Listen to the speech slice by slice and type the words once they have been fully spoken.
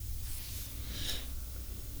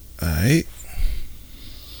Alright.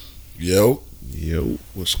 Yo,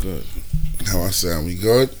 what's good? how I sound? We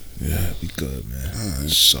good? Yeah, we good, man. Alright.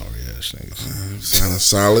 Sorry ass niggas. Sounding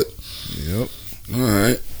solid. Yep.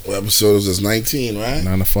 Alright. What episode is this? 19, right?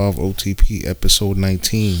 9 to 5 OTP, episode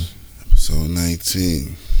 19. Episode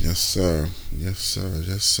 19. Yes, sir. Yes, sir.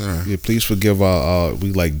 Yes, sir. Yeah, please forgive our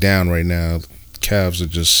we like down right now. Cavs are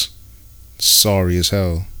just sorry as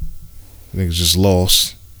hell. Niggas just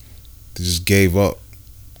lost. They just gave up.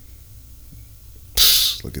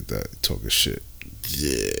 Look at that, talking shit.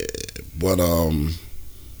 Yeah, but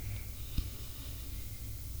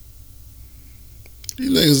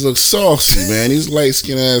these niggas look saucy, man. These light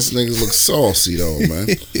skinned ass niggas look saucy though, man.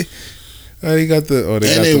 They got the and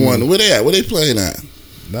they won. Where they at? Where they playing at?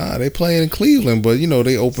 Nah, they playing in Cleveland, but you know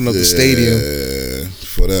they opened up the stadium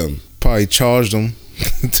for them. Probably charged them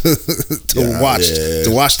to watch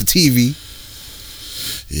the TV.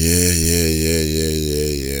 Yeah.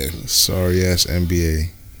 Sorry ass NBA.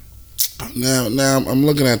 Now I'm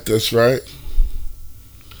looking at this, right?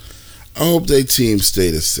 I hope they team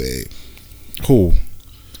stay the same. Who?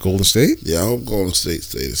 Golden State? Yeah, I hope Golden State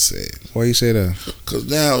stay the same. Why you say that? Because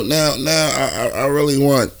now I really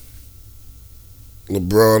want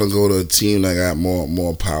LeBron to go to a team that got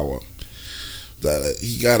more power. That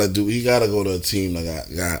he gotta go to a team that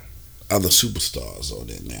got other superstars on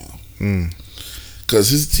it now. Cause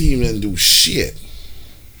his team didn't do shit.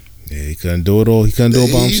 Yeah, he couldn't do it all. He couldn't do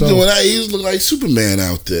it by himself. He was looking like Superman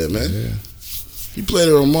out there, man. Yeah. He played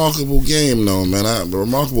a remarkable game, though, man.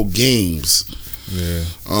 Remarkable games. Yeah.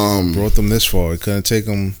 Brought them this far. He couldn't take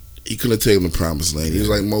them. He couldn't take them to promised land. He was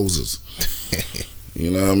like Moses.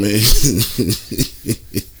 You know what I mean?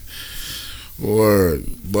 Word.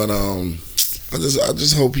 But I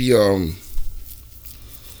just hope he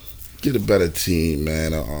get a better team,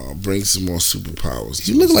 man. Bring some more superpowers.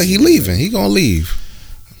 He look like he leaving. He gonna leave.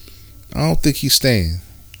 I don't think he's staying.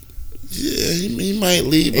 Yeah, he might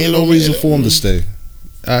leave. Ain't no reason for him to stay.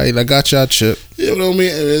 Alright, I got y'all chip. Yeah, but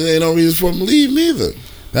there ain't no reason for him to leave neither.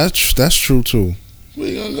 That's true too. Where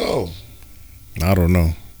you gonna go? I don't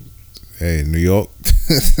know. Hey, New York.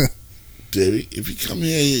 Baby, if you come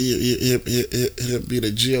here, he'll be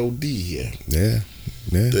the GOD here. Yeah.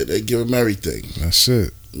 They give him everything. That's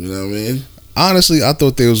it. You know what I mean? Honestly, I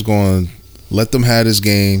thought they was going to let them have this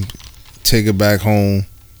game, take it back home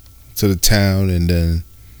to the town, and then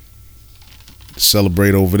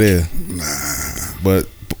celebrate over there. Nah. But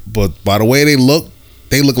by the way they look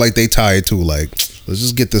like they tired too. Like, let's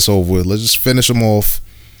just get this over with. Let's just finish them off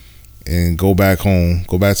and go back home.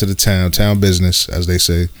 Go back to the town business, as they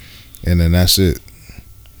say. And then that's it.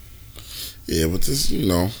 Yeah, but this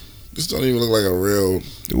don't even look like a real.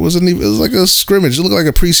 It wasn't even. It was like a scrimmage. It looked like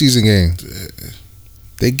a preseason game.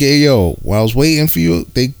 They gave while I was waiting for you.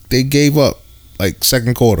 They gave up like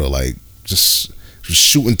second quarter, like just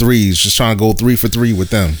shooting threes, just trying to go 3 for 3 with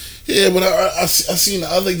them. Yeah, but I seen the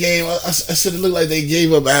other game. I said it looked like they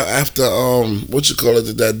gave up after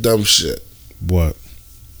that dumb shit. What?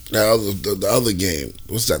 The other game.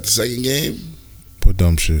 What's that? The second game? What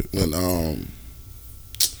dumb shit? When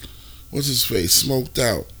what's his face smoked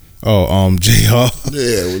out. Oh, JR.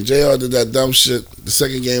 Yeah, when JR did that dumb shit, the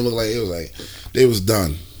second game looked like it was like they was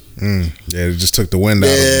done. Yeah, they just took the wind out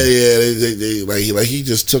of him. Yeah, they he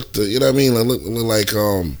just took the, you know what I mean? It looked like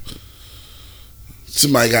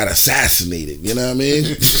somebody got assassinated, you know what I mean?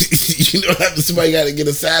 You know, after somebody got to get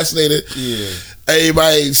assassinated, yeah,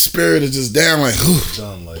 everybody's spirit is just down like,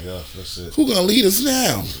 done, like, that's it. Who gonna lead us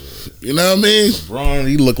now? You know what I mean? LeBron,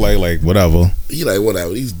 he looked like whatever. He like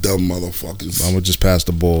whatever. These dumb motherfuckers. I'm gonna just pass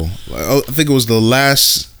the ball. Like, I think it was the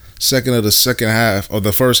last second of the second half or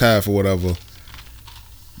the first half or whatever.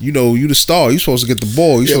 You know, you the star. You supposed to get the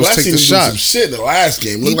ball. You supposed to take the shot. Some shit in the last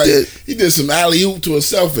game. Looked he did some alley oop to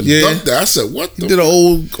himself and dunked that. I said, "What?" He did an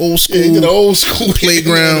old school. Yeah, he did an old school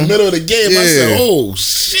playground in the middle of the game. Yeah. I said, "Oh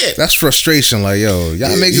shit!" That's frustration. Like, yo, y'all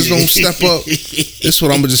niggas don't step up. This is what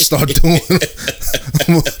I'm gonna just start doing.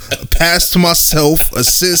 I'm gonna pass to myself,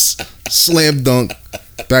 assist, slam dunk,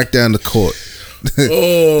 back down the court.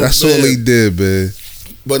 That's all he did, man.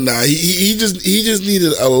 But nah, he just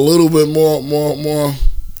needed a little bit more.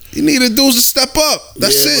 You need to do is to step up.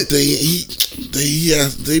 That's it.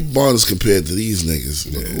 They buns compared to these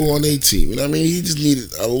niggas who on their team. You know what I mean? He just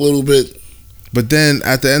needed a little bit. But then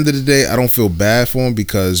at the end of the day, I don't feel bad for him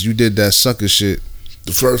because you did that sucker shit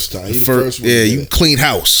the first time. You cleaned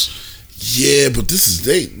house. Yeah, but this is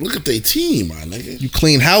look at their team, my nigga. You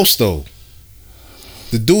clean house though.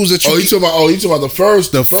 The dudes that you you talking about the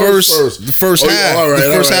first half. All right,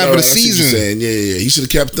 the first half of the season. Yeah. You should have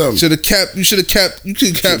kept them. You could have kept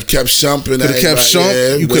Shump. Kept Shump and could have kept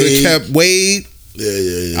Shump. You could have kept Wade.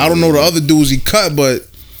 Yeah. I don't know the other dudes he cut, but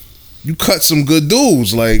you cut some good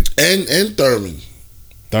dudes like and Thurman.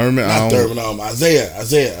 Isaiah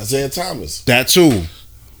Thomas. That too.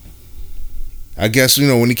 I guess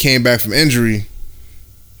when he came back from injury,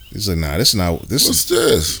 he's like, nah, this not this. What's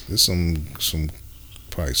this? This some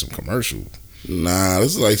probably some commercial. Nah,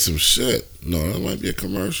 this is like some shit. No, that might be a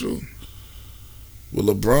commercial. With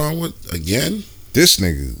LeBron again? This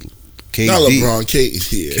nigga, KD. Not LeBron,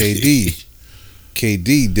 KD.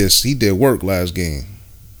 KD, he did work last game.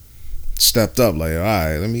 Stepped up like, all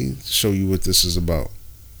right, let me show you what this is about.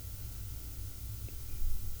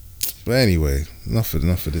 But anyway, enough of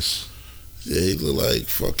this. Yeah, he look like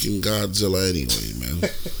fucking Godzilla anyway, man.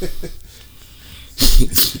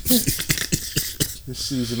 This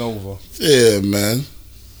season over. Yeah, man.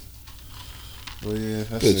 Well, yeah,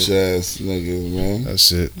 that's bitch it. Ass niggas, man.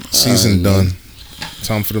 That's it. Season done.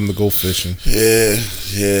 Time for them to go fishing.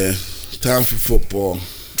 Yeah. Time for football.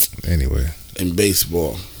 Anyway. And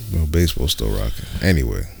baseball. Well, baseball's still rocking.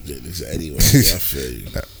 Anyway. Yeah, anyway, I feel you.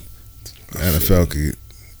 NFL could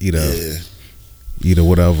eat a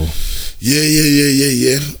whatever.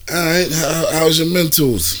 Yeah. All right, how's your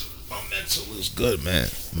mentals? My mental is good, man.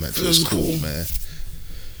 Mental is cool, man.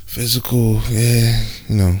 Physical, yeah,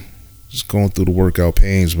 just going through the workout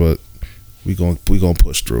pains, but we gonna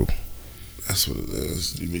push through. That's what it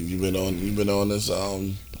is. You been on this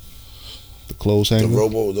the clothes hanger, the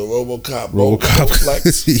RoboCop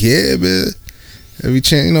flex. Yeah, man. Every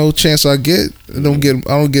chance I get, I don't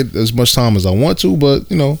get as much time as I want to, but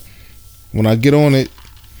when I get on it,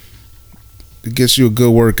 it gets you a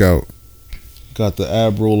good workout. Got the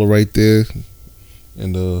ab roller right there,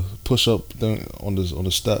 and the push up on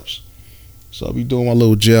the steps. So I'll be doing my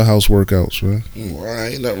little jailhouse workouts, man. All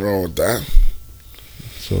right, ain't nothing wrong with that.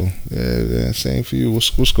 So yeah, same for you.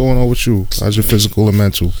 What's going on with you? How's your physical and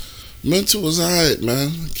mental? Mental was alright, man.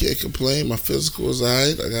 I can't complain. My physical was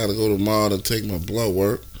alright. I gotta go tomorrow to take my blood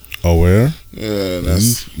work. Oh, where? Yeah,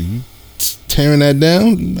 that's tearing that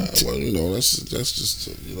down. Nah, well, that's just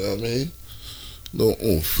you know what I mean. Little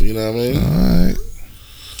oomph, you know what I mean. All right.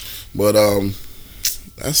 But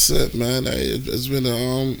that's it, man. It's been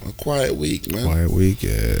a quiet week, man. Quiet week,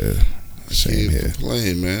 yeah. Same here. Can't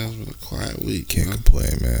complain, man. It's been a quiet week. Can't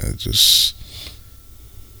complain, man. Just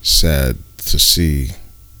sad to see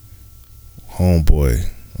homeboy,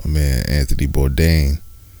 my man Anthony Bourdain.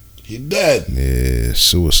 He dead. Yeah,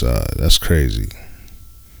 suicide. That's crazy.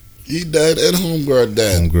 He dead and homegirl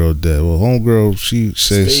dead. Homegirl dead. Well, homegirl, she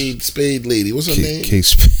says Spade lady. What's her name? Kate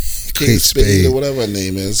Spade or whatever her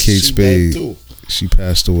name is. Kate Spade. Too. She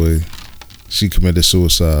passed away. She committed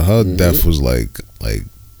suicide. Her death was like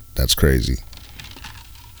that's crazy.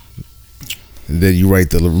 And then you write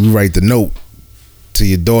the note to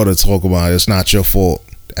your daughter talking about it's not your fault.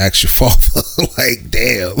 Ask your father. Like,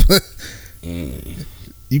 damn.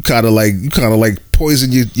 You kind of like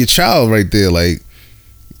poison your child right there. Like,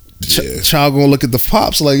 child gonna look at the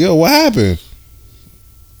pops like, yo, what happened?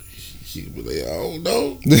 He be like, I don't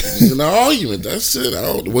know. It's an argument. That's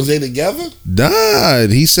it. Was they together? Died.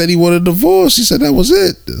 He said he wanted a divorce. He said that was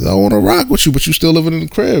it. I want to rock with you, but you still living in the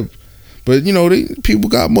crib. But people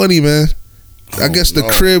got money, man. I guess the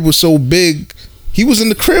crib was so big. He was in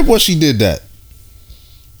the crib when she did that.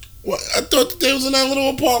 Well, I thought that they was in that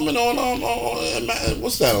little apartment on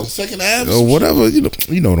what's that, on Second Ave? Or whatever. You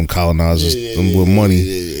know them colonizers them with money.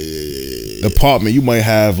 The apartment you might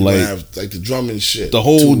have like the drumming shit. The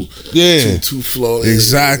whole two floors.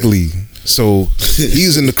 Exactly. So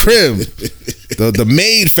he's in the crib. The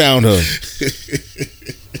maid found her.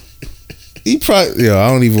 He probably I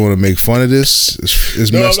don't even want to make fun of this.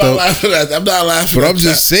 It's messed up. I'm not laughing. But I'm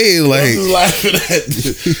just saying, like, I'm just laughing at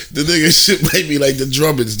the nigga shit might be like the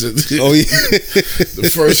drummings. Oh yeah, the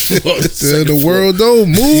first floor. The world don't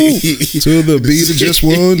move to the beat of just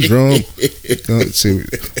one drum. See,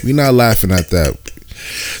 we're not laughing at that.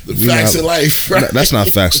 The facts of life, right? That's not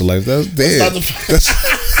facts of life. That's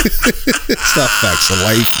not facts of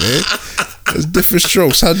life, man. That's different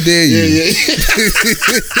strokes. How dare you? Yeah.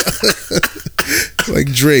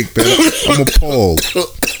 Like Drake, man. I'm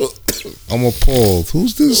appalled.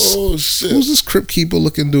 Who's this? Oh shit! Who's this crypt keeper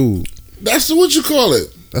looking dude? That's what you call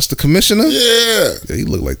it. That's the commissioner. Yeah. He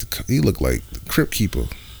looked like the crypt keeper.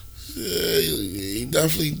 Yeah, he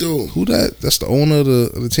definitely do. Who that? That's the owner of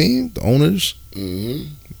the team. The owners. Mm-hmm.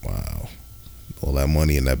 Wow, all that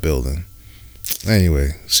money in that building.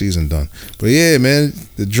 Anyway, season done. But yeah, man,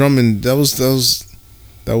 the drumming that was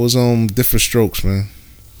different strokes, man.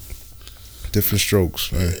 Different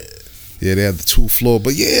strokes, man. Yeah, they had the 2 floor,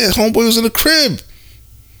 but yeah, homeboy was in the crib.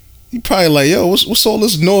 He probably like, yo, what's all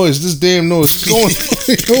this noise? This damn noise.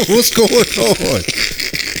 What's going on?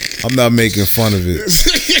 I'm not making fun of it.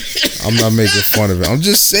 I'm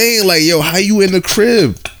just saying, like, yo, how you in the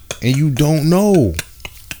crib and you don't know?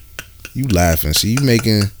 You laughing? See, you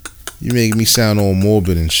making me sound all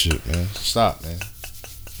morbid and shit, man. Stop, man.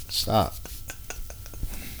 Stop.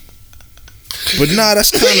 But nah,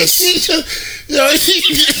 that's kind of.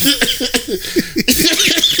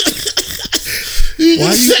 You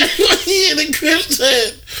just said when he in the crib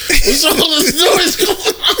said, what's all this noise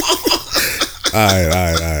going on?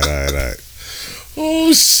 Alright.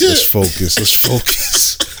 Oh shit.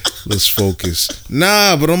 Let's focus.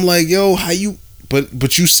 Nah, but I'm like, yo, how you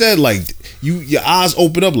but you said like your eyes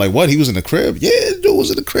open up like what? He was in the crib? Yeah, dude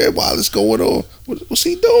was in the crib while this going on. What's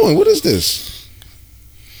he doing? What is this?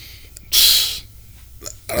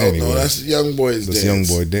 I don't know. That's young boy's dance. That's young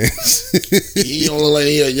boy dance. He don't look like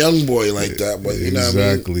he a young boy like that, but you know what I mean?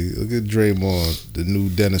 Exactly. Look at Draymond, the new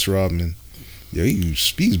Dennis Rodman. Yo,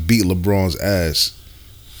 he's beat LeBron's ass.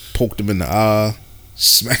 Poked him in the eye.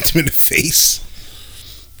 Smacked him in the face.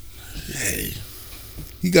 Hey.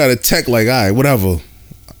 He got a tech like, all right, whatever.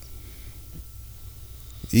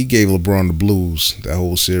 He gave LeBron the blues that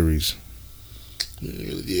whole series.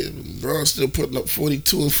 Yeah, LeBron still putting up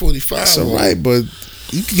 42 and 45. That's all right, but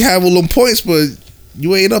you can have all them points, but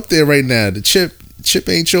you ain't up there right now. The chip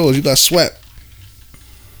ain't yours. You got swept.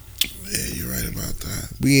 Yeah, you're right about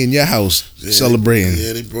that. We in your house celebrating.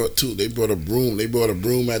 Yeah, they brought two. They brought a broom. They brought a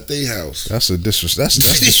broom at their house. That's disrespect.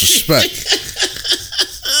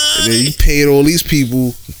 And then you paid all these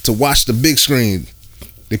people to watch the big screen.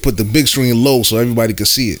 They put the big screen low so everybody could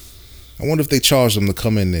see it. I wonder if they charged them to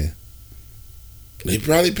come in there. They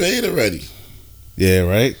probably paid already. Yeah,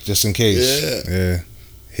 right. Just in case. Yeah.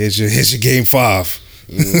 Here's your game 5.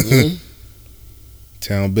 Mm-hmm.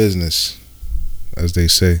 Town business, as they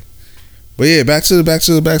say. But yeah, back to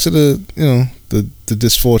the the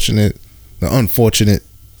disfortunate, the unfortunate.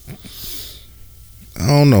 I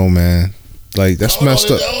don't know, man. Like that's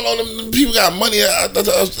messed up. I don't know. Them people got money.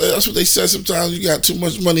 That's what they said. Sometimes you got too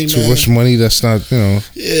much money, man. Too much money. That's not,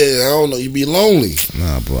 Yeah, I don't know. You be lonely.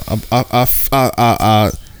 Nah, bro. I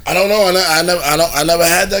don't know. I never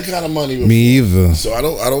had that kind of money before. Me either. So I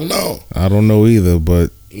don't know. I don't know either. But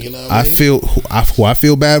you know, what I mean? Who I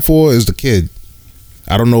feel bad for is the kid.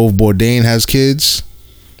 I don't know if Bourdain has kids,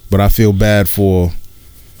 but I feel bad for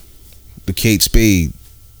the Kate Spade,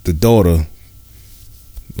 the daughter.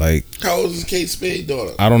 Like, how old is Kate Spade's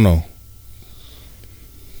daughter? I don't know.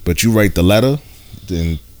 But you write the letter,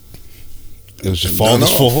 then it was your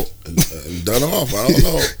father's fault. Done off. I don't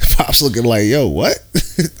know. Pop's looking like, yo, what?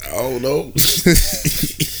 I don't know.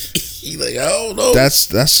 He like, I don't know.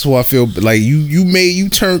 That's who I feel like. You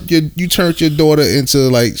turned your daughter into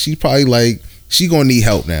like, she's probably like, she gonna need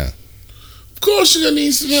help now. Of course she gonna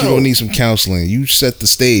need some help. She gonna need some counseling. You set the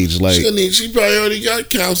stage like she probably already got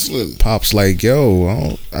counseling. Pop's like,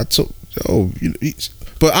 yo,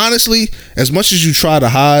 but honestly, as much as you try to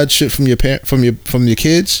hide shit from your from your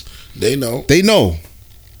kids, they know. They know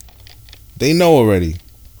already.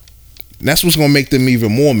 And that's what's gonna make them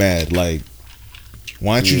even more mad. Like,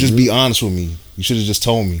 why don't you just be honest with me? You should have just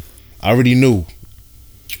told me. I already knew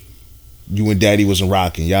you and Daddy wasn't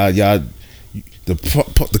rocking. Y'all.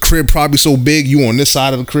 The crib probably so big. You on this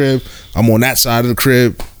side of the crib, I'm on that side of the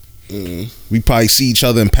crib. We probably see each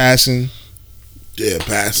other in passing. Yeah,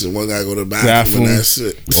 passing. One guy go to the bathroom. And that's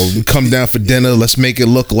it. Or we come down for dinner. Let's make it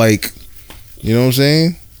look like, you know what I'm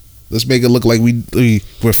saying? Let's make it look like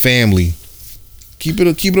we're family. Keep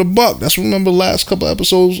it a buck. That's what I remember the last couple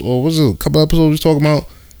episodes, or was it a couple episodes we was talking about?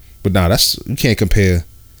 But nah, you can't compare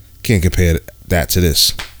that to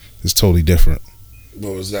this. It's totally different.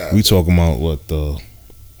 What was that? We talking about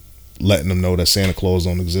letting them know that Santa Claus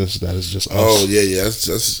don't exist. That is just us. Oh yeah,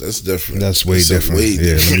 that's different. That's way different.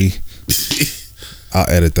 I'll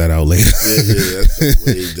edit that out later. Yeah, that's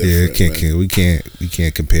way different. We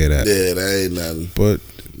can't compare that. Yeah, that ain't nothing. But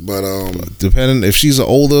depending if she's an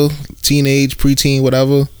older teenage, preteen,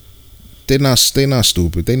 whatever, they're not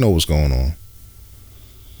stupid. They know what's going on.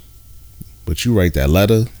 But you write that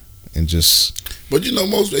letter and just. But you know,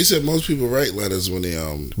 they said most people write letters when they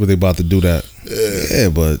Were they about to do that? Yeah. Yeah,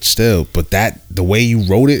 but still, the way you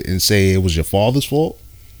wrote it and say it was your father's fault.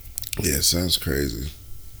 Yeah, it sounds crazy.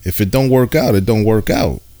 If it don't work out, it don't work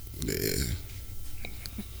out. Yeah.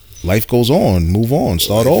 Life goes on. Move on.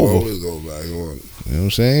 Start over. Always go back on. You know what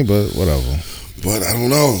I'm saying? But whatever. But I don't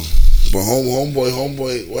know. But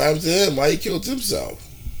homeboy, what happened to him? Why he killed himself?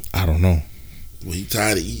 I don't know. Well, he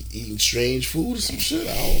tired of eating strange food or some shit?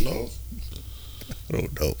 I don't know. I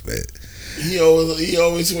don't know, man. He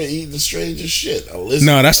always went eating the strangest shit.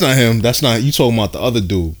 No, that's not him. That's not. You talking about the other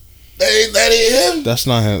dude? That ain't him. That's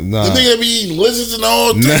not him. Nah. The nigga that be eating lizards and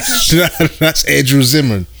all types of shit. That's Andrew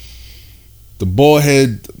Zimmern, the bald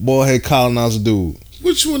head colonizer dude.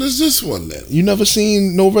 Which one is this one then? You never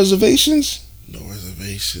seen No Reservations? No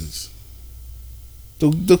Reservations.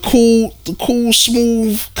 The cool,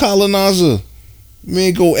 smooth colonizer.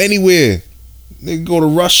 Man, go anywhere. Nigga go to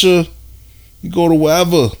Russia. You go to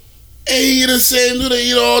wherever. Ain't he the same dude that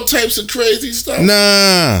eat all types of crazy stuff?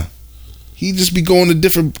 Nah. He just be going to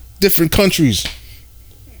different countries.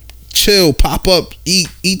 Chill, pop up, eat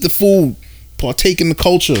the food, partake in the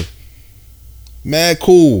culture. Mad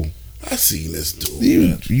cool. I seen this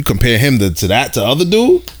dude. You compare him to other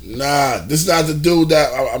dude? Nah, this is not the dude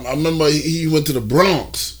that I remember. He went to the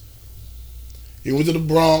Bronx. He went to the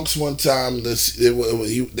Bronx one time. They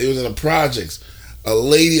was in the projects. A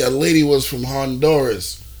lady was from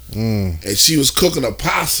Honduras, and she was cooking a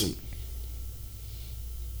possum.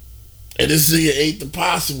 And this nigga ate the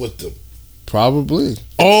possum with them. Probably.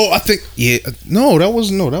 Oh, I think No, that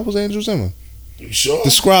was Andrew Zimmern. You sure?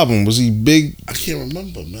 Describe him. Was he big? I can't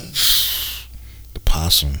remember, man. The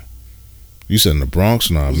possum. You said in the Bronx?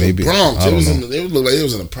 Nah, maybe. The Bronx. I don't know. They looked like it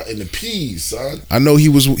was in the peas, son. I know he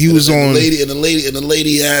was on. The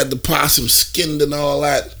lady had the possum skinned and all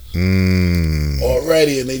that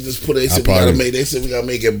already, and they just put it. They said we gotta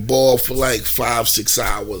make it boil for like 5-6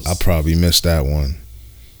 hours. I probably missed that one,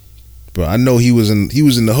 but I know he was in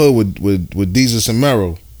the hood with Deezus and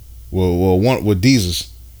Mero. Well, one with Deezus.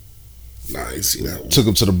 Nah, I ain't seen that one. Took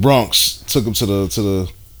him to the Bronx. Took him to the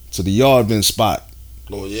Yardman spot.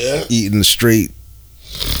 Oh yeah, eating the straight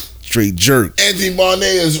jerk. Anthony Barnett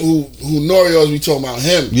is who Norio's be talking about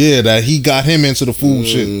him. Yeah, that he got him into the food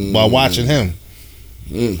shit by watching him.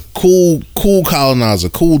 Cool colonizer,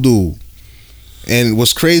 cool dude. And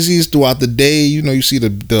what's crazy is throughout the day, you see the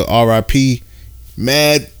RIP,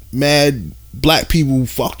 mad black people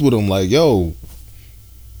fucked with him. Like, yo,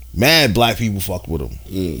 mad black people fucked with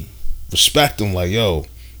him. Respect him. Like, yo,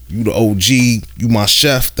 you the OG, you my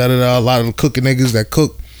chef. A lot of the cooking niggas that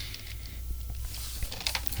cook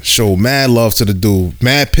show mad love to the dude.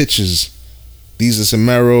 Mad pictures. Deezus and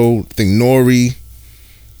Mero. I think Nori.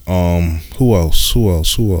 Who else?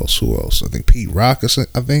 I think Pete Rock. I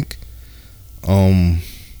think.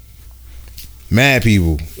 Mad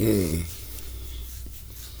people.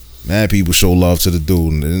 Mad people show love to the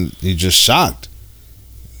dude, and you're just shocked.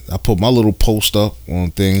 I put my little post up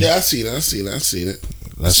on thing. Yeah, I seen it.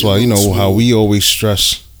 That's why how we always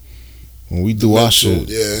stress when we do our shit.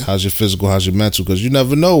 Yeah. How's your physical? How's your mental? Because you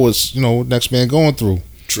never know what's next man going through.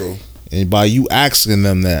 True. And by you asking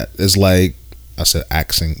them that, it's like I said,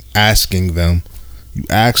 asking them. You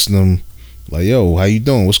ask them like, "Yo, how you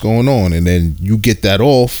doing? What's going on?" And then you get that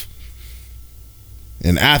off.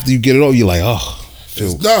 And after you get it off, you're like, "Oh,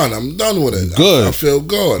 it's done. I'm done with it. Good. I feel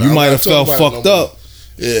good. You might have felt fucked up.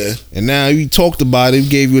 Yeah. And now you talked about it,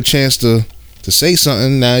 gave you a chance to say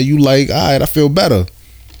something. Now you like, all right, I feel better.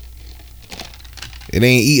 It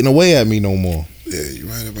ain't eating away at me no more. Yeah, you're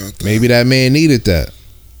right about that. Maybe that man needed that.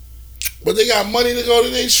 But they got money to go to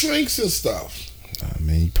their shrinks and stuff. I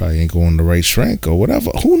mean, you probably ain't going to the right shrink or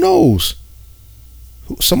whatever. Who knows?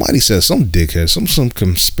 Somebody said, some dickhead, some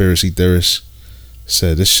conspiracy theorist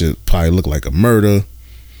said this shit probably look like a murder.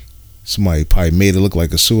 Somebody probably made it look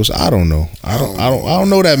like a suicide. I don't know. I don't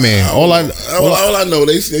know that man. All I know,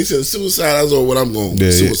 they said suicide. That's all what I'm going. Yeah,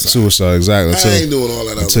 suicide. Exactly. I ain't doing all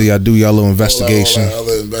that. Until y'all do y'all little investigation. All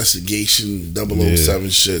that other investigation, 007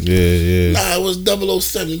 shit. Yeah. Nah, it was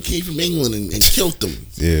 007. He came from England and killed them.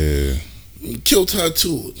 Yeah. He killed her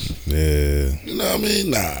too. Yeah. You know what I mean?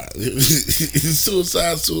 Nah.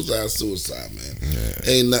 Suicide, man. Yeah.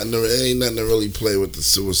 Ain't nothing to really play with the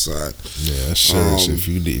suicide. Yeah, that's serious. If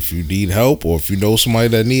you need help or if you know somebody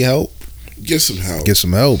that need help, get some help. Get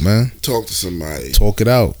some help, man. Talk to somebody. Talk it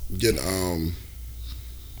out.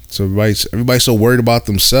 So everybody's so worried about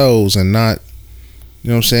themselves and not, you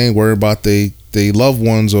know what I'm saying, worried about they loved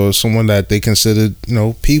ones or someone that they consider,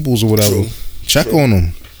 peoples or whatever. True. Check on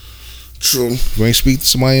them. True. If you ain't speak to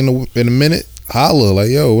somebody in a minute, holler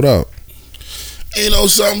like, yo, what up?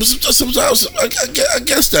 Sometimes I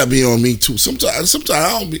guess that be on me too. Sometimes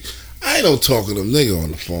I ain't no talking to them nigga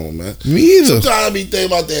on the phone, man. Me either. Sometimes I be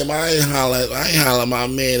thinking about damn, I ain't holler at my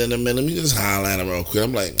man in a minute. Let me just holler at him real quick.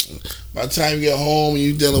 I'm like, by the time you get home and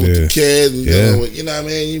you dealing with the kids and dealing with, you know what I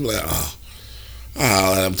mean? You be like, oh, I'll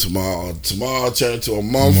holler at him tomorrow. Tomorrow turn to a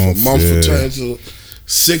month will turn to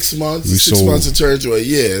 6 months. 6 months will turn to a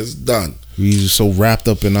year. It's done. We just so wrapped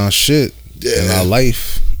up in our shit, in our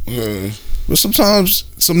life. Mm. But sometimes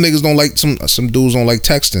some niggas don't like some dudes don't like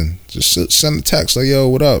texting. Just send a text like, yo,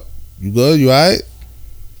 what up? You good? You alright?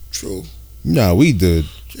 True. Nah, we did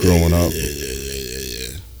growing up.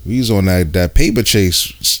 Yeah. We was on that paper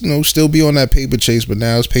chase. You know, still be on that paper chase, but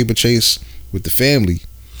now it's paper chase with the family.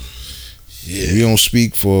 Yeah. We don't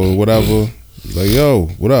speak for whatever. Like, yo,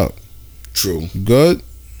 what up? True. You good?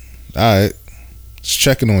 Alright. Just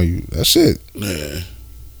checking on you. That's it. Yeah.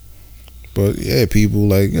 But yeah, people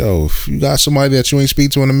like, yo, if you got somebody that you ain't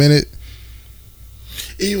speak to in a minute.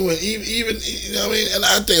 Even you know what I mean? And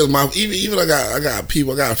I think it's even I got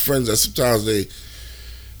people, I got friends that sometimes they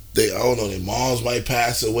I don't know, their moms might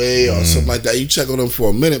pass away or something like that. You check on them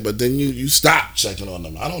for a minute, but then you stop checking on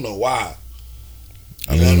them. I don't know why.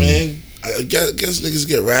 You know what I mean? I guess niggas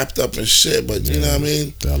get wrapped up in shit, but you know what I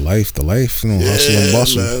mean? The life, you know, hustle and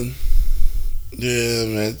bustle. Man. Yeah,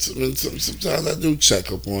 man. Sometimes I do check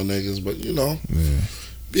up on niggas, but you know,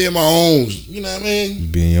 be in my own. You know what I mean?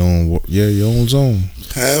 Be in your own zone.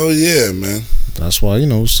 Hell yeah, man. That's why, you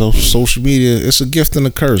know, social media, it's a gift and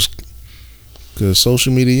a curse. Because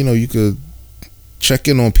social media, you know, you could check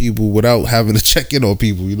in on people without having to check in on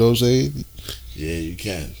people. You know what I'm saying? Yeah, you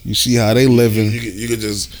can. You see how they living. You could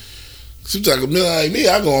just. Sometimes like me,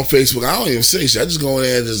 I go on Facebook. I don't even say shit. I just go in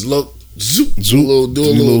there and just look. Zoop. Do a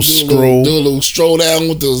little scroll. Do a little stroll down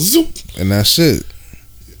with the zoop. And that's it.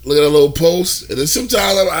 Look at a little post. And then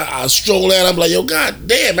sometimes I stroll down. I'm like, yo, god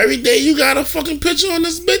damn, every day you got a fucking picture on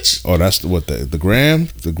this bitch. Oh, that's the gram?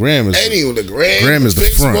 The gram is... Ain't even the gram. Gram is the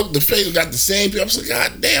Facebook, front. The Facebook got the same people. I'm like,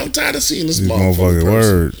 god damn, I'm tired of seeing this motherfucking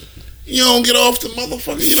word. You don't get off the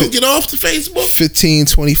motherfucker. You don't get off the Facebook. 15,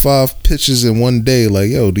 25 pictures in one day. Like,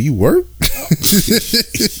 yo, do you work?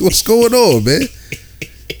 What's going on, man?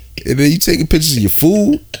 And then you taking pictures of your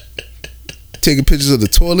food, taking pictures of the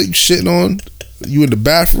toilet you shitting on, you in the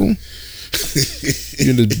bathroom,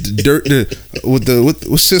 you in the dirt,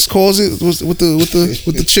 what sis calls it, what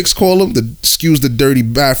the chicks call them, the dirty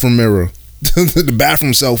bathroom mirror, the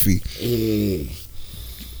bathroom selfie.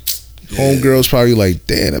 Homegirl's probably like,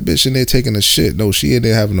 damn, that bitch in there taking a shit. No, she in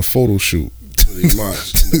there having a photo shoot. Pretty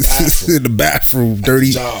much. In the bathroom,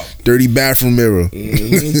 dirty bathroom mirror.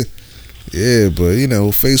 Yeah, but you know,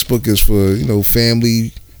 Facebook is for, you know,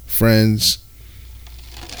 family, friends,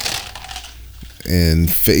 and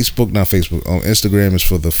Instagram is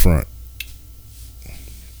for the front,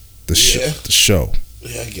 the show.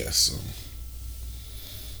 Yeah, I guess so.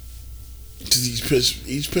 Cause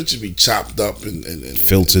each picture be chopped up and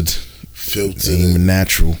filtered, ain't even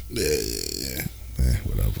natural. Yeah.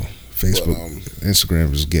 Whatever. Facebook, but,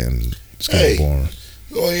 Instagram is getting boring.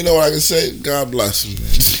 Well, you know what I can say? God bless him.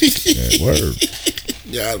 Yeah, word.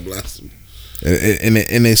 God bless him.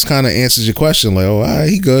 And it's kind of answers your question, like, oh, all right,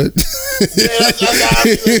 he good. Yeah, that's how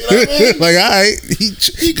you know what I mean? Like, all right,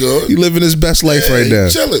 he good. He living his best life right now.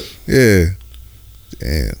 Chilling. Yeah.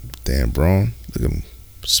 Damn, Braun. Look at him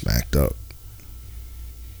smacked up.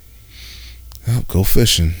 Oh, go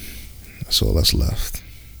fishing. That's all that's left.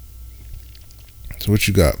 So what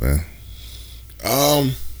you got, man?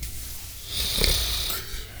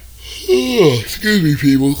 Excuse me,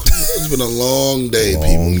 people. It's been a long day,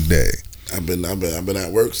 Long day. I've been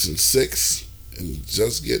at work since 6 and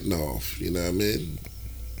just getting off. You know what I mean?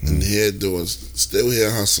 And still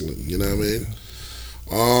here hustling. You know what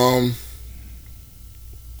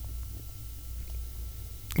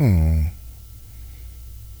I mean?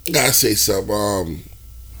 Gotta say something.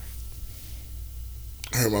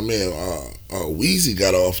 I heard my man Weezy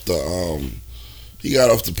got off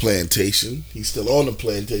the plantation. He's still on the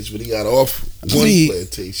plantation, but he got off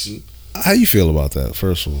plantation. How you feel about that,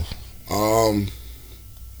 first of all?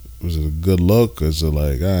 Was it a good look? Is it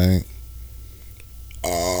like, all right?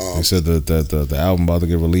 They said that the album about to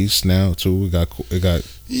get released now too. It got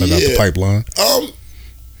the pipeline.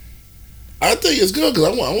 I think it's good because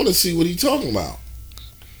I want to see what he's talking about.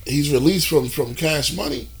 He's released from Cash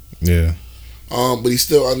Money. Yeah. But he's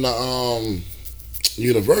still on the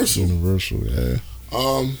Universal. Yeah.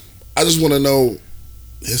 I just want to know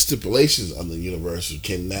his stipulations on the Universal.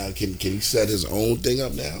 Can he set his own thing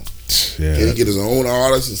up now? Yeah. Can he get his own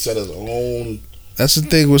artist and set his own? That's the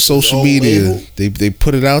thing with social media. They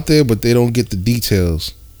put it out there, but they don't get the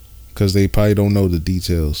details because they probably don't know the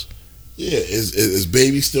details. Yeah, is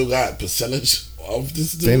Baby still got percentage of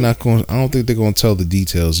this dude? They're not going. I don't think they're going to tell the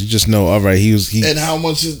details. You just know. All right, he. And how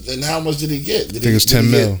much did he get? I think it's 10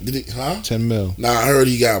 mil. 10 mil. Nah, I heard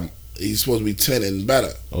he's supposed to be 10 and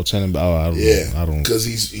better. Oh, 10 and better. I don't know. I don't. Because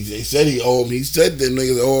they said he said them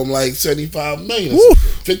niggas owe him like 75 million,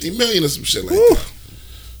 50 million or some shit like that.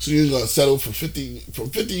 So you're gonna settle for 50? From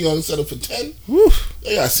 50, you're gonna settle for 10? Woo.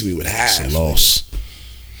 They gotta see me with half. It's a loss.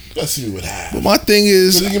 Let's see what happens. But my thing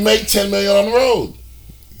is, So you can make $10 million on the road.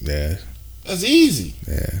 yeah, That's easy.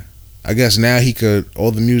 yeah. I guess now he could,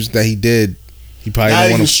 all the music that he did, he probably Now don't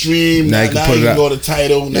you want can to stream. Now he you can can put it out. go to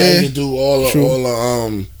Tidal. Now Yeah, you can do all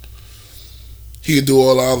the he can do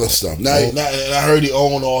all the other stuff. Now, I heard he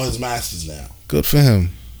owned all his masters now. Good for him.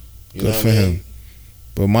 You Good know for what I him. mean?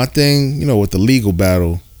 But my thing, you know, with the legal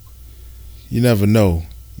battle, you never know.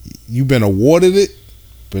 You've been awarded it,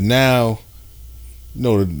 but now, you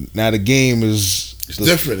know, now the game is It's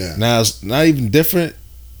different now. Now it's not even different.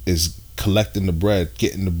 It's collecting the bread,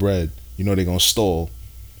 getting the bread. You know they're gonna stall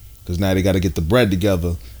because now they got to get the bread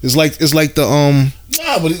together. It's like the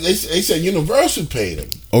Nah, but they said Universal paid him.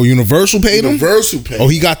 Oh, Universal paid him. Universal paid. Oh,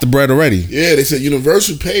 he got the bread already. Yeah, they said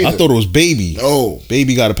Universal paid him. I thought it was Baby. No,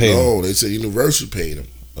 Baby got to pay him. no, they said Universal paid him.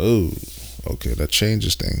 Oh, okay, that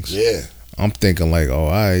changes things. Yeah. I'm thinking like, oh,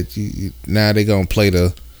 all right, now they gonna play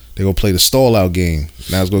the stall out game.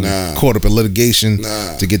 Now it's gonna get caught up in litigation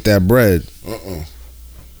to get that bread. Oh,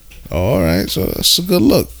 all right, so that's a good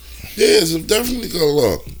look. Yeah, it's a definitely good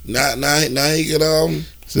look. Now he could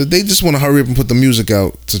So they just want to hurry up and put the music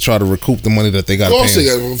out to try to recoup the money that they got. Of course they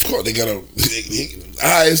got to. All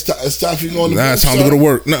right, it's time for you going to Nah, it's time to go to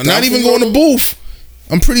work. No, not even going to booth.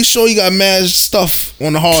 I'm pretty sure he got mad stuff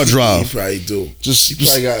on the hard drive. He probably do. Just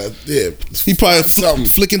probably got He probably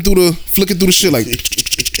flicking through the shit like.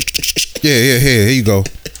 Yeah, here you go.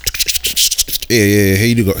 Yeah, here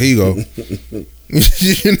you go.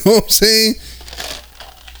 You know what I'm saying?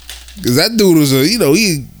 Because that dude was he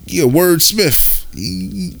a wordsmith.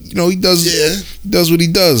 He does what he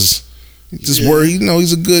does. Just word.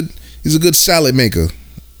 He's a good salad maker.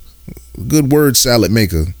 A good word salad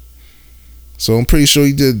maker. So I'm pretty sure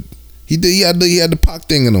he had the Pac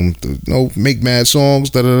thing in him. Make mad songs.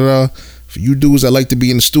 For you dudes that like to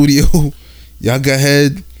be in the studio, y'all go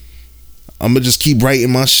ahead. I'm gonna just keep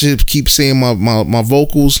writing my shit, keep saying my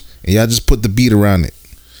vocals, and y'all just put the beat around it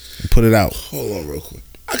and put it out. Hold on, real quick.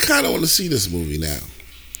 I kind of want to see this movie now.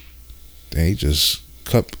 Dang, he just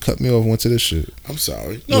cut me off and went to this shit. I'm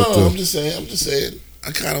sorry. No, I'm just saying. I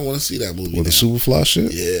kind of want to see that movie. With the Superfly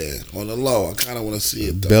shit? Yeah, on the low. I kind of want to see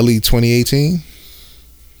it, though. Belly 2018?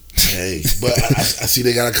 Hey, but I see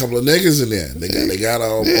they got a couple of niggas in there. They got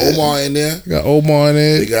Omar in there. They got Omar in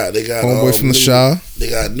there. They got Homeboy from the Shaw. They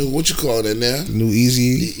got new in there. The new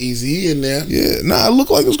Easy. Easy in there. Yeah, it looked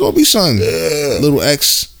like it's gonna be something. Yeah. Little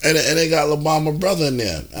X. And they got La Bamba brother in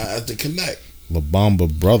there at the Connect. La Bamba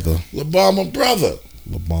brother. La Bamba brother.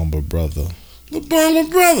 La Bamba brother. La Bamba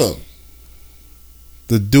brother.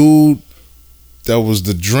 The dude that was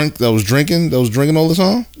drinking all the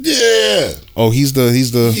time? Yeah. Oh, he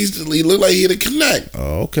look like he the Connect.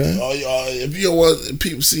 Oh, okay. If you want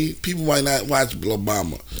people might not watch La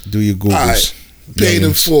Bamba. Do your Googles. All right. Paid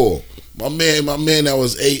in full. My man that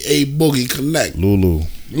was a Boogie Connect. Lulu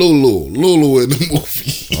in the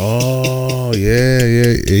movie. Oh,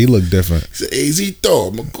 yeah. He looked different. He said, Azito.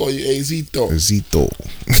 I'm going to call you Azito.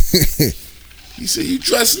 He said, you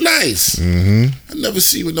dress nice. I never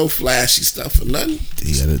see you with no flashy stuff or nothing.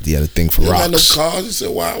 He had a thing for rocks. Had no cars. He said,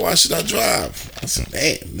 why should I drive? I said,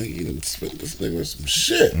 damn, nigga, you done spent this nigga with some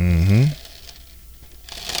shit.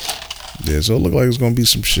 Yeah, so it looked like it's gonna be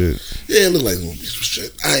some shit. Yeah, it looked like it's gonna be some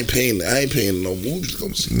shit. I ain't paying no movies to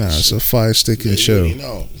go see. Nah, it's a fire stick and show. You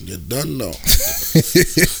done know.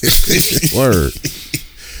 Word.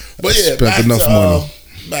 But yeah, spent enough money.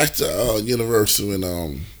 Back to Universal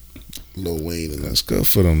and Lil Wayne. And that's good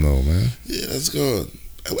for them though, man. Yeah, that's good.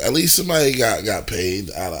 At least somebody got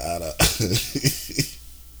paid out of.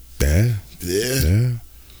 Yeah.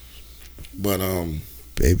 But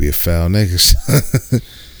Baby a foul niggas.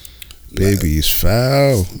 Baby is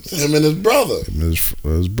foul. Him and his brother.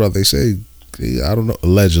 His brother. They say, I don't know.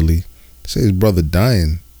 Allegedly, they say his brother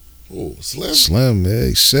dying. Oh, Slim. Slim, yeah,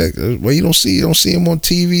 he's sick. Well, you don't see him on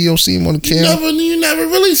TV. You don't see him on the camera. You never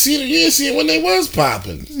really seen him. You didn't see him when they was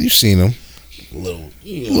popping. You seen him. Little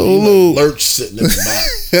Lurch sitting in the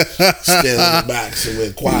back, standing in the back, so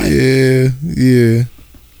we're quiet. Yeah.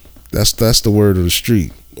 That's the word of the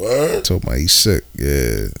street. Word. Told me he's sick.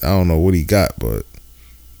 Yeah, I don't know what he got, but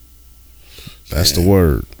that's the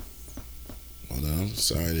word. Well, I'm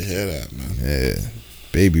sorry to hear that, man. Yeah,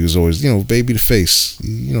 Baby was always, Baby the face.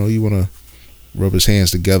 You want to rub his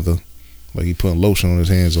hands together like he putting lotion on his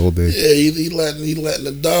hands all day. Yeah, he letting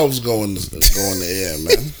the doves go in the air,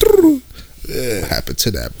 man. Yeah. What happened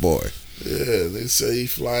to that boy? Yeah, they say he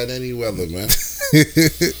fly in any weather, man.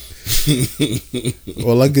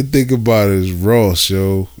 All I can think about is Ross,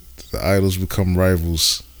 yo. The idols become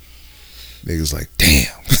rivals. Niggas like,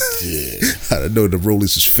 damn. Yeah. I didn't know the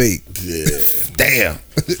Rollies is fake. Yeah. Damn.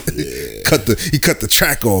 Yeah. He cut the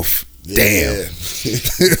track off. Damn.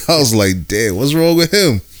 Yeah. I was like, damn, what's wrong with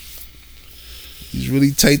him? He's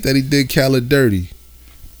really tight that he did Khaled dirty.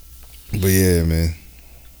 But yeah, man.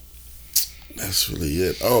 That's really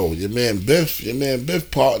it. Oh, your man Biff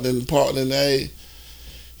partnering,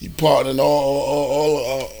 he partnering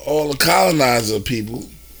all the colonizer people.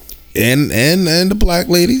 And the black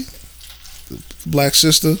lady, the black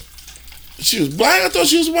sister. She was black. I thought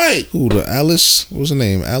she was white. Who, the Alice? What was her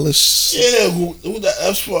name? Alice. Yeah, who the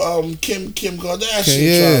F's for Kim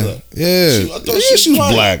Kardashian? Yeah. I thought she was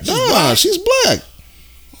black. Nah, she's black.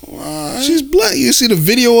 Right. She's black. You see the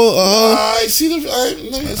video of I see the.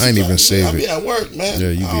 I ain't even save I'll it. be at work, man. Yeah,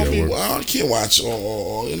 you be at work. I can't watch. You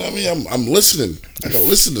know what I mean? I'm listening. I can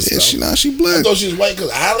listen to stuff. She black. I thought she was white because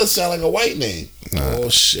Alice sound like a white name. Nah. Oh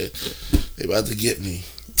shit! They about to get me.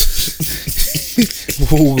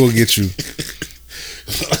 Who gonna get you?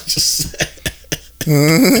 I just said.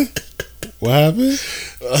 What happened?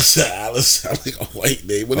 I said Alice sound like a white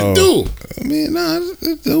name. What it do? I mean, nah,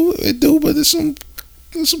 it do. But there's some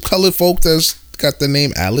colored folk that's got the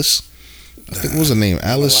name Alice. I think what was her name?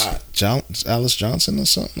 Alice Johnson or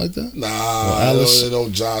something like that. Nah, Alice. I don't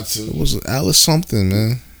know Johnson. It was Alice something,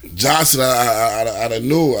 man. Johnson, I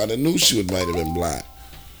knew she might have been black.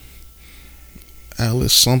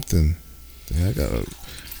 Alice something. Yeah,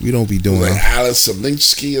 we don't be doing like Alice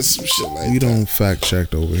Saminsky or some shit like that. We don't fact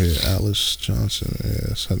check over here. Alice Johnson.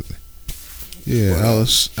 Yeah, something. Yeah, wow.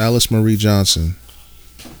 Alice Marie Johnson.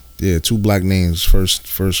 Yeah, 2 black names.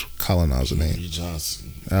 First colonizer name. Marie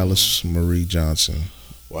Johnson. Alice Marie Johnson.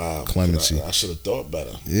 Wow. Clemency. I should have thought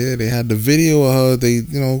better. Yeah, they had the video of her. They,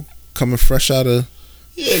 coming fresh out the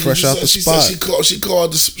spot. She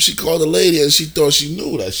called the lady and she thought she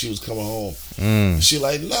knew that she was coming home. She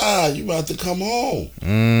like, nah, you about to come home.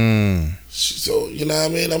 So you know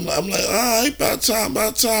what I mean? I'm like, all right, about time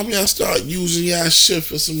y'all start using y'all shit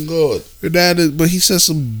for some good. But he said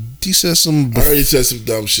some. I heard he said some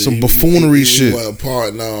dumb shit. Some buffoonery shit. He went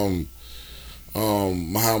apart and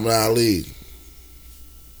Muhammad Ali.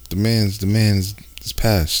 The man's is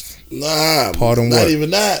passed. Nah, pardon not what?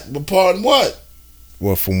 Even that. But pardon what?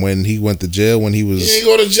 Well, from when he went to jail, when he was. He didn't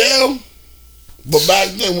go to jail. But back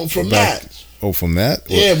then, from that. Oh, from that?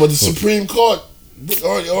 Yeah, but the Supreme Court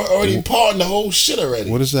already pardoned the whole shit already.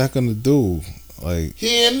 What is that gonna do? Like, he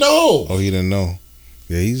didn't know. Oh, he didn't know.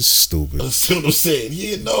 Yeah, he's stupid. That's what I'm saying.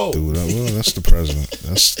 He didn't know. Dude, well, that's the president.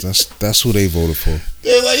 That's who they voted for.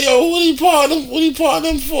 They're like, yo, what he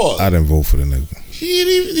pardon him for? I didn't vote for the nigga. He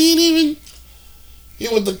didn't even. He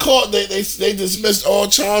went to court. They dismissed all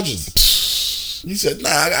charges. He said, nah,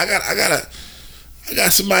 I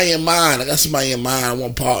got somebody in mind. I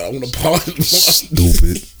want to pardon.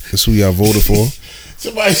 Stupid. That's who y'all voted for.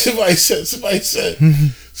 Somebody said. Somebody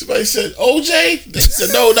said, OJ? They said,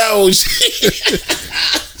 no, not OJ.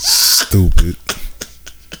 Stupid.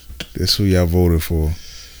 That's who y'all voted for.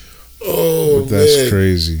 Oh, that's man.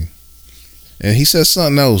 Crazy. And he said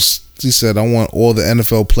something else. He said, I want all the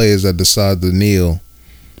NFL players that decide to kneel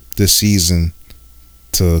this season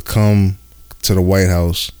to come to the White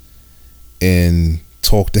House and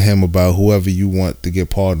talk to him about whoever you want to get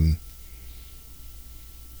pardoned.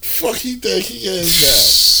 Fuck he think he is now?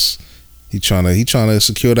 He trying to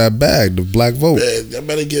secure that bag, the black vote. Man, I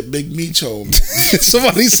better get Big Meech home.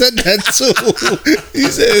 Somebody said that too. He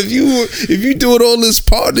said if you doing all this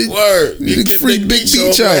party, word, you get free Big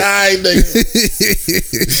Meech out. Like, nigga.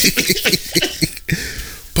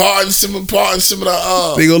 Pardon some of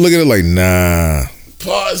the They gonna look at it like, nah.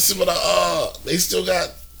 Pardon some of the They still got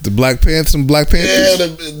the Black Panthers. Yeah,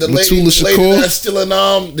 the lady that's still in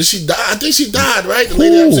did she die? I think she died, right? The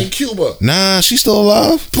lady that was in Cuba. Nah, she's still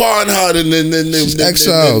alive. Pardon her and then she's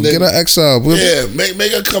exiled. Get her exiled. Yeah,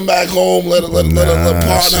 make her come back home. Let pardon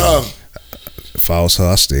her. If I was her,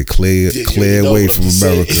 I stay clear away from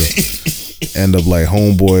America. End up like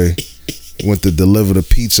homeboy went to deliver the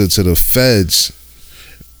pizza to the feds.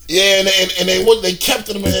 Yeah, and they kept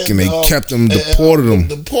him and they kept him, deported him.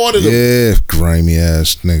 Yeah, grimy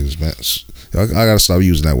ass niggas, man. I gotta stop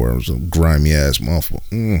using that word. Grimy ass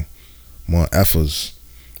motherfucker. Effers.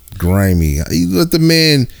 Grimy. You let the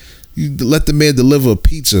man deliver a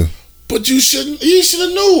pizza. But he should have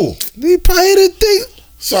knew. He probably didn't think.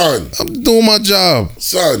 Son, I'm doing my job.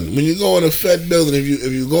 Son, when you go in a Fed building,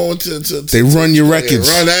 if you go into they run your records.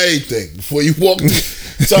 Run everything before you walk.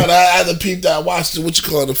 Son, I had to peep that. I watched what you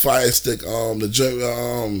call the Fire Stick, the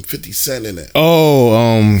joint 50 Cent in it.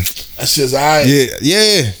 Oh, that shit's alright.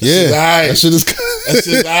 Yeah. That shit is. That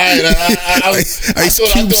shit's alright. I Ice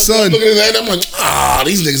Cube son. I'm looking at that, I'm like,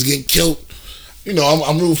 these niggas getting killed. you know,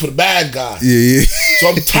 I'm rooting for the bad guy. Yeah. So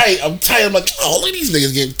I'm tight. I'm like, oh, look at these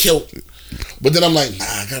niggas getting killed. But then I'm like, nah,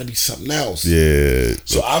 I gotta be something else. Yeah.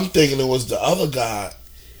 So I'm thinking it was the other guy.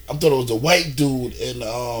 I thought it was the white dude in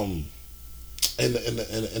the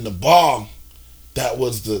bar that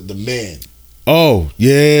was the man. Oh,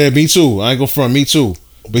 yeah, me too. I ain't gonna front, me too.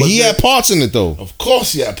 But he had parts in it though. Of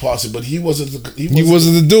course he had parts in it, but he wasn't the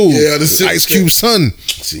the dude. Yeah, the Ice Cube's son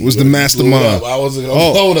was the mastermind. I wasn't gonna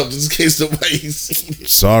hold up just in case nobody's seen it.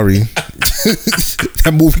 Sorry.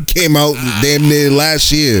 That movie came out damn near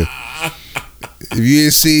last year. If you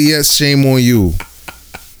didn't see it yet, shame on you.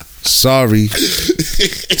 Sorry.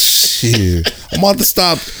 Shit. I'm about to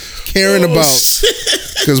stop caring about,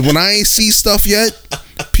 because when I ain't see stuff yet,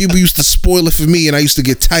 people used to spoil it for me and I used to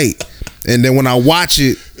get tight. And then when I watch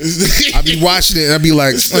it, I be watching it and I be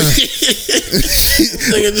like,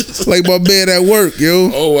 like my man at work,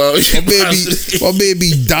 yo. Oh well, my man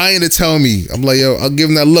be dying to tell me. I'm like, yo, I'll give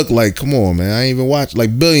him that look like, come on, man, I ain't even watch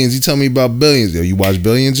like Billions. He tell me about Billions. Yo, you watch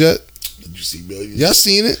Billions yet? Did you see Billions? Y'all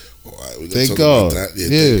seen it? All right, thank God.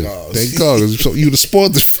 Yeah, thank God. So you the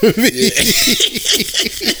spoiled it for me.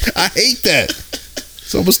 I hate that.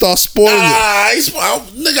 So I'm gonna start spoiling it. I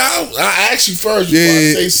asked you first before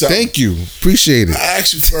I say something. Thank you. Appreciate it. I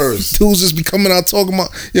asked you first. Dudes just be coming out talking about,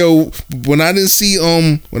 yo, when I didn't see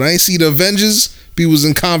the Avengers, people was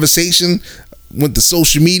in conversation, went to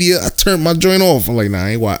social media, I turned my joint off. I'm like, nah, I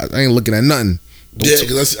ain't looking at nothing. Yeah,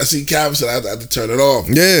 because I see Calvin said I have to turn it off.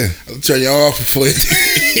 Yeah. I have to turn y'all off before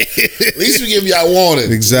at least we give y'all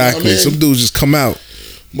warning. Exactly. You know what I mean? Some dudes just come out.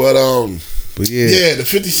 But yeah, the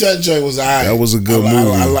 50 Cent joint was alright. That was a good movie.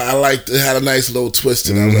 I liked it. Had a nice little twist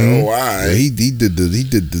in it. I was like, oh, alright. Yeah, he did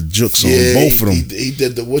the jokes on both of them. He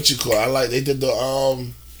did the what you call. They did the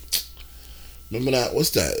remember that? What's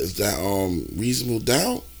that? Is that Reasonable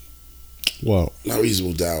Doubt? What? Not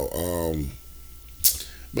Reasonable Doubt.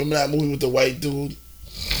 Remember that movie with the white dude?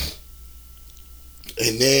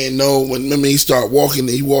 And then remember he started walking.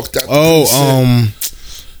 He walked out.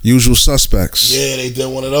 Usual Suspects. Yeah, they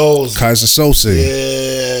did one of those. Kaiser Soze.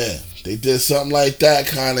 Yeah, they did something like that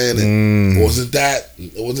kind of. It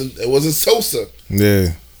wasn't Sosa.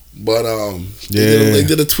 Yeah, but they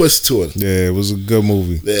did a twist to it. Yeah, it was a good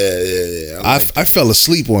movie. Yeah. I fell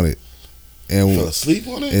asleep on it. And fell asleep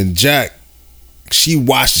on it. And Jack, she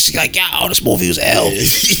watched it. She like, yo, this movie was L.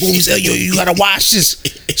 This movie's L. Yo, you gotta watch this.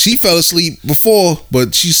 She fell asleep before,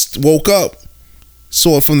 but she woke up,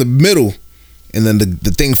 saw it from the middle. And then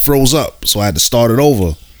the thing froze up, so I had to start it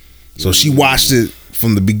over. So she watched it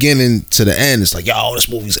from the beginning to the end. It's like, yo, this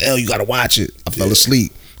movie's L. You gotta watch it. I fell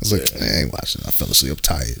asleep. I was like, I ain't watching it. I fell asleep. I'm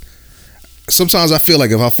tired. Sometimes I feel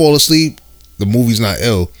like if I fall asleep, the movie's not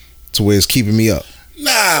ill to where it's keeping me up.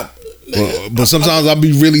 Nah, nigga, but sometimes I'll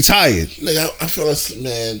be really tired. Nigga, I fell asleep,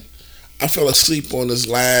 man. I fell asleep on this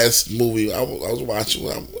last movie I was watching.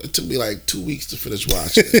 It took me like 2 weeks to finish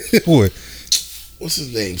watching it. What? What's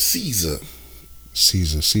his name? Caesar.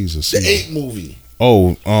 The Ape movie.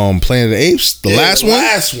 Oh, Planet of the Apes? The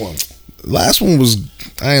last one? Last one was,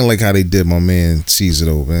 I ain't like how they did my man Caesar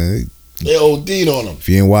though, man. They OD'd on him. If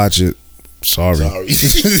you didn't watch it, sorry.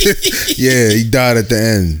 Yeah, he died at the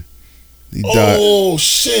end. He died. Oh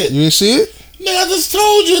shit. You didn't see it? Nigga, I just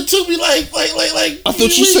told you it took me like I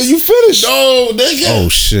thought you said you finished. No, nigga. Oh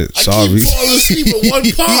shit. Sorry. I keep falling asleep at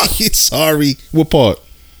one part. Sorry. What part?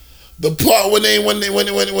 The part when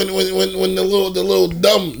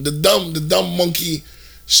the dumb monkey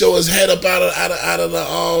show his head up out of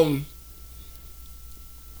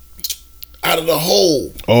the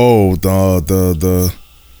hole. Oh, the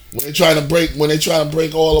when they try to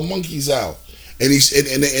break all the monkeys out, and he show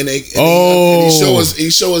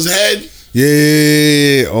his head.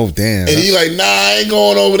 Yeah. Oh damn. And he like, nah, I ain't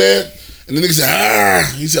going over there. And the nigga said,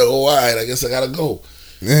 He said, oh, all right, I guess I gotta go.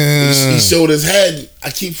 He showed his head.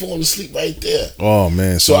 I keep falling asleep right there. Oh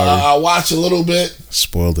man, so I watch a little bit,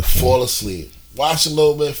 spoiled it. Fall asleep. Watch a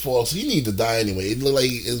little bit, fall asleep. He need to die anyway. It looked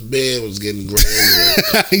like his bed was getting gray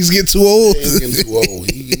anyway. He's getting too old. He's getting too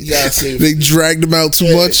old. He gotta save. They dragged him out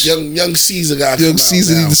too much. Young Caesar got. Young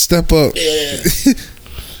Caesar need to step up. Yeah.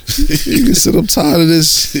 He said, "I'm tired of this.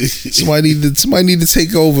 Somebody need to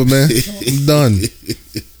take over, man.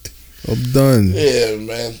 I'm done. Yeah,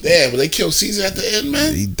 man. Damn, but they killed Caesar at the end,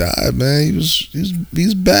 man. He died, man. He was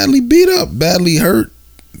badly beat up, badly hurt.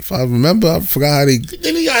 If I remember, I forgot how they.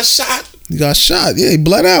 Then he got shot. He got shot. Yeah, he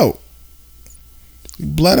bled out.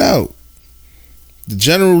 The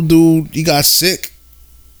general dude, he got sick.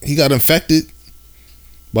 He got infected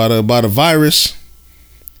by the virus.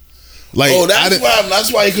 Like,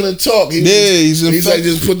 that's why he couldn't talk. He's like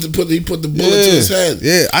just put the bullet to his head.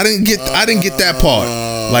 Yeah, I didn't get that part.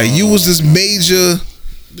 Like, you was this major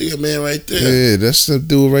nigga man right there. Yeah, that's the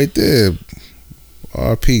dude right there.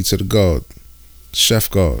 RP to the God, Chef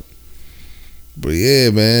God. But yeah,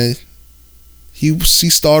 man, he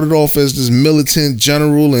started off as this militant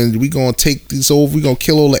general, and we gonna take these over. We gonna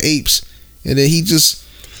kill all the apes, and then he just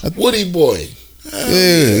Woody boy.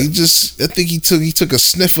 He just, I think he took a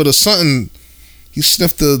sniff of the something. He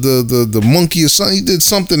sniffed the monkey or something. He did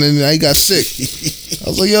something, and he got sick. I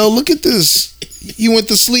was like, yo, look at this. He went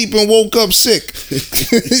to sleep and woke up sick.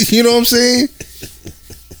 You know what I'm saying?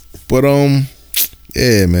 But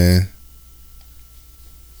yeah, man.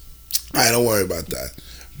 All right, don't worry about that.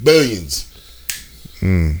 Billions. What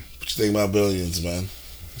you think about Billions, man?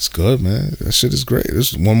 It's good, man. That shit is great.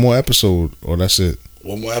 This is one more episode, or that's it.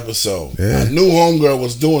 One more episode. Yeah. I knew homegirl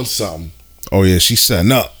was doing something. Oh yeah, she's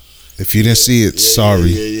setting up. If you didn't see it, sorry.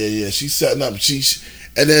 Yeah. She's setting up.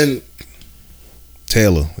 And then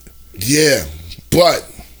Taylor. Yeah, but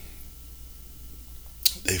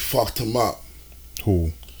they fucked him up.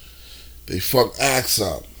 Who? They fucked Axe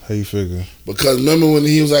up. How you figure? Because remember when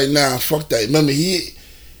he was like, nah, fuck that. Remember he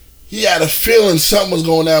had a feeling something was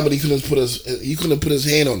going on, but he couldn't put his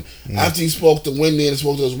hand on it. After he spoke to Wendy and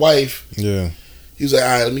spoke to his wife, yeah, he was like, all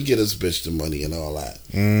right, let me get this bitch the money and all that.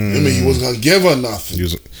 Remember, he wasn't gonna give her nothing. He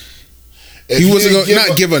wasn't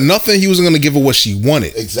gonna give her nothing. He wasn't gonna give her what she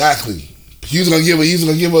wanted. Exactly. He was gonna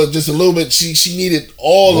give her just a little bit. She needed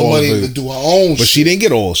all the money to do her own. But she didn't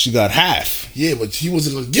get all. She got half. Yeah, but he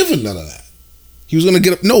wasn't gonna give her none of that. He was gonna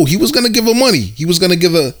he was gonna give her money. He was gonna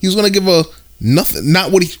give her nothing.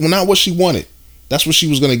 Not what she wanted. That's what she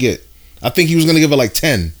was gonna get. I think he was gonna give her like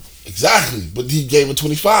 10. Exactly, but he gave her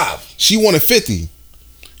 25. She wanted 50.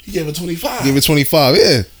 He gave her 25. Gave her 25.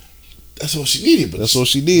 Yeah, that's all she needed. But that's all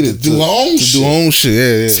she needed to do her own shit. To do her own shit.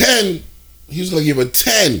 Yeah. 10. He was gonna give her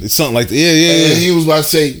 10. It's something like that. Yeah. And he was about to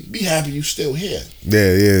say, "Be happy you still here."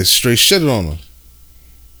 Yeah. Straight shit on her.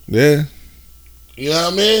 Yeah. You know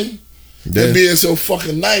what I mean? Yeah. And being so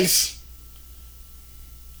fucking nice.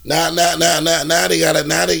 Now he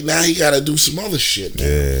gotta do some other shit. Man.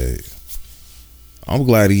 Yeah. I'm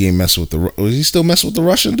glad he ain't messing with was he still messing with the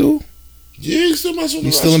Russian dude? Yeah, he's still messing with the Russian.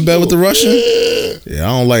 He's still in bed with the Russian?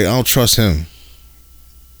 Yeah. I don't trust him.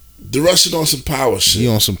 The Russian on some power shit. He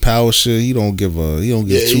on some power shit. He don't give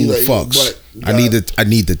two fucks. I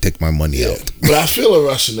need to take my money out. But I feel a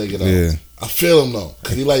Russian nigga though. Yeah. I feel him though.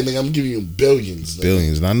 Cause he like, nigga, I'm giving you billions. Nigga.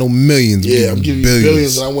 Billions. And I know millions. Yeah, I'm giving you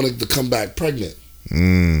billions and I want to come back pregnant. You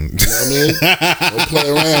know what I mean? Don't play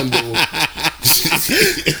around, dude.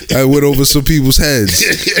 I went over some people's heads.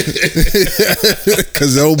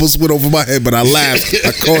 Because it almost went over my head, but I laughed.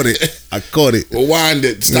 I caught it. Rewind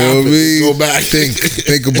it. Stop you know what it. I mean? Go back.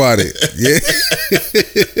 Think about it. Yeah.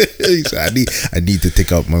 He said, I need to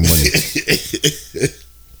take out my money.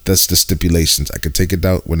 That's the stipulations. I can take it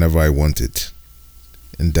out whenever I want it.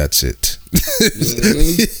 And that's it.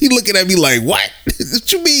 He looking at me like, what?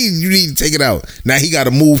 What you mean you need to take it out? Now he got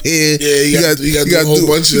to move here. Yeah, he got to do a whole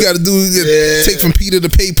bunch of... You got to do, take from Peter to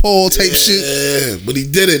pay Paul type shit. Yeah, but he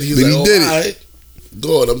did it. He was like, all right.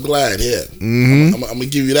 Good, I'm glad. Here. I'm going to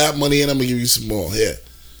give you that money and I'm going to give you some more. Here.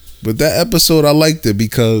 But that episode, I liked it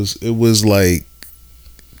because it was like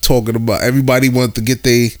talking about everybody wanted to get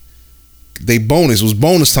they bonus. It was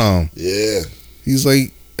bonus time. Yeah. He's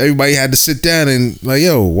like, everybody had to sit down and like,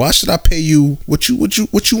 yo, why should I pay you what you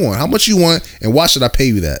want? How much you want? And why should I pay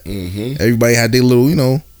you that? Everybody had their little,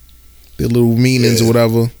 their little meanings or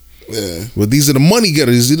whatever. Yeah. But these are the money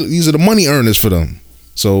getters. These are the money earners for them.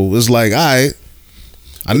 So it's like, all right,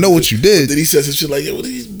 I know what you did. Then he said some shit like, yo,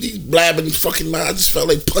 these blabbing fucking mouth. I just felt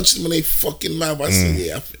like punching them in their fucking mouth. I said,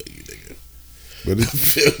 yeah, I feel you, nigga. I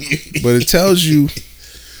feel you. But it tells you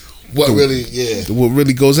what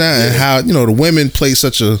really goes on and how the women play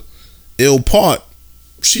such a ill part.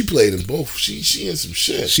 She played in both. She in some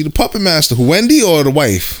shit. She the puppet master. Who, Wendy or the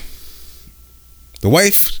wife? The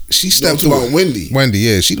wife, she stepped about Wendy. Wendy,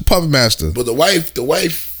 yeah, she the puppet master. But the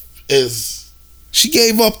wife is. She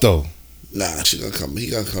gave up though. Nah, she gonna come. He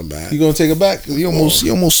gonna come back. You gonna take her back? He almost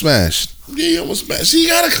smashed. Yeah, he almost smashed. She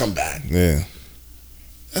gotta come back. Yeah,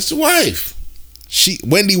 that's the wife.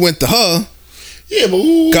 Wendy went to her. Yeah, but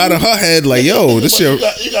who got in her head like, yo, this shit.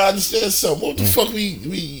 You gotta understand something. What the fuck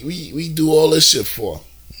we do all this shit for?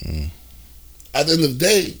 At the end of the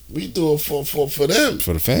day, we do it for them.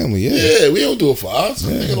 For the family, yeah. Yeah, we don't do it for us.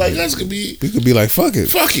 Yeah. Nigga like us could be. We could be like, fuck it.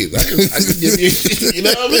 Fuck it. I could give you. You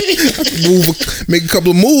know what I mean? I could make a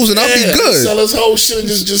couple of moves and I'll be good. Sell us whole shit and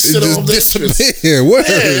just sit on this. Yeah, word.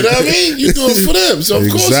 Yeah, you know what I mean? You do it for them, so of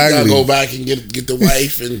course you gotta go back and get the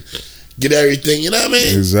wife and get everything. You know what I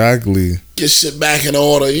mean? Exactly. Get shit back in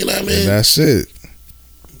order. You know what I mean? And that's it.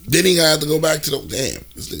 Then he got to go back to the damn.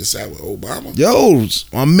 This nigga sat with Obama. Yo,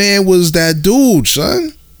 my man was that dude,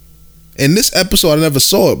 son. In this episode, I never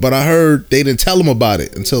saw it, but I heard they didn't tell him about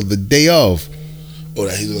it until the day of. Oh,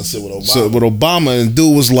 that he was gonna sit with Obama. So with Obama, and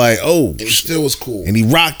dude was like, "Oh," and he still was cool. And he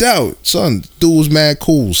rocked out, son. Dude was mad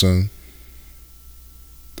cool, son.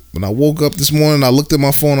 When I woke up this morning, I looked at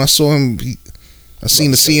my phone. I saw him. I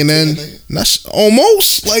seen the CNN.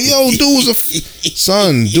 Almost like, yo, dude was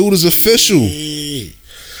son. Dude is official.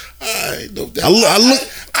 I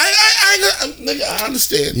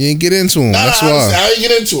understand. You ain't get into him. That's why. I ain't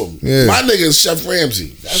get into him. Yeah. My nigga is Chef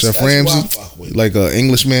Ramsay. Chef Ramsay, like an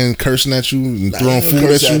Englishman cursing at you and throwing food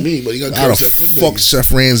at you. Me, but he gonna curse at fuck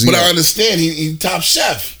Chef Ramsay. But I understand. He top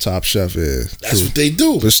chef. Top chef, yeah. That's what they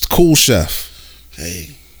do. But it's the cool chef.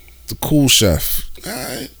 Hey, the cool chef. All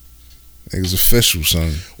right. Nigga's official,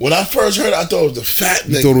 son. When I first heard it, I thought it was the fat nigga.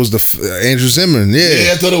 You thought it was the Andrew Zimmern, yeah.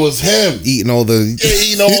 Yeah, I thought it was him. Eating all the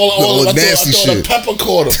eating all the nasty shit. I thought the pepper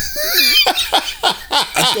caught him.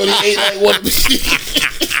 I thought he ate like one.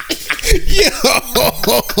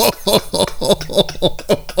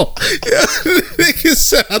 Nigga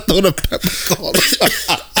said I thought the pepper caught him.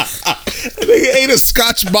 Nigga ate a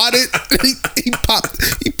Scotch bonnet. He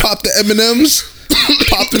popped the M&Ms.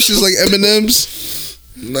 Popped them shits like M&Ms.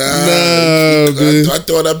 Nah, man. I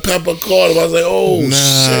thought that pepper caught him. I was like, oh, shit,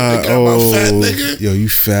 they got my fat nigga. Yo, you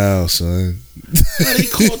foul, son. How they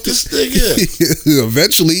caught this nigga?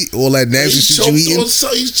 Eventually, all that nasty shit you eating.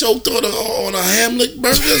 He choked on a Hamlet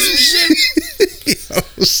burger or some shit.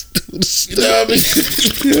 You know what I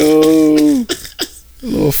mean?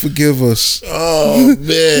 Yo, Lord forgive us. Oh,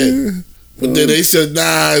 man. But then they said,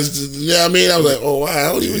 nah, you know what I mean? I was like, oh, wow,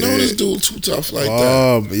 I don't even know this dude too tough like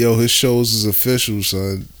that. Yo, his shows is official,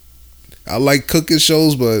 son. I like cooking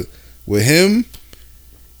shows, but with him,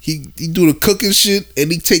 he do the cooking shit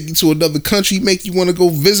and he take you to another country, make you want to go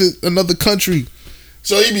visit another country.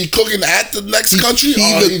 So he be cooking at the next country?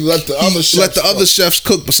 He let the other chefs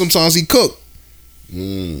cook, but sometimes he cook.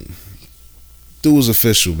 Dude was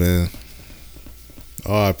official, man.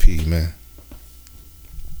 R.I.P., man.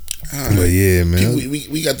 Right. But yeah, man.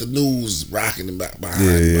 We got the news rocking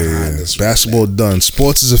behind us. Basketball done.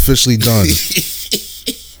 Sports is officially done.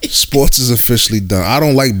 Sports is officially done. I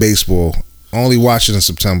don't like baseball. I only watch it in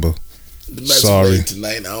September. The Mets Sorry.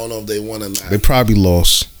 Tonight. I don't know if they won or not. They probably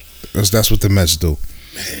lost. That's what the Mets do.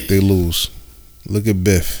 Man. They lose. Look at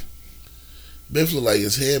Biff. Biff look like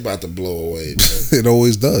his hair about to blow away. It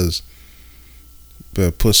always does.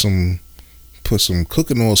 But put some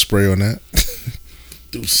cooking oil spray on that.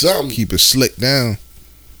 Do something. Keep it slick down.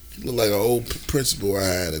 He look like an old principal I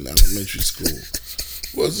had in elementary school.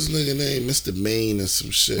 What's his nigga name? Mr. Maine or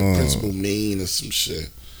some shit. Principal Maine or some shit.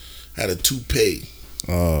 Had a toupee.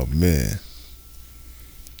 Oh, man.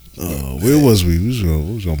 Where was we? We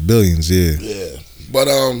was on Billions, yeah. Yeah. But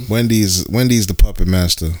Wendy's the puppet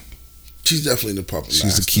master. She's definitely the puppet master.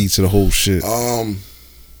 She's the key to the whole shit.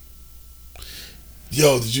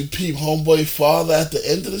 Yo, did you peep Homeboy father at the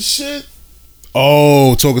end of the shit?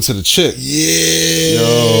 Oh, talking to the chick. Yeah.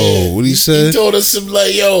 Yo, what he say? He told us some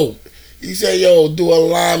like, yo. He said, yo, do a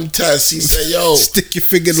lime test. He said, yo. Stick your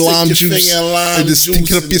finger in lime juice. And just stick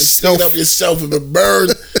it up yourself. Stick it up yourself. If it burn,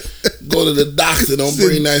 go to the doctor. Don't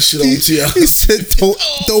bring that shit home to your husband. He said,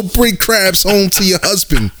 don't bring crabs home to your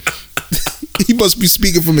husband. He must be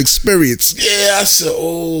speaking from experience. Yeah, I said,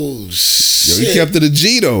 oh, shit. Yo, he kept it a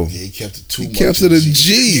G, though. Yeah, he kept it too much. He kept it a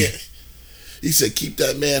G. Yeah. He said, keep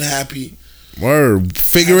that man happy. Word.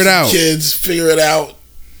 Figure it out. Kids, figure it out.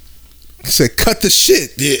 He said, cut the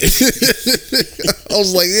shit. Yeah. I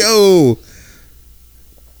was like, yo.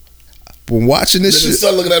 When watching this then shit. His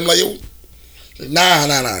son looking at him like, yo.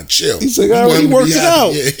 Nah, chill. He's like, I already worked it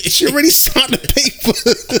out. Yeah. She already signed the paper.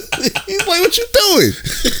 He's like, what you doing?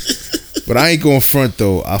 But I ain't going front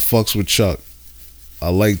though. I fucks with Chuck. I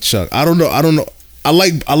like Chuck. I don't know. I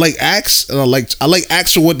like Axe, and I like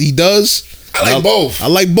Axe for what he does. I like both. I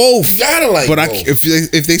like both. You gotta like but both.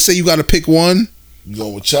 If they say you gotta pick one, you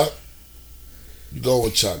going with Chuck? You go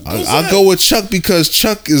with Chuck. I'll go with Chuck because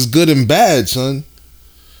Chuck is good and bad, son.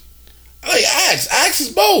 I like Axe. Axe is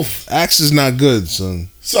both. Axe is not good, son.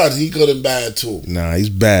 Son, he good and bad too. Nah, he's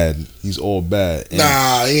bad. He's all bad. And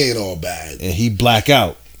nah, he ain't all bad. And he black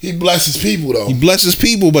out. He blesses people though. He blesses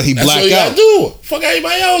people, but he That's black what he out. do. Fuck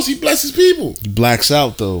everybody else. He blesses people. He blacks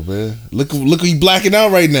out though, man. Look, he blacking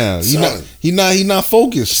out right now. He not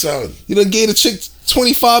focused. Son, he done gave a chick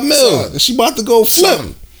 $25 million, and she about to go flip.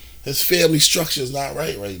 Son, his family structure is not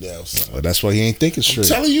right now, son. Well, that's why he ain't thinking straight.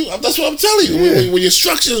 I'm telling you. That's what I'm telling you. Yeah. When your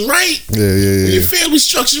structure is right, yeah. When your family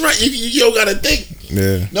structure is right, you don't gotta think.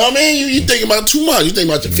 Yeah. Know what I mean? You think about too much. You think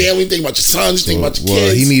about your family. You think about your sons. You think about your kids.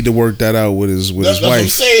 Well, he need to work that out with his wife. That's what I'm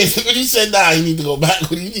saying. He said, nah, he need to go back.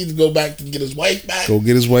 He need to go back to get his wife back. Go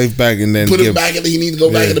get his wife back and then put him back in. He need to go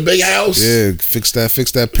back in the big house. Yeah, fix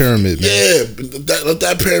that pyramid, man. Yeah, let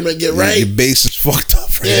that pyramid get right. Your base is fucked up.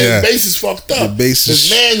 Right? Yeah, his base is fucked up.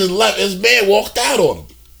 His man walked out on him.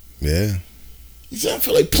 Yeah. He said, I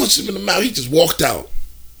feel like punching him in the mouth. He just walked out.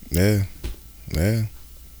 Yeah.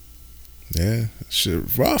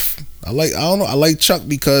 Shit, rough. I like Chuck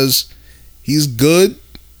because he's good,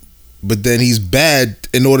 but then he's bad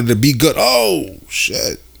in order to be good. Oh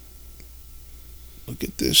shit! Look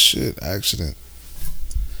at this shit accident.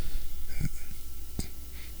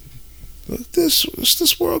 Look at this. What's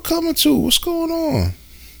this world coming to? What's going on?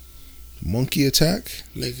 Monkey attack?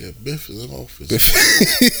 Nigga, Biff is in office.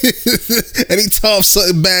 Anytime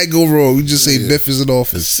something bad go wrong, we just say Biff is in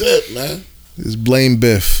office. That's it, man. Just blame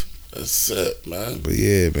Biff. That's it, man. But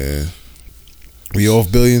yeah, man. We off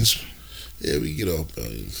Billions? Yeah, we get off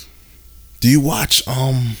Billions. Do you watch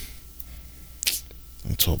let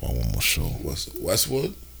me talk about one more show.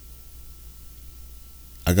 Westwood?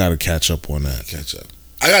 I gotta catch up on that.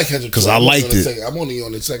 I gotta catch up because I liked it. I'm only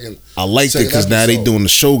on the second. I liked it because now they doing the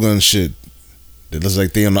Shogun shit. It looks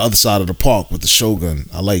like they on the other side of the park with the Shogun.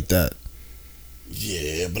 I like that.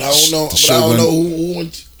 Yeah, but I don't know. I don't know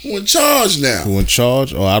who in charge now. Who in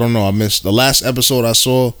charge? Oh, I don't know. I missed the last episode I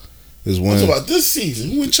saw. Is when what's about this season?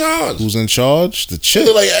 Who in charge? Who's in charge? The chick.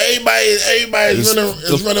 Like everybody is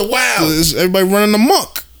running wild. Everybody running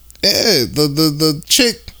amok. Yeah, the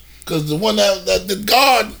chick. Because the one that the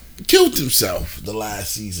guard killed himself the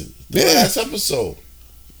last season. The last episode.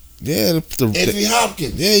 Yeah, Anthony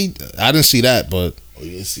Hopkins. Yeah, I didn't see that, but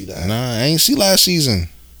you didn't see that? Nah, I ain't see last season.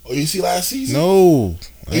 Oh, you see last season? No.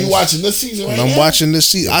 Are you watching this season right now? I'm watching this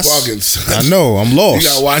season. I know, I'm lost. You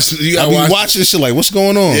gotta watch. I be watching this shit like, what's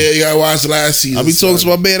going on? Yeah, you gotta watch the last season. I be talking to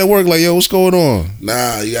my man at work like, yo, what's going on?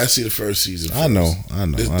 Nah, you gotta see the first season first. I know.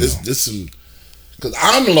 This some, because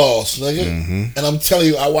I'm lost, nigga. And I'm telling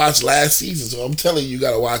you, I watched last season, so I'm telling you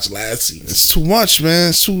gotta watch last season. It's too much, man.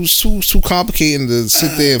 It's too complicated to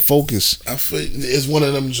sit there and focus. I feel it's one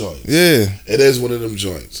of them joints. Yeah. It is one of them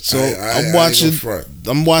joints. So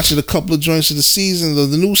I'm watching a couple of joints of the season,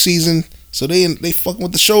 the new season. So they fucking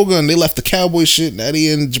with the Shogun. They left the cowboy shit. Now they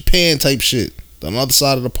in Japan type shit on the other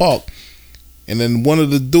side of the park. And then one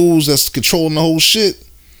of the dudes that's controlling the whole shit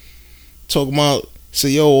talking about, say,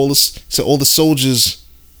 yo, all the soldiers,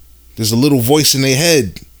 there's a little voice in their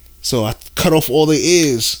head. So I cut off all their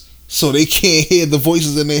ears so they can't hear the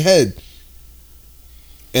voices in their head.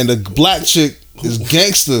 And the black chick is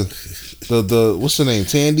gangster. The what's her name?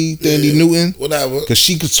 Tandy Newton. Whatever. Because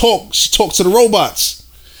she could talk. She talks to the robots.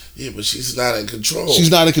 Yeah, but she's not in control. She's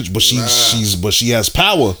not in control, but she has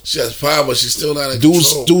power. She has power, but she's still not in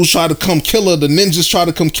control. Dudes try to come kill her. The ninjas try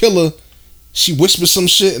to come kill her. She whispers some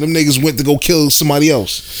shit, and them niggas went to go kill somebody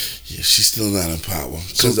else. Yeah, she's still not in power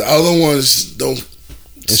because the other ones don't.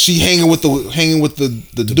 And she hanging with the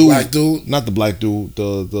dude, black dude, not the black dude.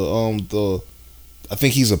 The I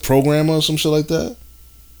think he's a programmer or some shit like that.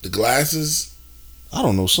 The glasses. I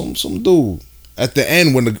don't know, some dude. At the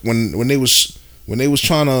end when they was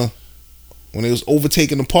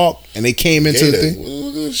overtaking the park and they came into the thing.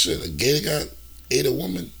 Look at this shit. A gator ate a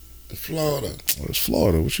woman in Florida. Oh, it's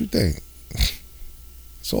Florida. What you think?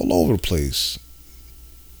 It's all over the place.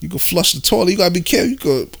 You can flush the toilet. You gotta be careful. You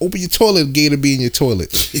could open your toilet, a gator be in your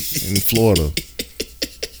toilet in Florida.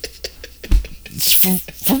 It's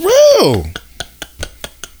for real.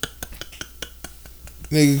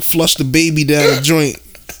 Nigga flushed the baby down the joint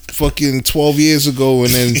fucking 12 years ago,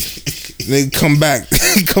 and then they come back up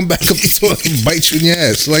the toilet and bite you in your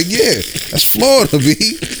ass. Like, yeah, that's Florida, B.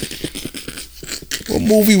 What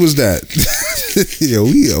movie was that? Yo,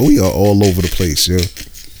 we are all over the place, yo.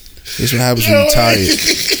 This what happens when you tired.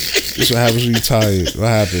 This what happens when you tired. What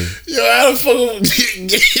happened? Yo, how the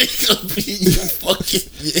fuck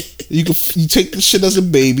you take the shit as a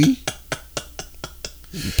baby.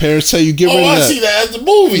 Your parents tell you get rid of that. I see that as a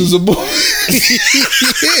movie. It was a movie.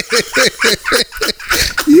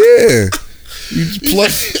 Yeah. You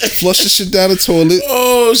flush the shit down the toilet.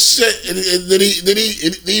 Oh shit! And then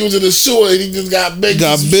he was in the sewer and he just got big.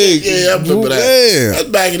 Yeah, I remember that. Yeah. That's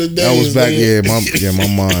back in the day. That was back.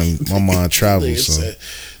 My mind travels. So.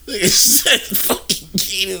 Nigga said fucking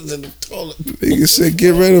gators in the toilet. Nigga said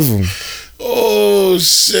get rid of them. Oh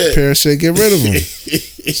shit! Parents said get rid of them.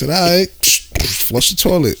 I said all right, flush the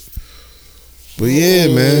toilet. But yeah,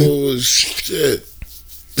 man. Oh shit!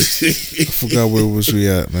 I forgot where was we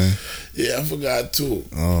at, man. Yeah, I forgot too.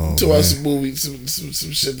 Oh, watch some movies,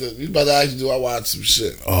 some shit that we about to actually do. I watch some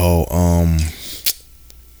shit. Oh,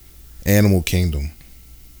 Animal Kingdom.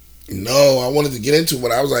 No, I wanted to get into it,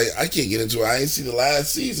 but I was like, I can't get into it. I ain't seen the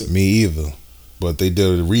last season. Me either. But they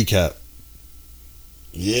did a recap.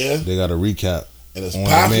 Yeah. They got a recap. And it's on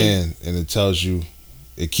popping. Man, and it tells you,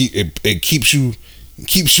 it keeps you up to date.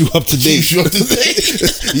 Keeps you up to date.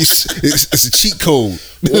 it's a cheat code. Word.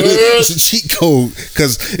 It's a cheat code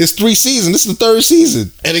because it's 3 seasons. This is the 3rd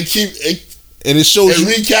season, And it shows you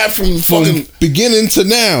recap from from beginning to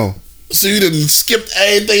now. So you done skipped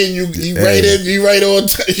everything and you right in, you right on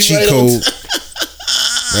time. Cheat code.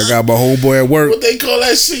 I got my homeboy at work. What they call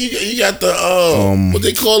that shit? You got the what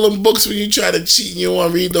they call them books when you try to cheat and you don't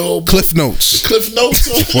want to read the whole book? Cliff Notes. Cliff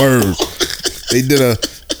Notes. Word. They did a.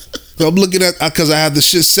 So I'm looking at because I had the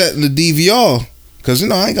shit set in the DVR because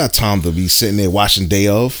I ain't got time to be sitting there watching day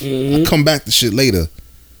of. Mm-hmm. I come back to shit later,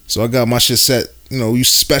 so I got my shit set. You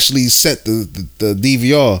specially set the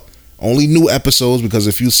DVR. Only new episodes because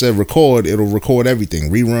if you said record, it'll record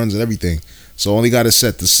everything, reruns and everything. So only got it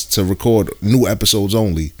set to record new episodes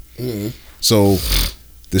only. Mm-hmm. So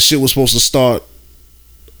the shit was supposed to start,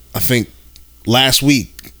 I think, last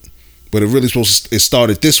week, but it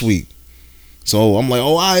started this week. So I'm like,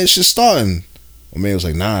 it's just starting. My man was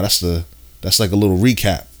like, nah, that's like a little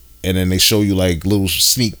recap, and then they show you like little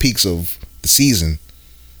sneak peeks of the season.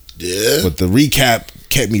 Yeah. But the recap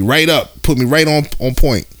kept me right up, put me right on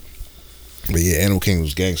point. But yeah, Animal Kingdom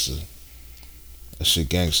was gangster. That shit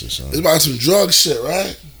gangster, son. It's about some drug shit,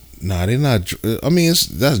 right? Nah, they not. I mean,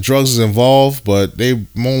 that's drugs is involved, but they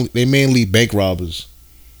mainly bank robbers,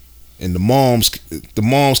 and the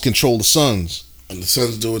moms control the sons. And the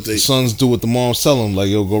sons do what The sons do what the moms tell them, like,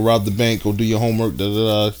 yo, go rob the bank, go do your homework, da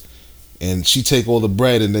da da. And she take all the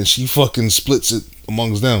bread and then she fucking splits it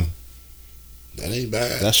amongst them. That ain't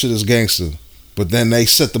bad. That shit is gangster. But then they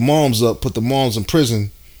set the moms up, put the moms in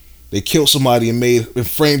prison. They killed somebody and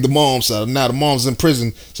framed the moms. So now the moms in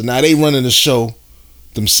prison. So now they running the show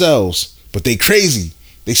themselves. But they crazy.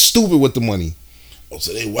 They stupid with the money. Oh,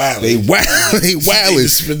 so they wild. They wild. They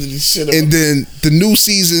wildest. And then the new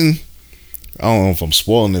season, I don't know if I'm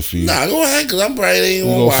spoiling it for you. Nah, go ahead, because I'm probably ain't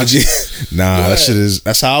gonna watch it. Nah,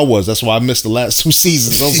 that's how I was. That's why I missed the last 2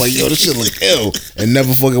 seasons. I was like, yo, this shit look ill. And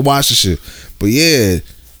never fucking watched the shit. But yeah,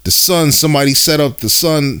 the son, somebody set up the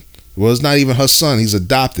son. Well, it's not even her son. He's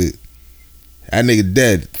adopted. That nigga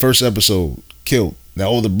dead. First episode, killed. Now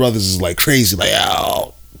all the brothers is like crazy. Like,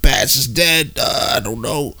 oh, Bats is dead. I don't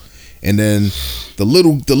know. And then the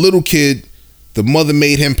little kid, the mother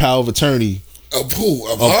made him power of attorney. Of who?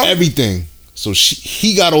 Of her? Everything. So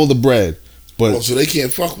he got all the bread. But so they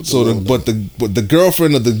can't fuck with but the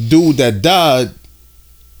girlfriend of the dude that died,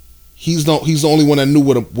 he's the only one that knew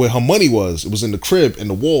where her money was. It was in the crib in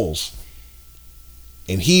the walls.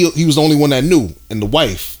 And he was the only one that knew. And the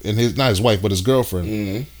wife, and not his wife, but his girlfriend.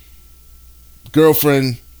 Mm-hmm.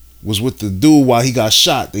 Girlfriend was with the dude while he got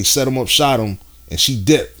shot. They set him up, shot him, and she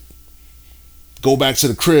dipped. Go back to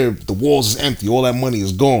the crib, the walls is empty. All that money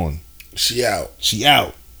is gone. She out.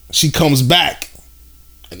 She comes back.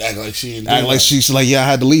 And act like she she's like, yeah, I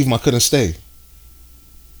had to leave. I couldn't stay.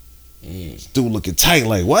 Dude looking tight,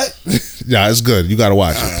 like, what? Yeah, it's good. You gotta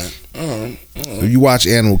watch it. If you watch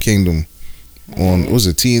Animal Kingdom on, was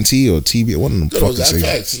it TNT or TBS? One of them fucking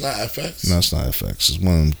FX. It's not FX. No, it's not FX. It's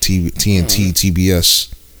one of them TNT,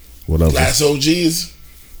 TBS, whatever. Last OGs.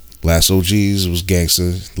 Last OGs was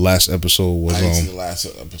gangster. The last episode was I ain't seen the last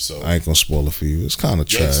episode. I ain't gonna spoil it for you. It's kind of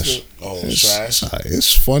trash. Oh, it's trash.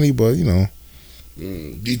 It's funny, but you know.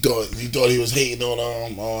 You thought he was hating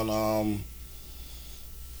on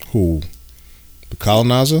who? The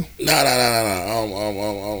colonizer? No.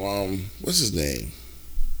 What's his name?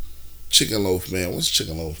 Chicken Loaf Man. What's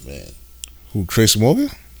Chicken Loaf Man? Who? Tracy Morgan?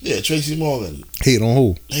 Yeah, Tracy Morgan. Hating on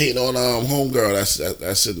who? Hating on homegirl.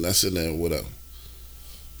 That's sitting there with her.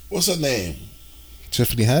 What's her name?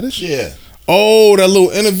 Tiffany Haddish? Yeah. Oh, that little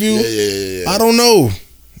interview? Yeah. I don't know.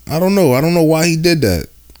 I don't know why he did that.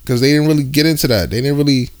 Because they didn't really get into that. They didn't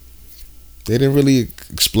really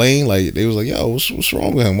explain. Like, they was like, yo, what's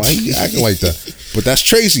wrong with him? Why he acting like that? But that's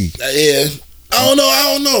Tracy. Yeah. I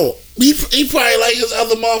don't know. He probably like his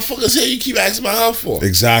other motherfuckers here. You keep asking about her for.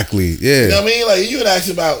 Exactly. Yeah. You know what I mean? Like, you didn't ask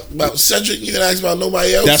about Cedric. You didn't ask about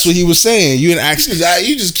nobody else. That's what he was saying. You didn't ask.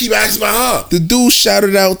 You just keep asking about her. The dude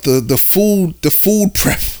shouted out the food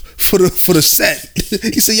prep for the set.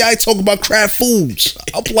 He said, y'all ain't talking about Kraft Foods.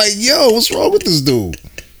 I'm like, yo, what's wrong with this dude?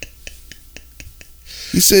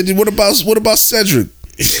 He said, what about Cedric?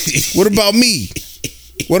 What about me?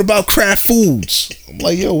 What about Kraft Foods? I'm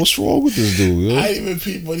like, yo, what's wrong with this dude? Yo? I didn't even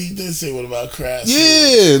peep what he did say. What about Kraft?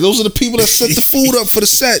 Yeah, those are the people that set the food up for the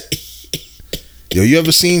set. Yo, you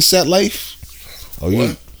ever seen Set Life? Oh,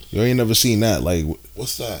 you ain't never seen that? Like,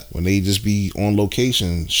 What's that? When they just be on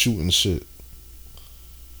location shooting shit.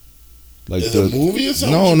 Like Is it a movie or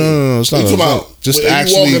something? No. It's not. What you talking about? Just When they be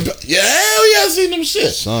actually. walking yeah, hell yeah, I seen them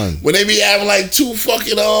shit. Son. When they be having like two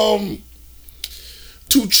fucking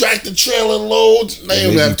 2 tractor trailer loads. They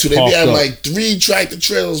don't have 2. They be having like 3 tractor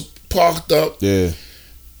trailers parked up. Yeah.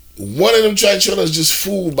 One of them tractor trailers just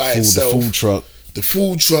food by itself. The food truck. The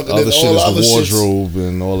food truck and Other then shit all the is other the shit. wardrobe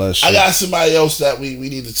and all that shit. I got somebody else that we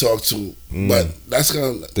need to talk to, but that's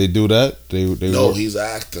gonna. They do that. They No, work? he's an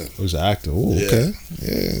actor. Oh, he's an actor. Oh, Yeah. okay.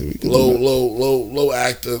 Yeah. We can do that. Low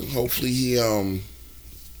actor. Hopefully he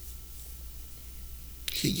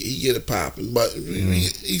get it popping. But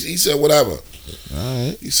he said whatever. All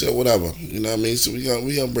right. He said whatever. You know what I mean? So we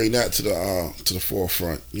gonna bring that to the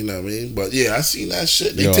forefront. You know what I mean? But yeah, I seen that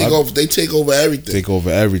shit. They take over everything. Take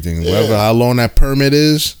over everything. Yeah. Whatever how long that permit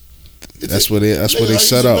is, that's what they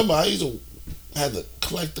set up. Remember, I used to had to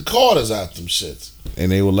collect the quarters out them shits.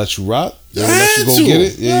 And they will let you rock. They will I let you had go to. get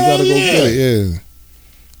it. Yeah, you gotta go Yeah. get it. Yeah.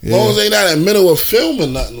 As long as they not in the middle of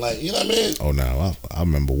filming nothing, like, you know what I mean? Oh no, I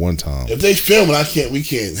remember one time. If they filming, we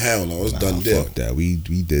can't. Hell no, it's done deal. Fuck that. We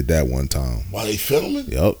did that one time. While they filming,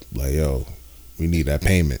 Yup. Like yo, we need that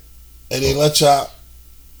payment. and they let y'all.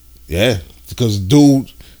 Yeah, because the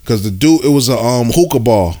dude, it was a hookah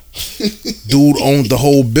bar. Dude owned the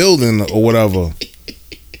whole building or whatever.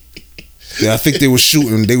 Yeah, I think they were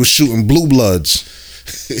shooting Blue Bloods.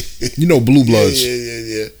 You know Blue Bloods.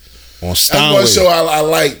 Yeah. On That's Steinway. one show I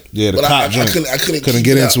like. Yeah, the but cop I joint. couldn't Couldn't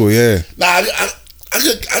get into it. Yeah. Nah,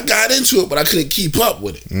 I got into it, but I couldn't keep up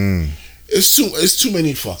with it. It's too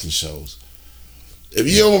many fucking shows. If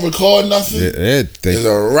you don't record nothing, it's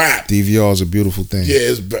a wrap. DVR is a beautiful thing. Yeah,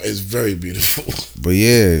 it's very beautiful. But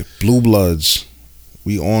yeah, Blue Bloods,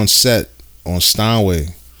 we on set on Steinway.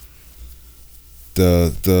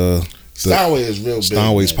 The Steinway is real big.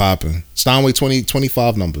 Steinway's popping. Steinway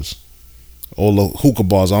 20-25 numbers. All the hookah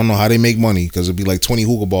bars. I don't know how they make money because it'd be like 20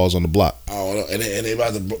 hookah bars on the block. Oh, and they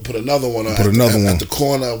about to put another one on. At the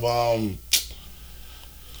corner of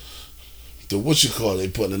the what you call it? They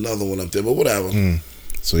putting another one up there, but whatever.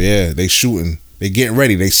 So yeah, they shooting. They getting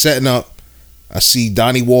ready. They setting up. I see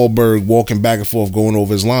Donnie Wahlberg walking back and forth, going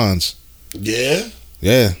over his lines. Yeah.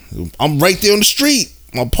 Yeah, I'm right there on the street.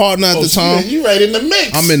 My partner at the time. You right in the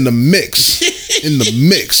mix. I'm in the mix. In the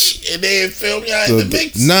mix. And they didn't film y'all in the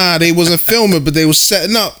mix? Nah, they wasn't filming, but they was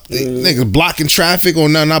setting up. Niggas blocking traffic, or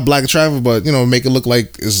not blocking traffic, but you know, make it look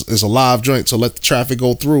like it's a live joint to let the traffic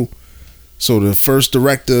go through. So the first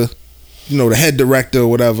director, you know, the head director or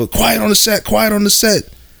whatever, quiet on the set.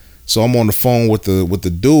 So I'm on the phone with the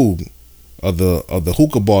dude of the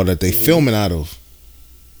hookah bar that they filming out of.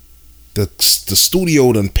 The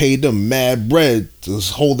studio done paid them mad bread to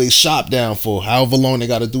hold their shop down for however long they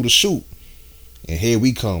got to do the shoot, and here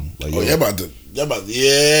we come. Like, y'all about to,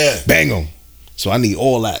 yeah, bang them. So I need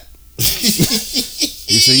all that. He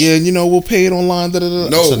said, yeah, you know, we'll pay it online. No,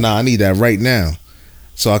 I said, nah, I need that right now.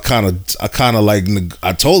 So I kind of like,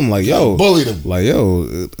 I told him like, yo, bullied him. Like, yo,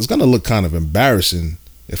 it's gonna look kind of embarrassing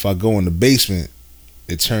if I go in the basement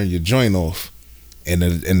and turn your joint off, and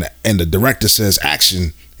the director says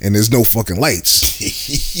action. And there's no fucking lights,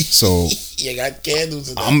 so you got candles.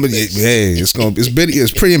 In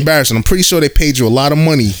it's pretty embarrassing. I'm pretty sure they paid you a lot of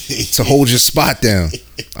money to hold your spot down.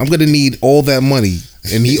 I'm gonna need all that money,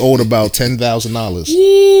 and he owed about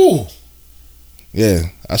 $10,000. Yeah,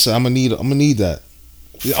 I said I'm gonna need that.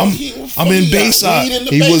 I'm in Bayside.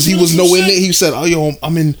 He was nowhere near. He said, "Oh yo,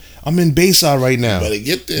 I'm in Bayside right now. You better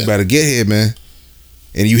get there. You better get here, man."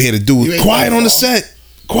 And you hear the dude quiet on the set.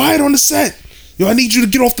 Quiet on the set. Yo, I need you to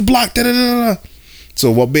get off the block. Da, da, da, da.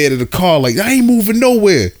 So I bed in the car like, I ain't moving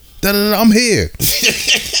nowhere. Da, da, da, I'm here.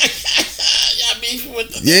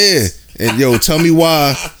 Yeah. And yo, tell me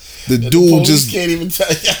why the dude just can't even tell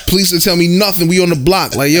you. Police didn't tell me nothing. We on the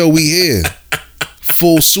block. Like, yo, we here.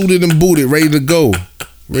 Full suited and booted, ready to go.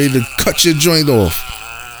 Ready to cut your joint off.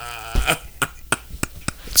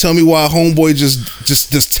 Tell me why homeboy just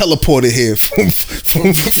teleported here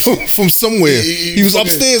from somewhere. He was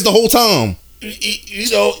upstairs the whole time. You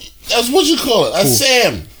know, that's what you call it. That's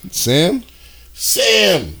Sam. Sam?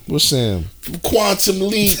 Sam. What's Sam? From Quantum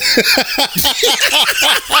Leap.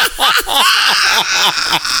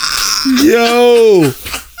 Yo.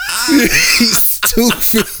 He's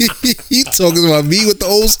stupid. He talking about me with the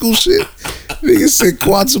old school shit. Nigga said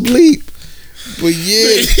Quantum Leap. But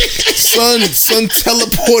yeah, son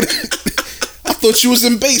teleported. I thought you was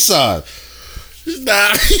in Bayside.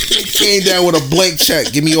 Nah. Came down with a blank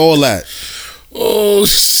check. Give me all that. Oh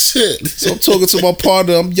shit. So I'm talking to my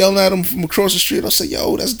partner. I'm yelling at him from across the street. I say,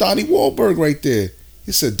 yo, that's Donnie Wahlberg right there.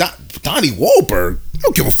 He said, Donnie Wahlberg?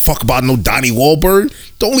 don't give a fuck about no Donnie Wahlberg.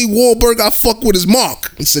 The only Wahlberg I fuck with is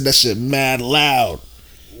Mark. He said that shit mad loud.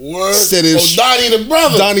 Word. Said it, Donnie the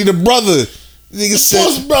brother. Donnie the brother. Nigga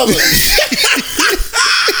said, brother.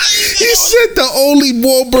 He said the only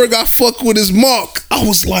Wahlberg I fuck with is Mark. I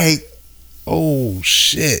was like, oh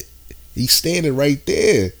shit. He's standing right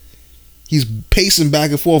there. He's pacing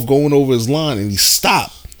back and forth, going over his line, and he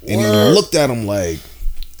stopped. And he looked at him like,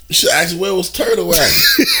 you should ask where was Turtle at.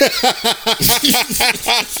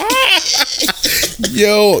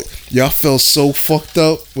 yo, y'all felt so fucked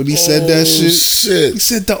up when he said that shit. He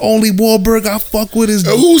said the only Wahlberg I fuck with is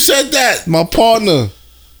who said that? My partner.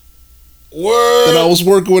 Word. That I was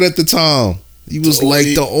working with at the time. He was like,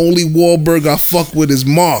 the only Wahlberg I fuck with is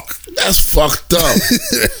Mark. That's fucked up.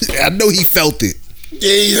 I know he felt it.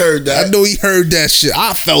 Yeah, he heard that. I know he heard that shit.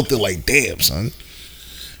 I felt it like, damn, son.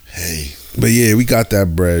 Hey. But yeah, we got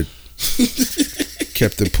that bread.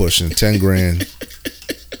 Kept it pushing. 10 grand.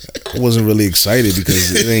 I wasn't really excited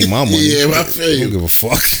because it ain't my money. Yeah, I feel you. I don't give a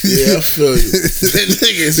fuck. Yeah, I feel you.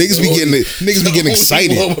 niggas be getting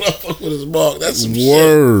excited. With his Mark. That's some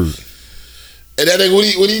word. Shit. And that nigga,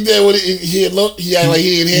 what he did, he looked, he acted like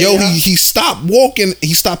he didn't hear. Yo, he stopped walking,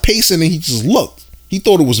 he stopped pacing, and he just looked. He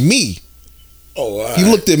thought it was me. Oh, right. He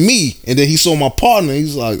looked at me, and then he saw my partner.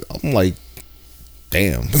 He's like, I'm like,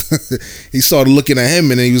 damn. He started looking at him,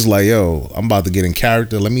 and then he was like, yo, I'm about to get in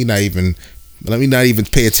character. Let me not even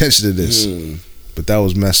pay attention to this. But that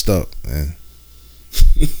was messed up, man.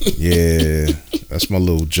 Yeah, that's my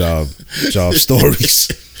little job stories.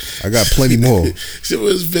 I got plenty more. So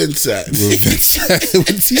where's Vince at? He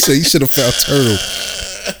said he should have found Turtle.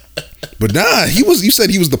 But nah, you said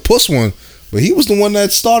he was the puss one, but he was the one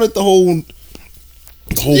that started the whole Marky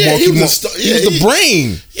Mark. He was the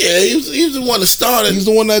brain. Yeah, he was the one that started. He's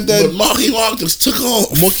the one that but Marky Mark just took off.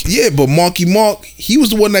 But Marky Mark, he was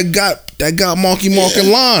the one that got Marky Mark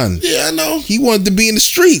in line. Yeah, I know. He wanted to be in the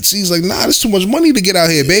streets. He's like, nah, there's too much money to get out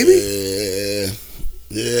here, baby.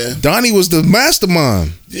 Yeah. Donnie was the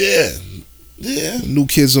mastermind. Yeah. New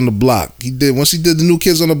Kids on the Block. Once he did the New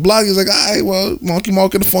Kids on the Block, he's like, all right, well, Marky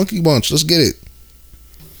Mark and the Funky Bunch. Let's get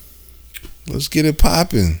it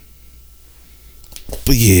popping.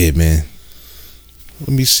 But yeah, man. Let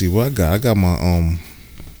me see what I got. I got my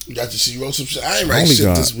You got to see you wrote some shit. I ain't write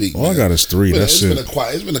shit this week. All I got is 3. That's it.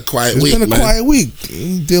 It's been a quiet week. It's been a quiet week.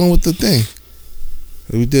 Dealing with the thing.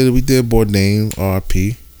 We did Bourdain,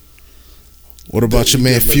 RP. What about your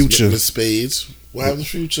man Future? With Spades. What happened to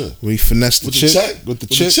Future? We finessed the chick. With the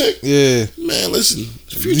chick? Yeah. Man, listen.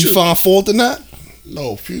 Future. Did you find fault in that?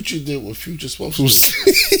 No, Future did what Future supposed to do.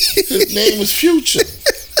 His name was Future.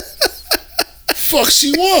 Fuck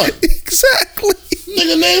she want? Exactly.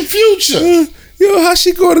 Nigga named Future. Yo, how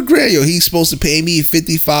she go to Grand? Yo, he's supposed to pay me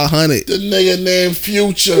 $5,500. The nigga named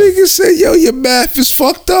Future. Nigga said, yo, your math is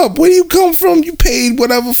fucked up. Where do you come from? You paid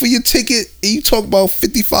whatever for your ticket, and you talk about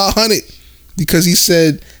 $5,500 because he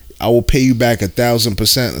said, I will pay you back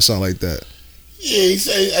 1,000% or something like that. Yeah, he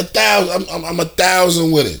said 1,000. I'm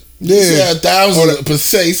 1,000 with it. Yeah, he said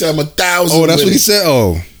 1,000%. He said I'm 1,000. Oh, that's what he said.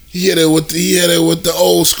 Oh, he hit it with the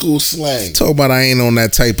old school slang. Talk about I ain't on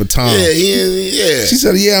that type of time. Yeah, yeah. She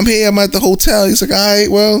said, yeah, I'm here. I'm at the hotel. He's like, all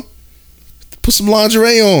right, well, put some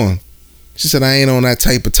lingerie on. She said, I ain't on that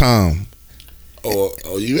type of time.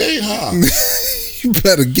 Oh, you ain't, huh? You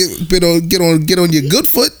better get on your good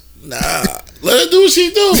foot. Nah, let her do what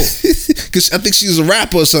she do. Cause I think she's a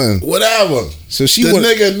rapper or something. Whatever. So the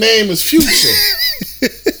nigga name is Future.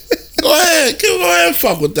 Go ahead,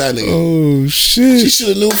 fuck with that nigga. Oh shit! She should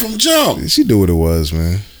have knew from jump. She knew what it was,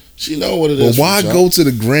 man. She know what it is. But why go to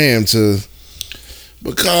the gram to?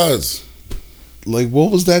 Because, like,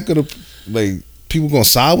 what was that gonna like? People gonna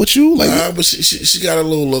side with you? Like, nah, but she got a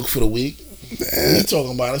little look for the week. What you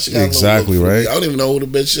talking about it? She got exactly a little look right. I don't even know who the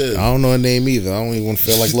bitch is. I don't know her name either. I don't even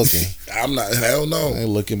feel like looking. I'm not. Hell no. I ain't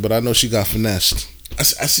looking, but I know she got finessed. I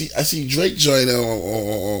see Drake join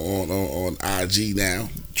on IG now.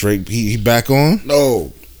 Drake, he back on?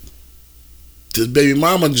 No. His baby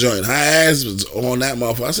mama joined. Her ass was on that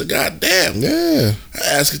motherfucker. I said, God damn. Yeah. Her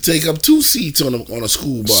ass could take up 2 seats on a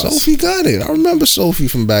school bus. Sophie got it. I remember Sophie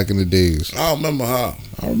from back in the days. I don't remember her.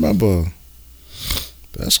 I remember.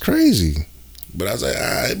 That's crazy. But I was like, all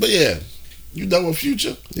right. But yeah, you done with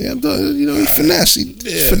Future? Yeah, I'm done. You know, he finessed. He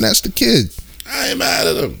finessed the kid. I ain't mad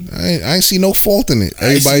at him. I ain't see no fault in it.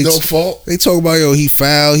 I ain't see no fault. They talk about, yo, he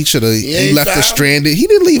fouled. He should have. He left her stranded. He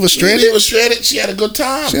didn't leave her stranded. He didn't leave her stranded. She had a good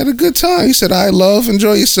time. She had a good time. He said, "I love.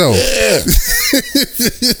 Enjoy yourself." Yeah.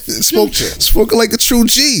 Spoke like a true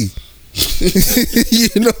G.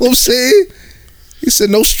 You know what I'm saying? He said,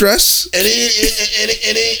 "No stress." And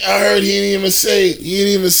he I heard he didn't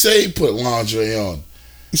even say put lingerie on.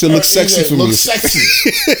 He said, "Look sexy for me." Look sexy.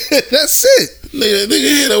 That's it. Nigga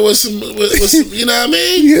hit her with some, you know what I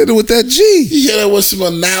mean? He hit it with that G. He hit her with some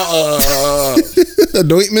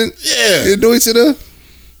anointment. Yeah. He anointed her.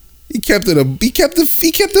 He kept it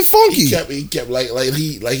funky. He kept like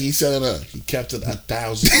he said in her. He kept it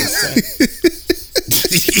 1,000%.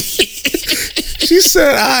 She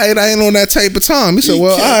said, "All right, I ain't on that type of time." He said,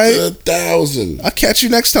 "Well, all right, 1,000. I'll catch you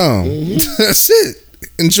next time." Mm-hmm. That's it.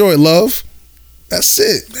 Enjoy, love. That's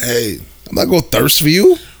it. Hey, I'm not gonna thirst for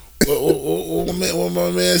you. What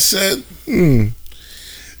my man said?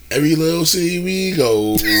 Every little city we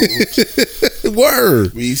go,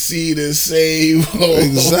 Word. we see the same.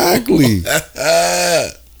 Exactly.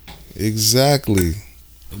 Exactly.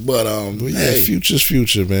 But yeah, hey. Future's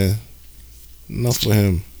future, man. Enough for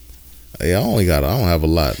him. Hey, I don't have a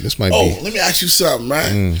lot. This might be. Oh, let me ask you something,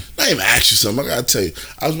 right? Not even ask you something. I gotta tell you.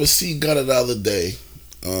 I was with C Gunner the other day.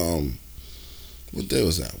 What day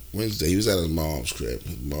was that? Wednesday. He was at his mom's crib.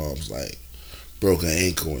 His mom's like broke her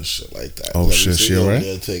ankle and shit like that. Oh, like, shit, she alright?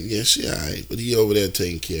 Yeah, she alright. But he over there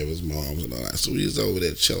taking care of his moms and all that. So he was over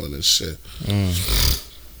there chilling and shit.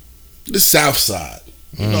 The South Side.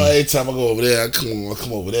 You know, every time I go over there, I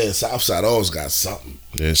come over there. South Side always got something.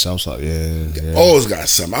 Yeah, Southside. Yeah. Always got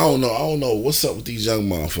something. I don't know what's up with these young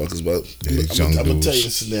motherfuckers, but I'm gonna tell you the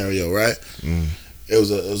scenario, right? It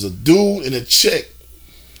was a dude and a chick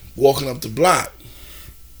walking up the block.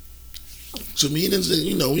 So me and him,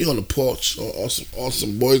 you know, we on the porch on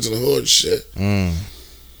some boys in the hood shit. He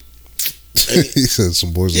said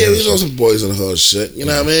some boys. Yeah, we was on some boys in the hood shit. You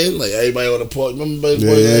know what I mean? Like everybody on the porch. Remember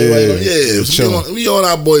boys? So we on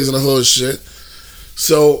our boys in the hood shit.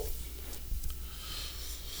 So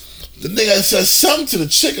the nigga said something to the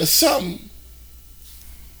chick or something.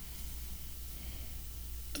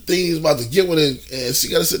 I think he's about to get with it, and she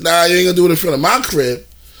gotta say, "Nah, you ain't gonna do it in front of my crib."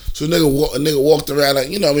 So a nigga walked around like,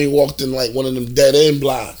 you know what I mean, walked in like one of them dead end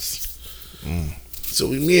blocks. So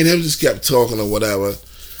me and him just kept talking or whatever.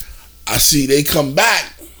 I see they come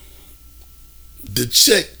back. The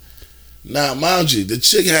chick, now mind you, the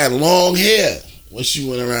chick had long hair when she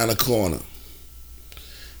went around the corner.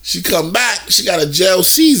 She come back, she got a gel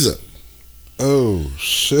Caesar. Oh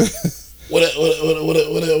shit! With a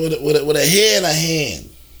hair in her hand.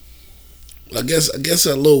 I guess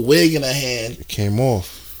a little wig in her hand. It came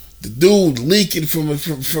off. The dude leaking from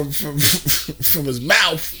his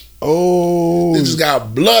mouth. Oh, they just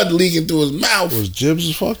got blood leaking through his mouth. Was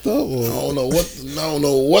Jibs fucked up? Or? I don't know what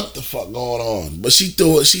the fuck going on. But she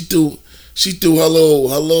threw her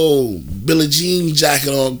little Billie Jean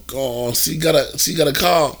jacket on. She got a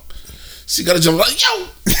car. She got to jump like, yo,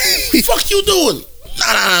 what the fuck you doing?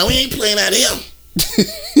 Nah, we ain't playing at him.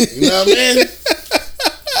 You know what I mean?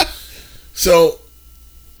 So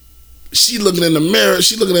she looking in the mirror.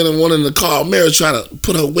 She looking in one in the car mirror, trying to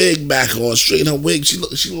put her wig back on, straighten her wig. She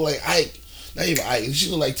look like Ike, not even Ike. She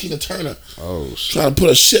look like Tina Turner. Oh, shit. Trying to put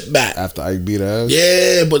her shit back after Ike beat her ass.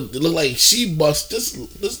 Yeah, but it looked like she bust this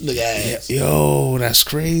nigga ass. Yo, that's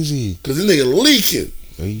crazy. Cause this nigga leaking.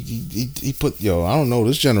 He put I don't know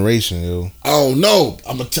this generation, yo. I don't know.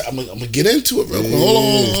 I'm gonna get into it, bro.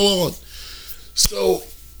 Yeah. Hold on. So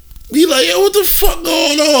he like, yo, what the fuck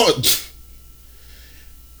going on?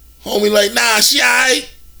 Homie like, nah, she alright.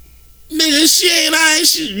 Nigga, she ain't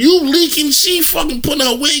alright. You leaking, she fucking putting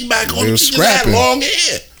her wig back on. She just had long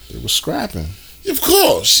hair. It was scrapping. Of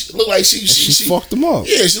course. She looked like she fucked him up.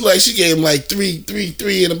 Yeah, she gave him like three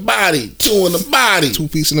in the body, 2 in the body. 2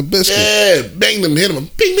 pieces in the biscuit. Yeah, banged him, hit him,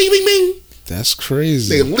 bing, bing, bing, bing. That's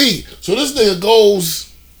crazy. Nigga leak. So this nigga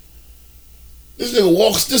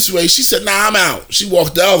walks this way. She said, nah, I'm out. She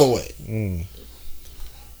walked the other way.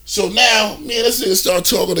 So now, me and this nigga start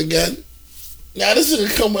talking again. Now this nigga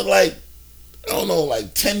come with like, I don't know,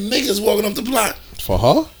 like 10 niggas walking up the block. For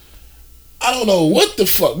her? I don't know what the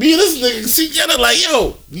fuck. Me and this nigga see each other like,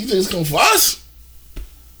 yo, these niggas come for us?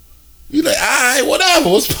 We like, alright, whatever,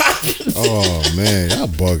 what's poppin'? Oh man, y'all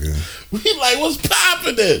bugging. We like, what's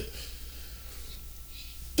poppin' then?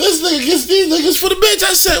 This nigga gets these niggas for the bitch.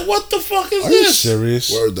 I said, what the fuck is this? Are you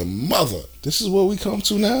serious? Word the mother. This is what we come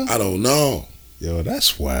to now? I don't know. Yo,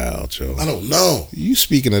 that's wild, Joe. I don't know. You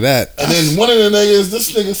speaking of that. And then one of the niggas,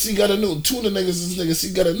 this nigga see got a new. 2 of the niggas, this nigga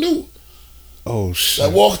see got a new. Oh shit. I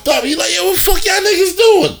walked up, he like, yo, what the fuck y'all niggas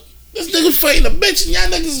doing? This nigga fighting a bitch and y'all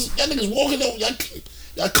niggas walking over,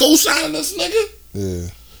 y'all co-signing this nigga? Yeah.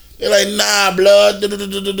 They like, nah, blood, nah,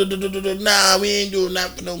 we ain't doing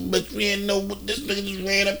that for no bitch. We ain't know what this nigga just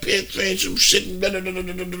ran up here saying some shit. You know,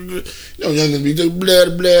 young niggas be doing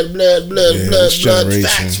blood,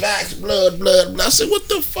 facts, blood. I said, what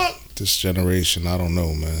the fuck? This generation, I don't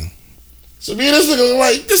know, man. So me and this nigga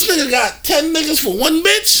like, this nigga got 10 niggas for one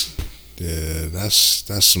bitch? Yeah,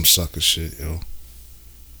 that's some sucker shit, yo.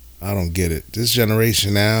 I don't get it. This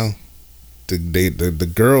generation now,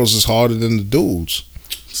 the girls is harder than the dudes.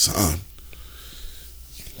 Son.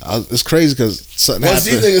 It's crazy because something Once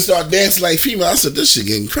happened. these niggas start dancing like female, I said, this shit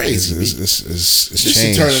getting crazy. It's this changed.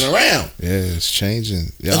 shit turning around. Yeah, it's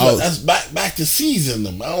changing. Yeah, That's back to season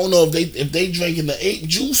them. I don't know if they drinking the 8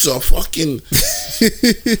 juice or fucking. I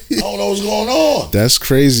don't know what's going on. That's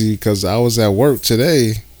crazy because I was at work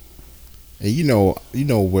today, and you know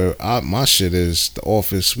where my shit is, the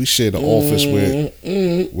office. We share the office with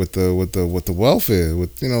the welfare,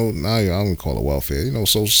 with now I don't call it welfare,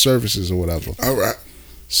 social services or whatever. All right.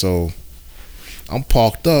 So I'm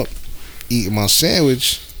parked up eating my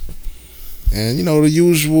sandwich, and the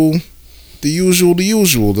usual. The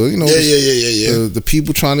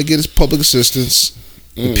people trying to get his public assistance,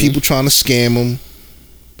 the people trying to scam him.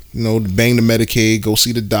 Bang the Medicaid, go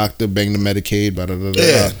see the doctor, bang the Medicaid, blah, blah, blah, blah.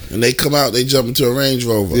 Yeah, and they come out, they jump into a Range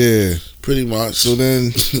Rover. Yeah, pretty much. So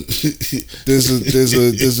then there's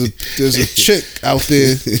a chick out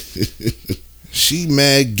there. She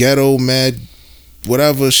mad ghetto, mad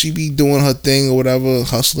whatever. She be doing her thing or whatever,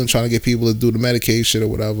 hustling, trying to get people to do the Medicaid shit or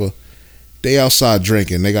whatever. They outside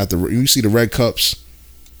drinking. They got you see the red cups.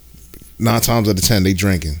 9 times out of 10, they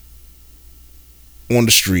drinking on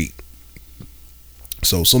the street.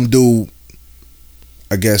 So some dude,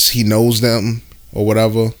 I guess he knows them or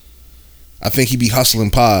whatever. I think he be hustling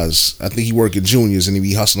pies. I think he work at Junior's and he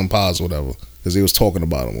be hustling pies or whatever because they was talking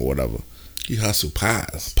about him or whatever. He hustle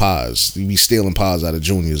pies. Pies. He be stealing pies out of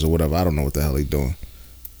Junior's or whatever. I don't know what the hell he doing.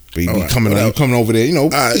 But he be coming over there. People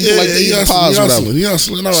like to eat pies or whatever. He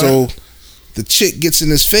hustling. All so right. The chick gets in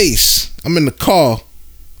his face. I'm in the car.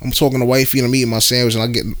 I'm talking to wifey and I'm eating my sandwich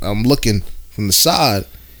and I'm looking from the side.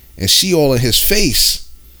 And she all in his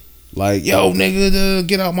face, like, yo, nigga,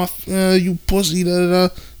 get out my, you pussy,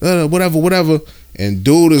 whatever. And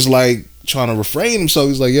dude is like trying to refrain himself.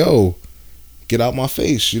 He's like, yo, get out my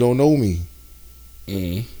face. You don't know me.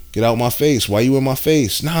 Get out my face. Why you in my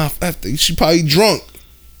face? Nah, she probably drunk.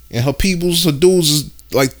 And her dudes is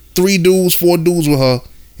like 3 dudes, 4 dudes with her.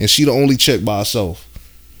 And she the only chick by herself.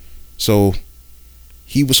 So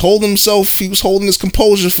he was holding himself. He was holding his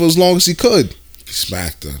composure for as long as he could. He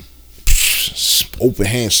smacked her. Open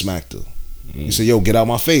hand smacked her. He said, yo, get out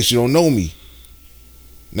my face. You don't know me.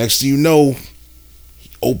 Next thing you know, he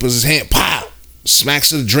opens his hand. Pow! Smacks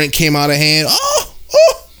her. The drink came out of hand. Oh!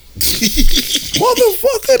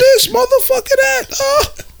 Motherfucker this. Motherfucker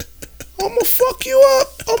that. I'ma fuck you up.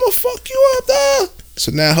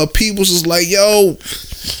 So now her peoples is like, yo,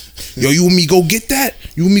 you want me go get that?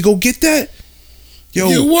 Yo,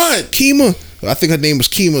 you what? Kima. I think her name was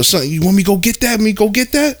Kima or something. You want me go get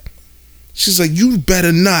that? She's like, you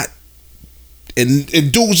better not. And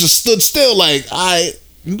dudes just stood still like, all right,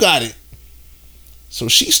 you got it. So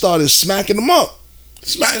she started smacking him up.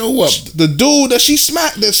 Smacking who up? The dude that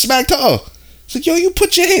smacked her. She's like, yo, you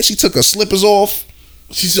put your hands. She took her slippers off.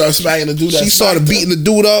 She started smacking the dude. She started beating the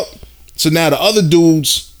dude up. So now the other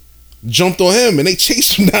dudes jumped on him and they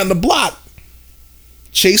chased him down the block.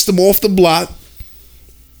 Chased him off the block.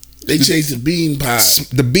 They chased the bean pie.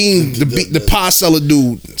 The pie seller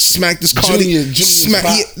dude smacked his car. He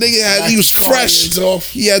was fresh.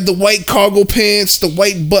 He had the white cargo pants, the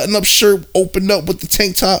white button-up shirt opened up with the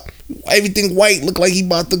tank top. Everything white, looked like he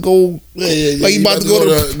about to go. Like he about to go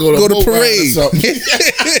to the parade.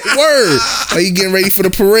 Word. Like he getting ready for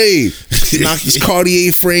the parade. Knocked his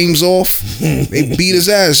Cartier frames off. They beat his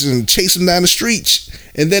ass and chased him down the street.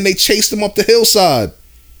 And then they chased him up the hillside.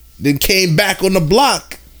 Then came back on the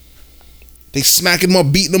block. They smacking him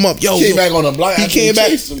up, beating him up. Yo, he came back on the block. He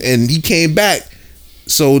came back.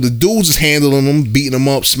 So the dudes is handling him, beating him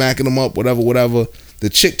up, smacking him up, whatever. The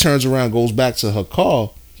chick turns around, goes back to her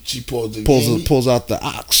car. She pulls out the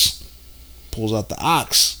ox.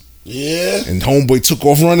 Yeah. And homeboy took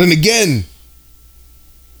off running again.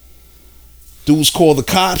 Dudes called the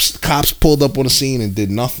cops. The cops pulled up on the scene and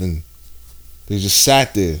did nothing. They just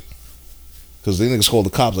sat there. Because the niggas called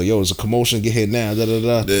the cops like, yo, there's a commotion, get here now,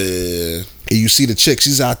 Yeah. And you see the chick,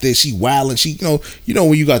 she's out there, she wilding, she, you know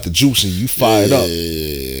when you got the juice and you fired up.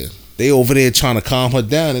 They over there trying to calm her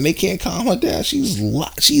down and they can't calm her down. She's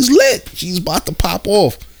lit. She's about to pop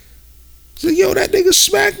off. She's like, yo, that nigga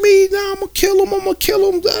smacked me. Nah, I'm gonna kill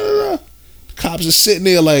him. The cops are sitting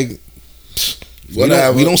there like, we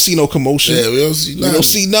don't see no commotion. Yeah, we don't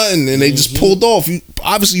see nothing. And they just pulled off.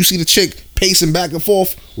 Obviously, you see the chick pacing back and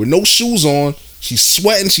forth with no shoes on. She's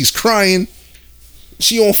sweating. She's crying.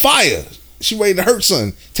 She on fire. She ready to hurt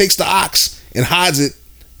something. Takes the ox and hides it.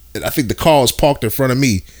 And I think the car is parked in front of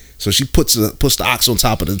me. So she puts the ox on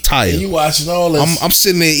top of the tire. And you watching all this. I'm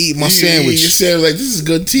sitting there eating my sandwich. You said like, this is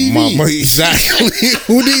good TV. Exactly.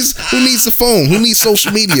 Who needs the phone? Who needs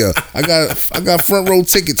social media? I got front row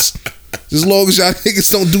tickets. As long as y'all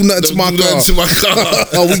niggas don't do nothing to my car.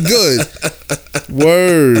 Oh, we good.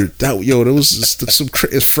 Word. That was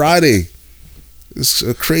it's Friday. It's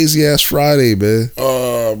a crazy ass Friday, man.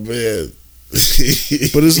 Oh man.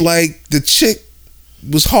 But it's like the chick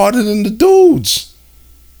was harder than the dudes.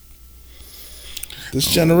 This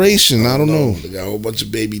generation, I don't know. They got a whole bunch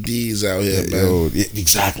of baby D's out here, man. Yo,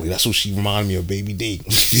 exactly. That's what she reminded me of, baby D.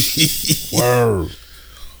 Word.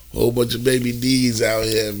 Whole bunch of baby D's out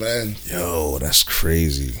here, man. Yo, that's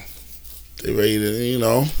crazy. They ready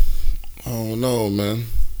to, I don't know, man.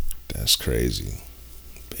 That's crazy.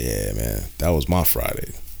 But yeah, man. That was my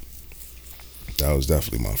Friday. That was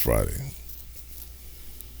definitely my Friday.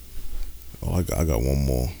 Oh, I got one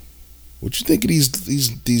more. What you think of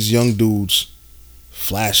these young dudes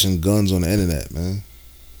flashing guns on the internet, man?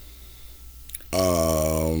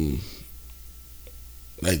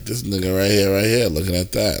 Like this nigga right here, looking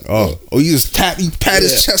at that. Oh, you just pat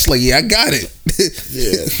his chest like, yeah, I got it.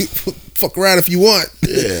 Yeah. Fuck around if you want.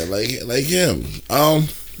 Yeah, like him.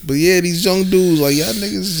 But yeah, these young dudes, like, y'all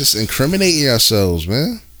niggas just incriminating yourselves,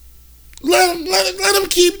 man. Let them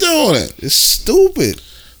keep doing it. It's stupid.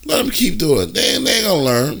 Let them keep doing it. They ain't gonna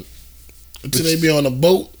learn until they be on a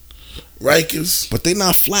boat. Rikers. But they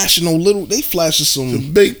not flashing no little. They flashing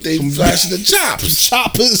they flashing the chops.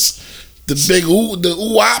 Choppers. The big the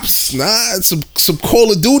oops. Nah, some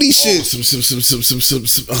Call of Duty shit. Some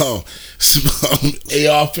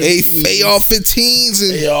AR-15s. AR-15s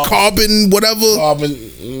and carbon whatever.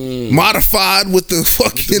 Modified with the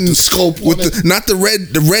fucking the scope with on it. Not the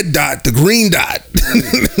red dot, the green dot.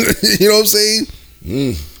 You know what I'm saying?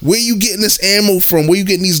 Where you getting this ammo from? Where you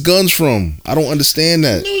getting these guns from? I don't understand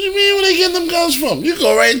that. What do you mean where they getting them guns from? You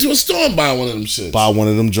go right into a store and buy one of them shits. Buy one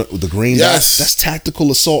of them with the green dots. That's tactical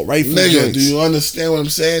assault rifle. Nigga, do you understand what I'm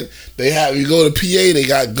saying? You go to PA, they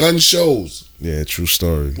got gun shows. Yeah, true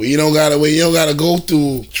story. Where you don't gotta go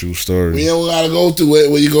through. True story. We don't gotta go through it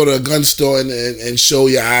where you go to a gun store and show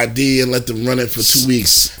your ID and let them run it for 2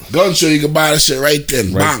 weeks. Gun show, you can buy the shit right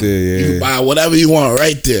then. Right there, yeah. You can buy whatever you want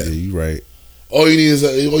right there. Yeah, you right. All you need is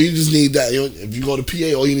you just need that. If you go to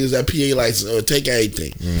PA, all you need is that PA license. Or take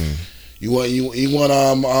anything. You want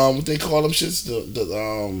what they call them shits?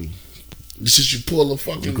 The shit you pull the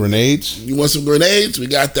fucking grenades. You want some grenades? We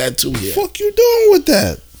got that too here. Fuck you doing with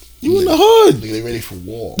that? You in the hood? Nigga, they ready for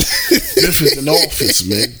war. Biff is in office,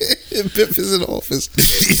 man. Biff is in office.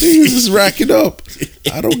 Niggas is racking up.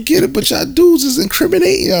 I don't get it, but y'all dudes is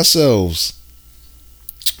incriminating yourselves.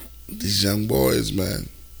 These young boys, man.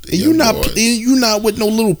 And you not with no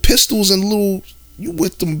little pistols and you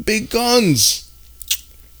with them big guns.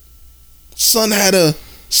 Son had a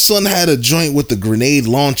joint with the grenade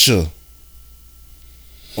launcher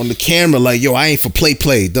on the camera, like, yo, I ain't for play.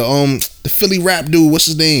 The Philly rap dude, what's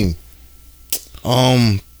his name?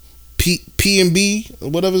 P&B or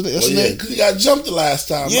whatever that's his name. Cause he got jumped the last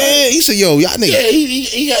time. Yeah, right? he said, yo, y'all nigga. Yeah,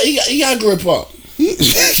 he got grip up.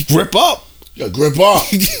 Grip up. You got grip up.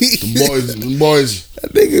 Them boys.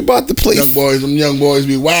 That nigga about to play. Them young boys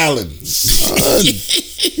be wildin'. Son.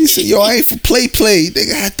 He said, yo, I ain't for play.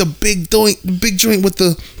 Nigga had the big joint with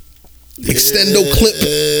the extendo clip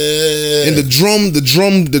and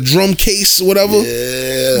the drum case or whatever.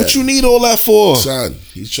 Yeah. What you need all that for? Son,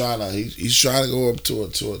 he's trying to go up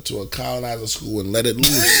to a colonizer school and let it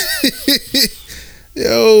loose.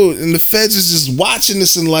 Yo, and the feds is just watching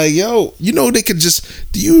this and like, yo, you know they could just,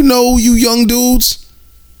 do you know, you young dudes,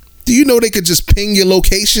 do you know they could just ping your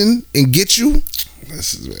location and get you?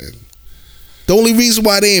 Listen, man. The only reason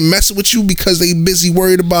why they ain't messing with you because they busy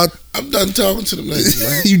worried about. I'm done talking to them niggas,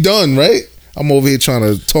 man. You done, right? I'm over here trying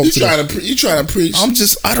to talk to them. You trying to preach. I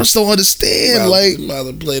just don't understand. Like,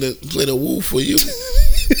 mother play the woo for you.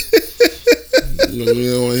 You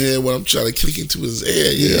don't hear what I'm trying to kick into his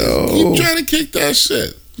ear. Yeah, keep trying to kick that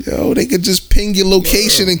shit. Yo, they could just ping your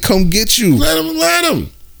location and come get you. Let them.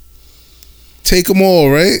 Take them all,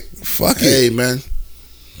 right? Fuck it. Hey, man.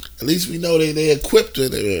 At least we know they equipped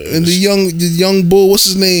with it. And the young bull, what's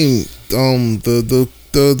his name?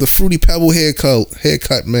 The Fruity Pebble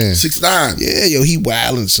haircut man. 6ix9ine. Yeah, yo, he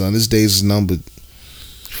wildin', son. His days is numbered.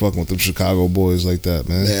 Fucking with them Chicago boys like that,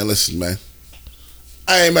 man. Man, listen, man.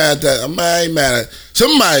 I ain't mad at that. I ain't mad at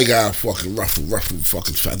somebody got fucking ruffle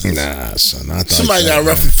fucking feathers. Nah, son. Somebody got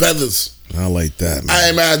ruffle feathers. I like that, man. I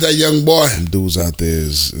ain't mad at that young boy. Them dudes out there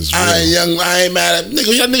is real. I ain't mad at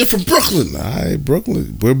nigga. Y'all nigga from Brooklyn. Nah,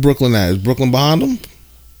 Brooklyn. Where Brooklyn at? Is Brooklyn behind them?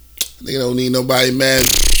 Nigga don't need nobody mad.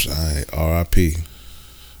 Alright, R.I.P.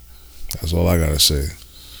 That's all I gotta say.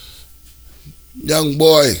 Young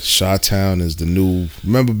boy. Chi-Town is the new.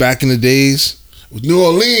 Remember back in the days? It was New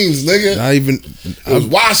Orleans, nigga. Not even. It was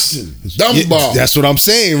Washington. Dunbar. That's what I'm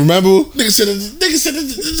saying. Remember? Nigga said this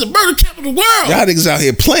is the murder capital of the world. Y'all niggas out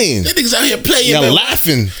here playing. Y'all niggas out here playing. Y'all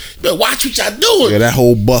laughing. Better watch what y'all doing. Yeah, that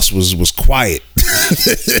whole bus was quiet.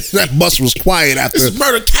 That bus was quiet after. This is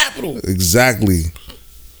murder capital. Exactly.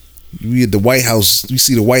 We at the White House. We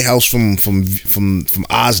see the White House from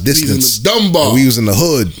Oz distance. In the Dunbar. We was in the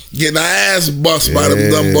hood, getting our ass bust by them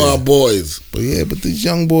Dunbar boys. But these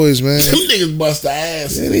young boys, man, them niggas bust our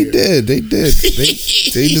ass. Yeah, they did. They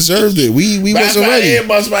deserved it. We wasn't ready. I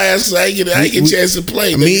bust my ass. I ain't get a chance to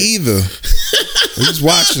play. Me either. We was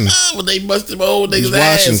watching. When they busted my old niggas'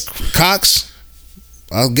 ass. Cox,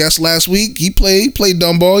 I guess last week he played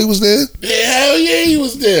Dunbar. He was there. Yeah, hell yeah, he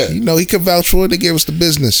was there. You know, he could vouch for it. They gave us the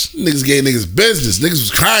business. Niggas gave niggas business. Niggas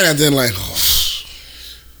was crying out there like,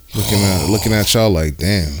 looking at y'all like,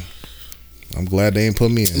 damn. I'm glad they ain't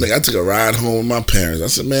put me in. Like, I took a ride home with my parents. I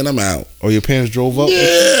said, man, I'm out. Oh, your parents drove up?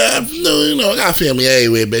 Yeah, I got family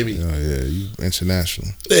everywhere, baby. Oh yeah, you international.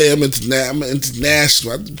 Yeah, I'm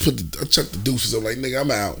international. I chucked the deuces. I'm like, nigga,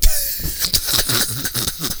 I'm out.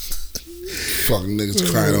 Fucking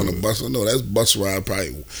niggas crying on the bus. I know that's bus ride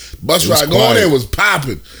probably. Bus ride going there was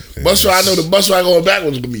popping. Bus ride, I know the bus ride going back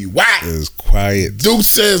was gonna be whack. It was quiet. Duke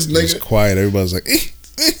says, nigga. It was quiet. Everybody's like,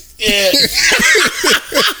 yeah.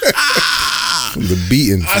 From the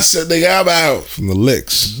beating. I said, nigga, I'm out. From the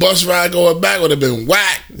licks. Bus ride going back would have been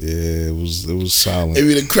whack. Yeah, it was silent. If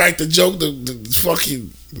you'd have cracked the joke, the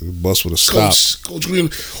fucking the bus would have stopped. Coach Green,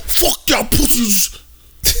 fuck y'all pussies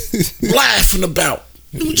laughing about.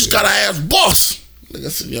 We just got our ass bust. Nigga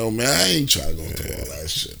said, yo, man, I ain't trying to go through all that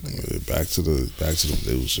shit. Nigga. Back to the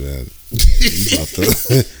news, man.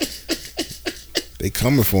 They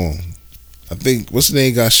coming for him. I think what's the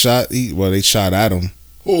name got shot? They shot at him.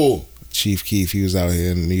 Who? Chief Keef. He was out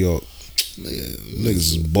here in New York. Niggas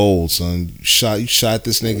is bold, son. You shot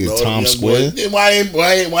this nigga at Times Square. Why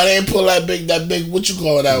they ain't pull that big what you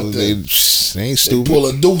call it out there? They ain't stupid. They pull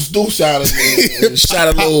a deuce out of it and shot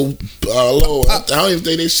a little. I don't even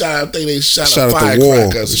think they shot. I think they shot a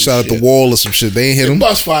firecracker. They shot at the wall or some shit. They ain't hit him.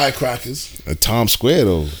 Bust firecrackers at Times Square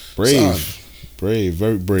though. Brave. Son. Brave,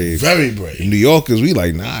 very brave. Very brave. New Yorkers, we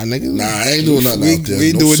like, nah, nigga. Nah, I ain't doing nothing out there. We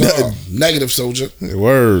ain't doing nothing. Negative, soldier.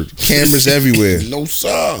 Word. Cameras everywhere. No,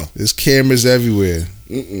 sir. There's cameras everywhere.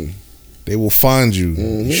 They will find you.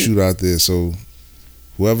 You shoot out there. So,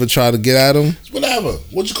 whoever try to get at them. Whatever.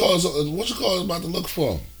 What you call is about to look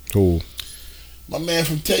for? Who? My man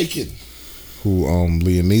from Taken. Who,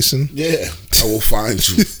 Liam Neeson? Yeah. I will find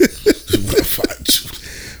you. I will find you.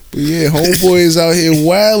 But yeah, homeboys out here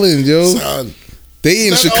wilding, yo. Son. They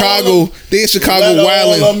in Chicago. They in Chicago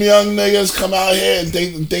wilding. All them young niggas come out here and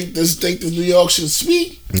think this New York shit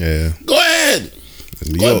sweet. Yeah. Go ahead.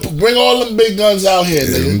 Bring all them big guns out here,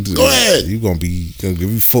 nigga. Go ahead. You gonna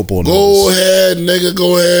give you football numbers. Go ahead, nigga.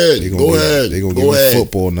 Go ahead. Go ahead. They gonna give you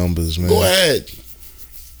football numbers, man. Go ahead.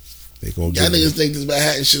 They gonna y'all niggas think this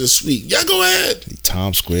Manhattan shit is sweet. Y'all go ahead.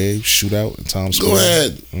 Times Square shootout in Times Square. Go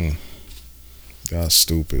ahead. Y'all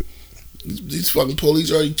stupid. These fucking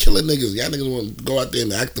police already killing niggas. Y'all niggas want to go out there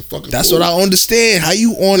and act the fucking. That's fool. what I understand. How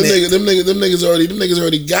you on that? Them niggas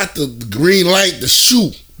already got the green light to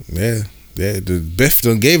shoot. Yeah. The Biff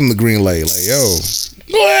done gave him the green light. Like, yo,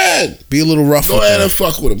 go ahead. Be a little rough. Go ahead and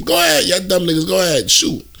fuck with him. Go ahead, y'all dumb niggas. Go ahead,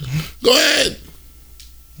 shoot. Go ahead.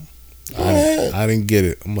 I didn't get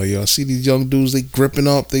it. I'm like, yo, I see these young dudes. They gripping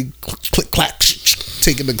up. They click clack,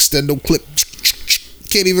 taking the extendo clip.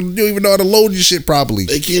 You don't even know how to load your shit properly.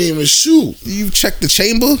 They can't even shoot. You check the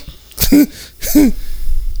chamber.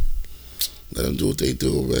 Let them do what they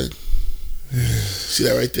do, man. See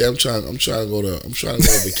that right there? I'm trying to go to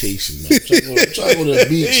vacation, man. I'm trying to go to the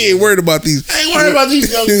beach. He ain't worried about these. I ain't worried about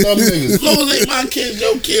these young dumb niggas. As long as they ain't my kids,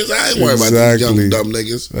 your kids, I ain't worried about these young dumb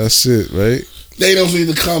niggas. That's it, right? They don't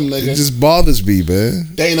need to come, nigga. It just bothers me,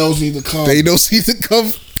 man. They don't need to come. They don't need to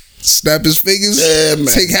come. Snap his fingers. Yeah, man.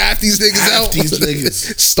 Take half these niggas out. These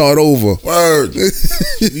niggas. Start over. Word.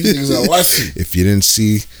 These niggas are lesson. If you didn't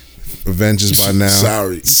see Avengers by now,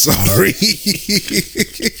 sorry.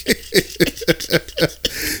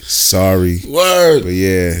 Sorry. Word. But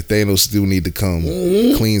yeah, Thanos still need to come.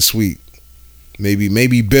 Clean sweep.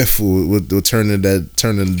 Maybe Biff will turn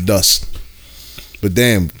into dust. But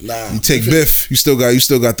damn, you take Biff, you still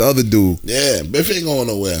got the other dude. Yeah, Biff ain't going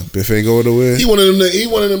nowhere. Biff ain't going nowhere. He one of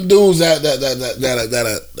them dudes that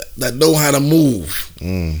know how to move.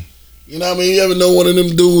 You You know what I mean? You ever know one of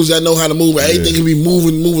them dudes that know how to move? Everything can be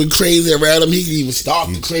moving crazy around him. He can even start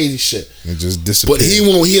the crazy shit. And just disappear. But he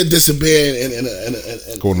won't. He'll disappear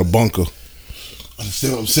and go in the bunker.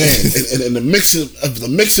 Understand what I'm saying? and the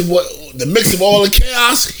mix of all the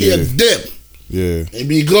chaos, he'll dip. Yeah. And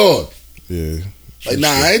be gone. Yeah. Like, nah,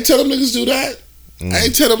 I ain't tell them niggas do that. I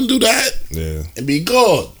ain't tell them do that. Yeah. And be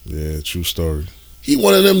gone. Yeah, true story. He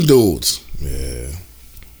one of them dudes. Yeah.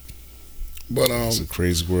 But it's a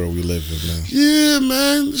crazy world we live in, man. Yeah,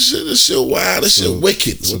 man. This shit wild. This shit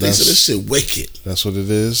wicked. So they said this shit wicked. That's what it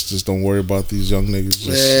is. Just don't worry about these young niggas. Just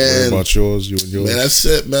worry about yours, you and yours. Man, that's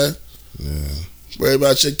it, man. Yeah. Worry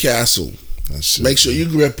about your castle. That's it. Make sure you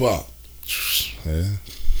grip up. Yeah.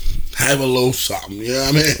 Have a little something, you know what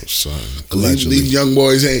I mean? These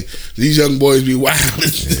young boys be wild.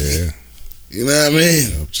 Yeah. You know what I mean?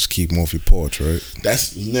 Yeah, just keep them off your porch, right?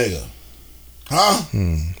 That's nigga. Huh?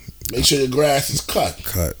 Make sure your grass is cut.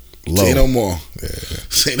 Cut. Low. Say no more. Yeah.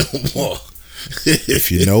 Say no more. If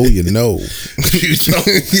you know, you know. You know.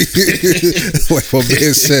 Like my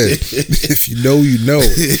man said, if you know, you know.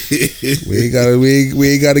 We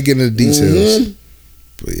ain't gotta get into the details.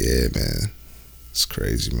 But yeah, man. It's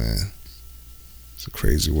crazy, man. It's a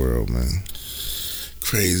crazy world, man.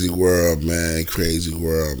 Crazy world, man. Crazy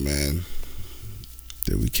world, man.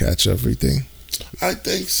 Did we catch everything? I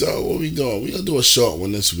think so. What we doing? We gonna do a short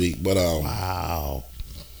one this week, but wow.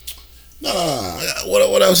 No.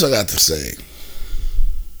 What else I got to say?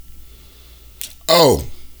 Oh,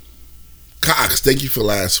 Cox, thank you for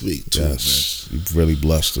last week too. Yes, man. You've really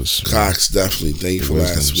blessed us. Man. Cox, definitely thank you for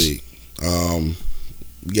last week.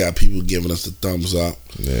 We got people giving us the thumbs up.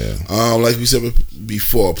 Yeah. Like we said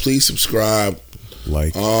before, please subscribe.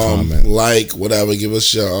 Comment. Like, whatever. Give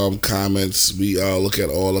us your comments. We look at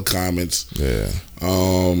all the comments. Yeah.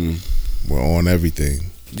 We're on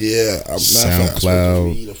everything. Yeah.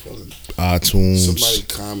 SoundCloud, iTunes. Somebody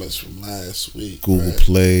comments from last week. Google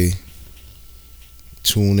Play.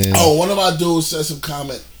 Tune in. Oh, one of my dudes said some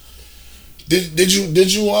comment. Did you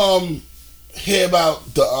hear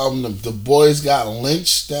about the boys got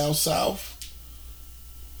lynched down south?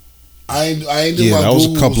 I ain't do my that was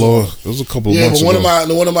a couple of months ago.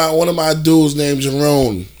 But one of my dudes named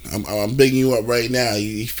Jerome. I'm bigging you up right now.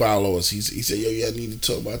 He follow us. He said, yo, I need to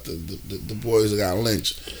talk about the boys that got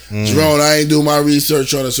lynched. Jerome, I ain't do my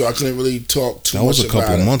research on it, so I couldn't really talk too much about it. That was a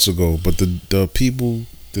couple of months ago. But the people,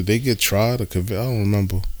 did they get tried or convicted? I don't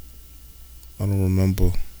remember.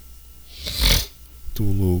 Do a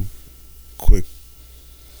little quick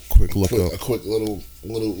look up. A quick little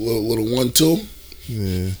 1-2.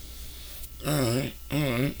 Yeah. All right.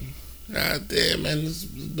 God damn, man, this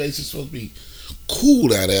place is supposed to be cool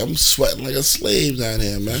down there. I'm sweating like a slave down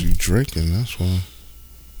there, man. You drinking? That's why.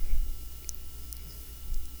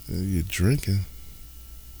 Yeah, you're drinking.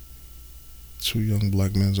 2 young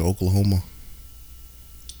black men in Oklahoma.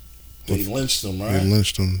 They lynched them, right? They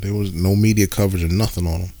lynched them. There was no media coverage or nothing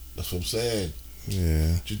on them. That's what I'm saying.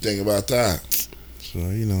 Yeah. What you think about that? So,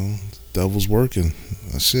 devil's working.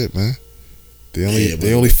 That's it, man.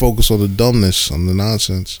 They only focus on the dumbness, on the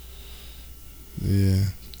nonsense. Yeah.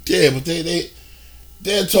 Yeah, but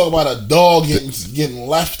they're talking about a dog getting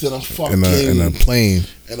left in a fucking in a plane.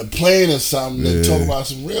 In a plane or something. They talk about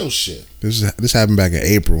some real shit. This happened back in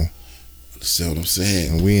April. Understand what I'm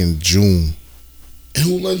saying? And we in June. And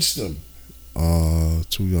who lynched them?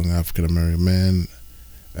 2 young African American men,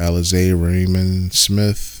 Alize Raymond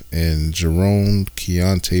Smith and Jerome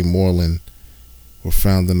Keontae Moreland, were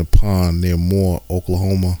found in a pond near Moore,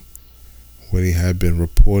 Oklahoma, where they had been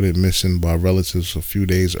reported missing by relatives a few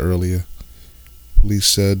days earlier. Police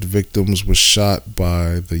said the victims were shot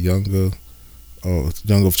by the younger of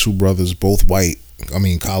 2 brothers, both white,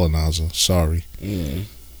 colonizer,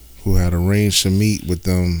 who had arranged to meet with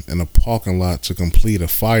them in a parking lot to complete a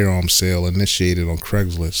firearm sale initiated on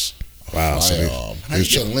Craigslist. Wow. How you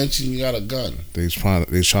get lynched and you got a gun? They was trying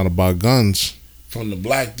to buy guns. From the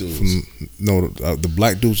black dudes? The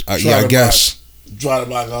black dudes, I guess. Try to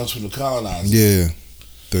buy guns from the colonizers? Yeah.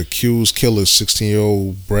 The accused killer,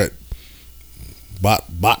 16-year-old Brett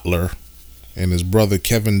Bottler, and his brother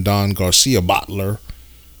Kevin Don Garcia Bottler,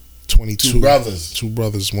 22. 2 brothers. 2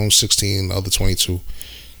 brothers, one was 16, the other 22.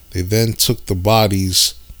 They then took the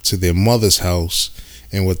bodies to their mother's house,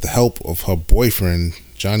 and with the help of her boyfriend,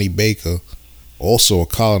 Johnny Baker, also a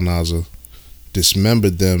colonizer,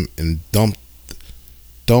 dismembered them and dumped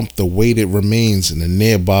the weighted remains in a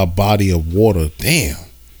nearby body of water. Damn.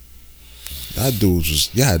 That dude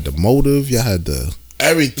you had the motive, you had the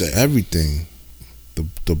everything.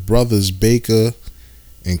 The brothers Baker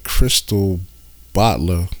and Crystal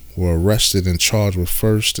Bottler were arrested and charged with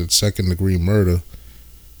 1st and 2nd degree murder.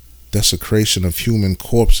 desecration of human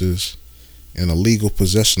corpses, and illegal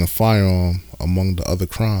possession of firearm among the other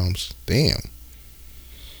crimes. Damn.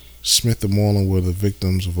 Smith and Moreland were the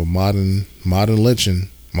victims of a modern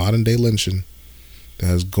day lynching that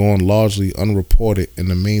has gone largely unreported in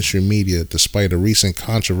the mainstream media, despite a recent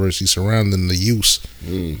controversy surrounding the use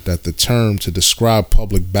that the term to describe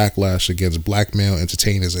public backlash against black male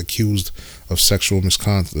entertainers accused of sexual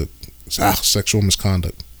misconduct.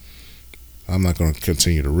 I'm not going to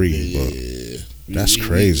continue to read, but that's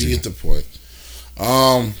crazy. We get the point.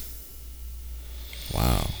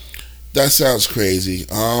 Wow. That sounds crazy.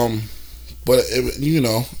 But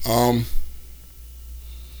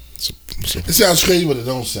it sounds crazy, but it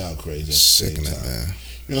don't sound crazy. Sickening, man.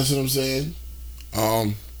 You know what I'm saying?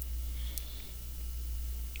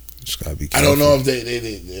 Just gotta be careful. I don't know if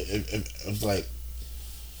if like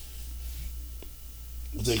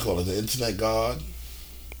what they call it, the internet god.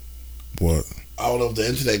 What? I don't know if the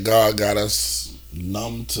internet god got us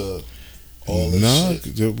numb to all this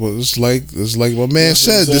shit. Well, it's like my man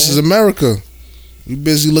said. This is America. We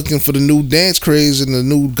busy looking for the new dance craze and the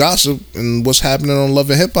new gossip and what's happening on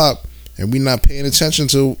Love and Hip Hop, and we not paying attention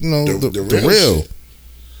to the real.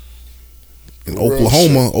 In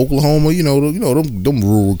Oklahoma, them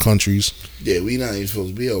rural countries. Yeah, we not even supposed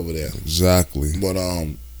to be over there. Exactly. But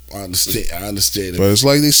I understand. But it's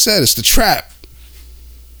like they said, it's the trap.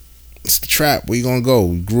 It's the trap. Where you gonna go?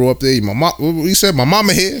 We grew up there. My mom. We said my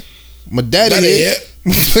mama here, my daddy here,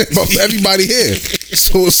 everybody here.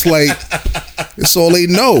 So it's like it's all they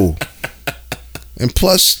know. And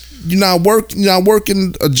plus, you're not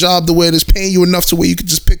working a job the way that's paying you enough to where you could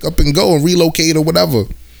just pick up and go and relocate or whatever.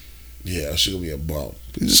 Yeah, it's gonna be a bump.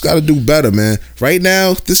 You just got to do better, man. Right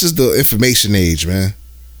now, this is the information age, man.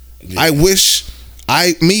 Yeah. I wish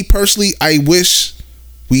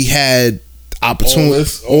we had opportunity.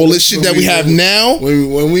 All this shit that we have now.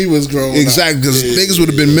 When we was growing up. Exactly, because niggas would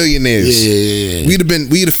have been millionaires. Yeah. We'd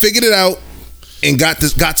have figured it out and got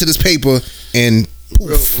to this paper and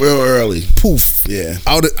poof. Real early. Poof. Yeah.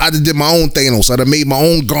 I'd have did my own Thanos. I'd have made my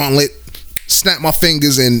own gauntlet, snap my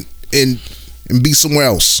fingers and be somewhere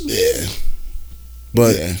else. Yeah.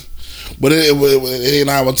 But it ain't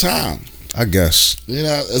our time. I guess.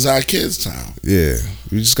 It's our kids' time. Yeah.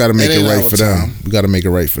 We just got to make it right for them. We got to make it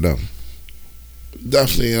right for them.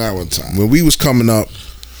 Definitely in our time. When we was coming up,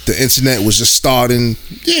 the internet was just starting.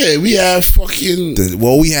 Yeah, we had fucking.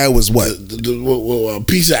 We had was what? A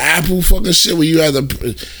piece of Apple fucking shit where you had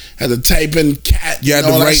to type in cat. You had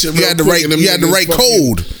to write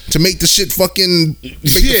code to make the shit fucking.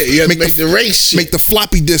 You had to make the race shit. Make the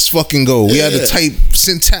floppy disk fucking go. We had to type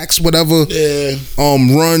syntax, whatever. Yeah.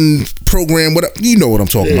 Run program, whatever. You know what I'm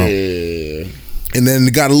talking about. And then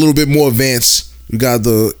it got a little bit more advanced. We got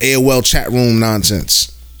the AOL chat room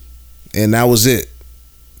nonsense, and that was it.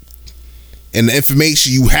 And the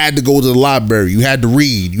information, you had to go to the library. You had to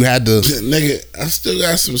read. You had to. Nigga, I still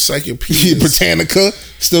got some encyclopedias. Britannica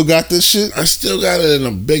still got this shit. I still got it in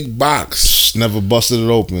a big box. Never busted it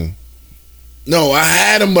open. No, I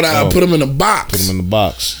had them, but I put them in a box. Put them in the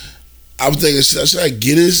box. I was thinking, should I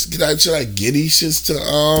get this? Should I get these shits to?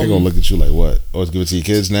 They're gonna look at you like what? Oh, give it to your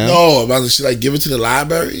kids now? No, should I give it to the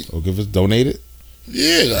library? Or donate it?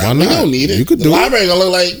 Yeah, why not? We don't need it. You could the library gonna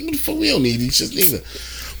look like, what the fuck? We don't need these shits neither.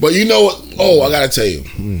 But you know what? Oh, I gotta tell you.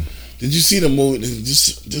 Did you see the movie?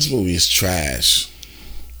 This movie is trash.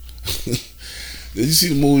 Did you see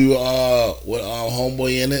the movie with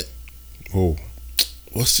Homeboy in it? Oh,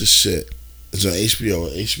 what's the shit? It's an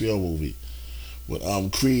HBO movie with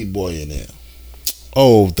Creed boy in there.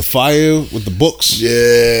 Oh, The Fire with the books.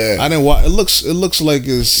 Yeah, I didn't watch. It looks like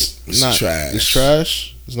it's not trash. It's trash.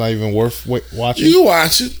 It's not even worth watching. You can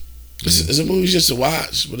watch it. It's a movie just to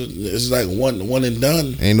watch, but it's like one and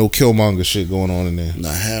done. Ain't no Killmonger shit going on in there.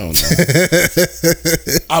 Nah, hell no.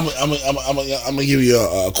 I'm gonna give you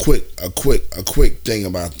a quick thing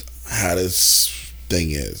about how this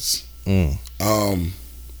thing is.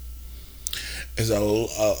 It's a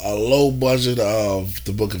low budget of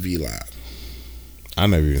the Book of Eli. I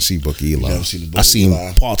never even see Book of Eli. You never seen the Book I seen of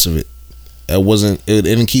Eli? Parts of it. It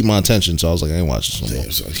didn't keep my attention, so I was like, I ain't watching this no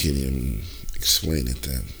more. So I can't even explain it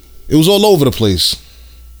then. It was all over the place,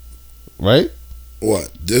 right? What,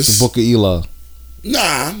 this Book of Eli?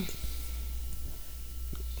 Nah.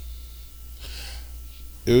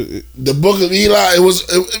 The Book of Eli, it was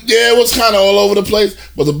kind of all over the place,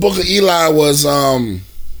 but the Book of Eli was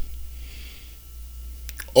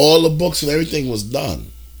all the books and everything was done.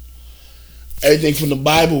 Everything from the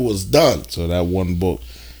Bible was done. So that one book,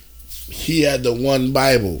 he had the one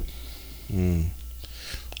Bible.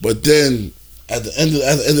 But then at the end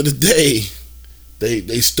of the day,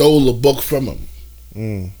 they stole the book from him.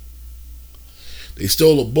 They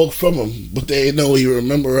stole a book from him, but they didn't know he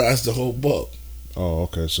memorized the whole book. Oh,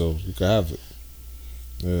 okay. So you can have it.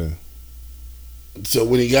 Yeah. So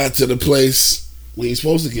when he got to the place where he's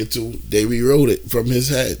supposed to get to, they rewrote it from his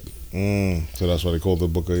head. So that's why they called it the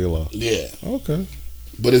Book of Eli. Yeah. Okay.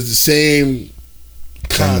 But it's the same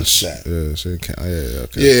concept. Yeah. Yeah.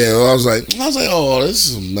 Okay. Yeah. I was like, oh, this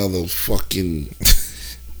is another fucking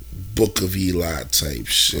Book of Eli type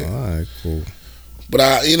shit. All right. Cool.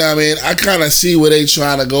 But you know what I mean? I kind of see where they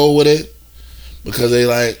trying to go with it because they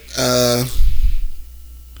like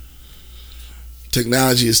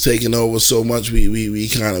technology is taking over so much. We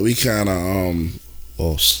kind of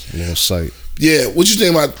lost sight. Yeah, what you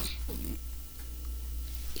think about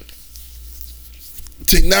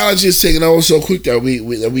technology is taking over so quick that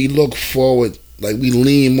we look forward, like we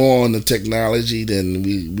lean more on the technology than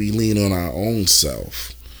we lean on our own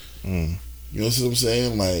self. You know what I'm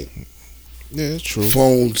saying? Like, yeah, it's true.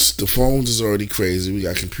 The phones is already crazy. We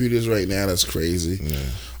got computers right now that's crazy. Yeah.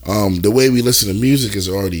 The way we listen to music is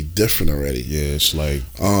already different already. Yeah, it's like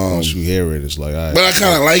once you hear it, it's like. All right, but I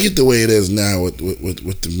kind of like it the way it is now with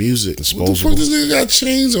the music. Disposable. What the fuck this nigga got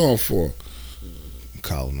chains on for?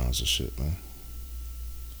 Colonizer shit, man.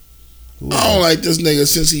 I don't like this nigga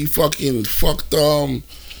since he fucking fucked Halle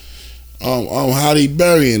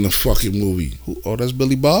Berry in the fucking movie. Oh, that's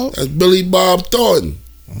Billy Bob? That's Billy Bob Thornton.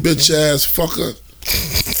 Okay. Bitch ass fucker.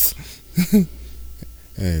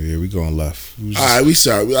 Hey, yeah, we going left. Alright, we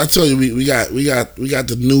sorry. I told you we got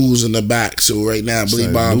the news in the back. So right now, Billy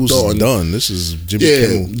Bob news Thornton is done. This is Jimmy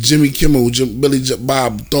Kimmel. Jimmy Kimmel, Billy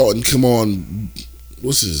Bob Thornton. Come on,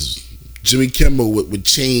 what's his? Jimmy Kimmel with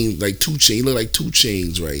chains, like 2 Chainz. He look like 2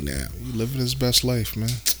 Chainz right now. He living his best life,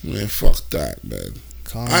 man. Man, fuck that, man.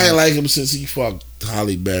 I ain't like him since he fucked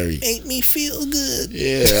Halle Berry. Make me feel good.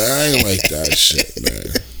 Yeah, I ain't like that shit,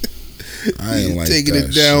 man. I ain't like taking that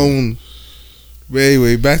it down. Shit.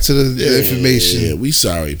 Anyway, back to the information. Yeah, we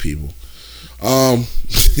sorry, people.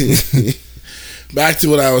 Back to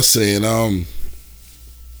what I was saying.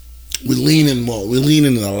 We're leaning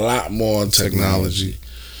a lot more on technology.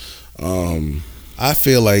 I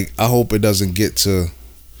feel like I hope it doesn't get to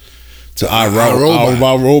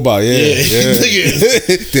iRobot. Yeah.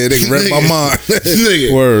 They read my mind.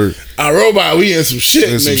 Nigga. Word. iRobot, we in some shit,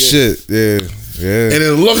 nigga. Yeah. And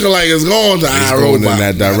it's looking like it's going to iRobot. Going in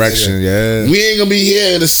that direction, yeah. We ain't gonna be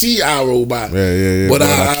here to see iRobot. Yeah. But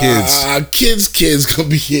our kids gonna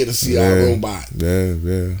be here to see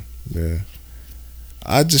iRobot. Yeah.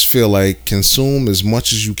 I just feel like consume as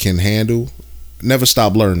much as you can handle. Never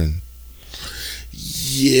stop learning.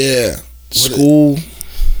 Yeah. School,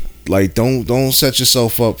 like don't set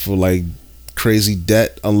yourself up for like crazy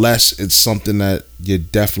debt unless it's something that you're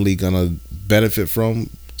definitely gonna benefit from,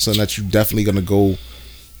 something that you're definitely gonna go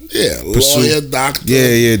pursue. Lawyer, doctor.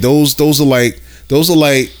 Yeah. Those are like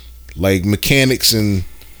mechanics,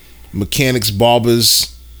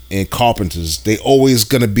 barbers, and carpenters. They always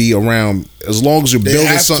gonna be around as long as you're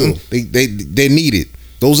building something. They need it.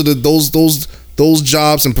 Those are those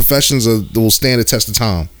jobs and professions will stand the test of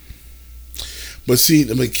time. But see,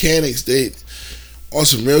 the mechanics, they on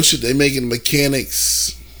some real shit. They making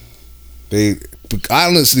mechanics. They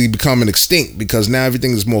honestly becoming extinct because now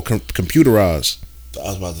everything is more computerized. I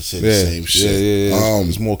was about to say the same shit. Yeah.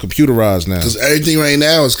 It's more computerized now. Because everything right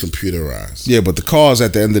now is computerized. Yeah, but the cars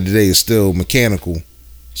at the end of the day is still mechanical.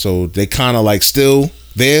 So they kind of like still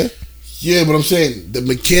there. Yeah, but I'm saying the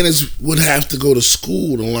mechanics would have to go to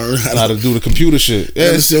school to learn how to do the computer shit. Yeah. You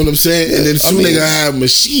understand what I'm saying? Yeah. And then soon they gonna have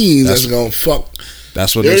machines that's gonna fuck.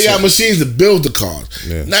 That's what they already got machines to build the cars.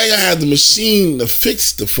 Yeah. Now you gotta have the machine to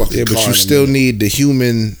fix the fucking car. Yeah, but you still need the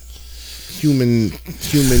human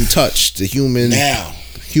touch, the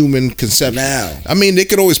human conception. Now, I mean, they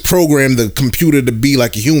could always program the computer to be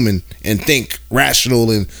like a human and think rational,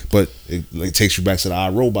 but it takes you back to the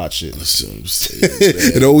iRobot shit.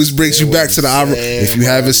 It always brings you back to the iRobot. If you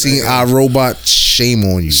haven't seen iRobot, shame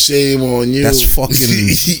on you. Shame on you. That's fucking,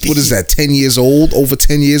 what is that, 10 years old? Over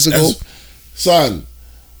 10 years ago? Son,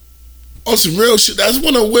 on some real shit, that's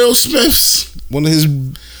one of Will Smith's. One of his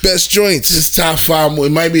best joints. His top 5,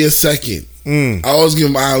 it might be a second. I always give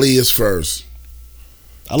him Ali as first.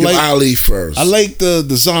 Ali first. I like the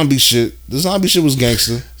zombie shit. The zombie shit was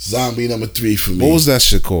gangster. Zombie number 3 for me. What was that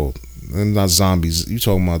shit called? And not zombies. You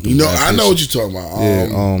talking about? I know what you're talking about.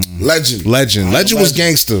 Legend. Legend was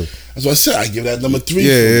gangster. That's what I said. I give that number 3.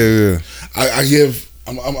 Yeah. I give.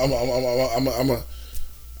 I'm gonna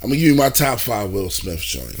give you my top 5 Will Smith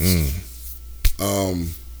joints.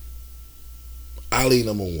 Ali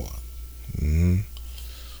number 1.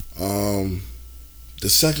 The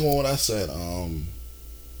second one I said.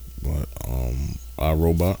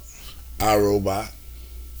 iRobot. iRobot.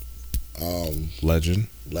 Legend.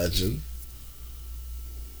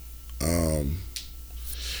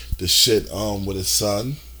 The shit with his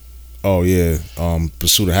son. Oh yeah,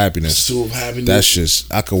 Pursuit of Happiness. Pursuit of Happiness. That's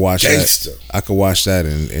just I could watch Gangster. that. I could watch that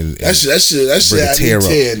and that shit bring a had tear me up.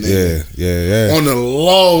 tear, nigga. Yeah. On the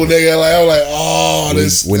low, nigga. Like I'm like, oh,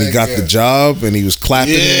 this. When he got the job and he was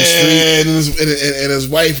clapping in the street, and his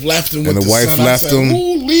wife left him. And with the wife son. left him.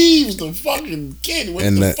 Who leaves the fucking kid with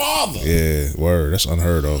the father? Yeah, word. That's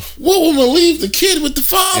unheard of. What woman leave the kid with the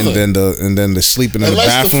father? And then the sleeping in Unless the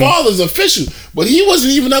bathroom. Unless the father's official, but he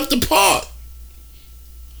wasn't even up to par.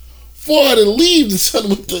 For her to leave the son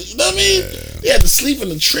with the, you know what I mean? Yeah. He had to sleep in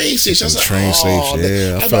the train station. I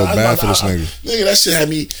felt bad for this nigga. Nigga, that shit had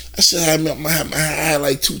me. I had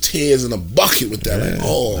like 2 tears in a bucket with that. Yeah. Like,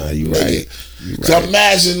 oh, nah, you nigga. right. So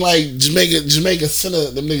imagine like Jamaica Center,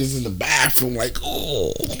 them niggas in the bathroom, like,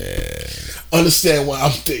 oh. Yeah. Understand what I'm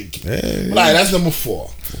thinking. Yeah. All right, that's number 4.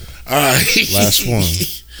 All right. Last one.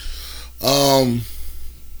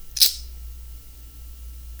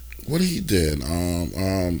 What he did?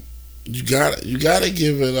 You gotta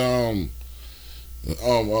give it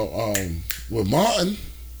with Martin.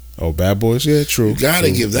 Oh, Bad Boys, yeah, true. You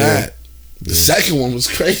gotta give that. Yeah. The second one was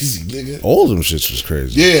crazy, nigga. All them shits was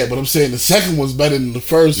crazy. Yeah, but I'm saying the second one's better than the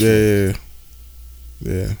first one.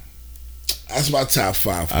 Yeah. That's my top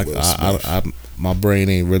 5 for Will Smith. My brain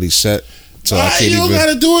ain't really set, so I can't you don't even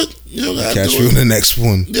gotta do it. You don't gotta catch do you it. in the next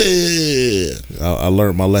one. Yeah. I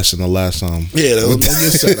learned my lesson the last time. Yeah, don't get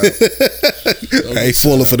set up. I ain't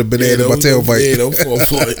falling for the banana in my tailbite. Yeah, don't fall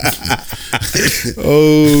for it.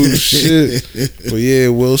 Oh shit! But yeah,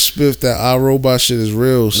 Will Smith, that iRobot shit is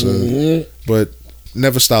real, son. Mm-hmm. But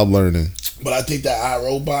never stop learning. But I think that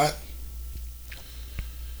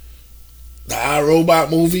iRobot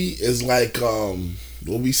movie is like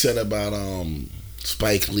what we said about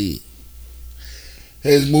Spike Lee.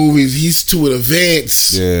 His movies, he's too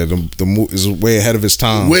advanced. Yeah, the movie is way ahead of his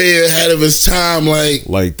time. Way ahead of his time.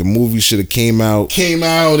 Like the movie should have came out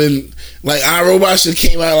and like iRobot should have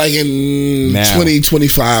came out like in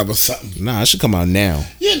 2025 or something. Nah, it should come out now.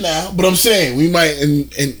 Yeah, now. But I'm saying we might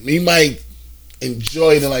we might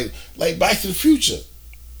enjoy it like Back to the Future.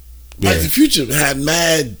 Back to the Future had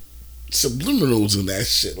mad subliminals in that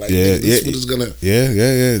shit. Like, this what is gonna.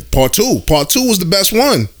 Yeah. Part two was the best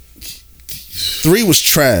one. 3 was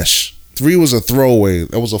trash. 3 was a throwaway.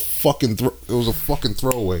 It was a fucking throwaway. It was a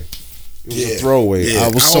throwaway. Yeah. I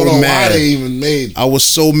was I don't know mad. Why they even made. I was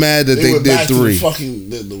so mad that they went did back 3. To the fucking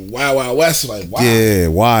the Wild Wild West. Like, wow. Yeah,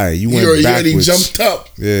 why? You went backwards. already jumped up.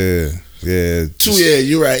 Yeah. 2. Yeah,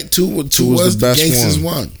 you're right. 2 was the best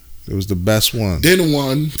one. It was the best one. Then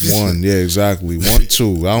 1. 1. Yeah, exactly. 1,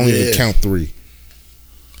 2. I don't even count 3.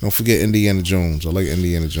 Don't forget Indiana Jones. I like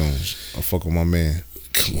Indiana Jones. I fuck with my man.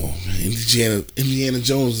 Come on, man. Indiana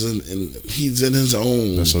Jones, and he's in his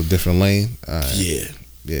own. That's a different lane. Right.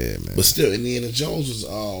 Yeah, man. But still, Indiana Jones was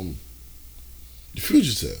the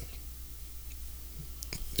fugitive.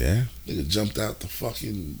 Yeah, nigga jumped out the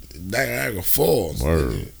fucking Niagara Falls.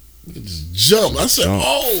 Word. Nigga just jumped. I said,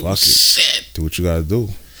 "Oh shit!" Do what you gotta do.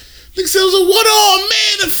 Nigga said it was a one-armed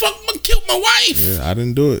man that killed my wife. Yeah, I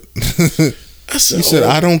didn't do it. I said, he said,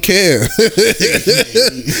 I don't care.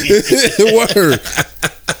 Word.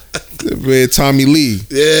 Man, Tommy Lee.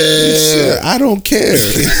 Yeah. He said, I don't care.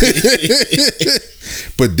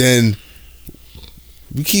 But then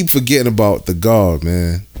we keep forgetting about the guard,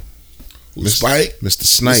 man. Spike? Mr.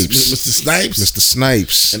 Snipes. Mr. Snipes? Mr.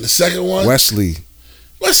 Snipes. And the second one? Wesley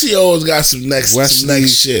always got some next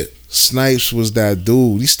shit. Snipes was that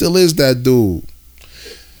dude. He still is that dude.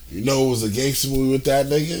 You know, it was a gangster movie with that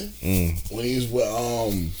nigga when he was with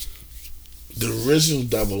the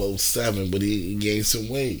original 007, but he gained some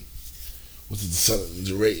weight. Was it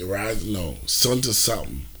Son to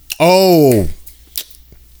something? Oh,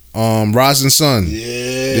 Rising Sun.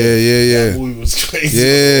 Yeah. That movie was crazy.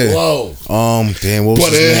 Yeah. Whoa. Damn. What was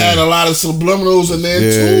but his it name? had a lot of subliminals in there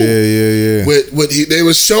too. Yeah. They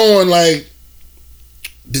were showing like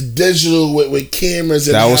the digital with cameras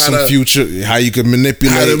and that was some future how you could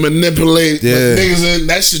manipulate. How to manipulate. Yeah. Niggas and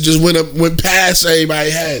that shit just went past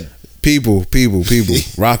everybody's head. People,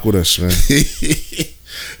 rock with us, man.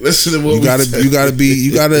 Listen to what you gotta.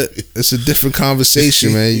 It's a different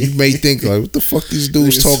conversation, man. You may think like, what the fuck these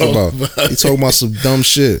dudes talking about? They talking about some dumb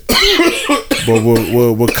shit. But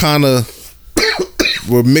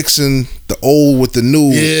we're mixing the old with the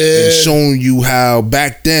new and showing you how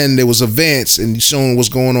back then there was advance and showing what's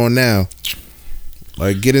going on now.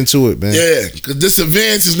 Like, get into it, man. Yeah, because this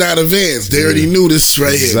advance is not advanced. They already knew this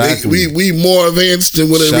right Exactly. here. We more advanced than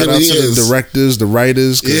what it Shout really out to is. the directors, the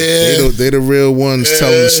writers. 'Cause they the real ones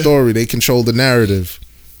telling the story. They control the narrative.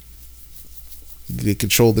 They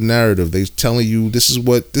control the narrative. They telling you this is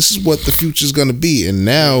what the future's gonna be. And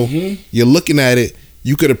now you're looking at it.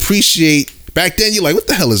 You could appreciate. Back then, you're like, what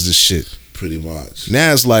the hell is this shit? Pretty much.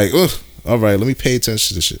 Now it's like, ugh, all right, let me pay attention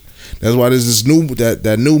to this shit. That's why there's this new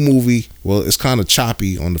that new movie. Well, it's kind of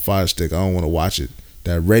choppy on the Fire Stick. I don't want to watch it.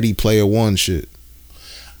 That Ready Player One shit.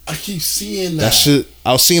 I keep seeing that. That shit.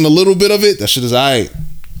 I was seeing a little bit of it. That shit is alright.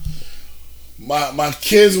 My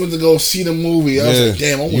kids went to go see the movie. I was like,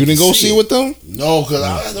 damn, I want you didn't to go see it with them? No, because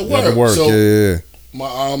I had to You had to work. So yeah.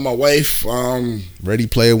 my wife, Ready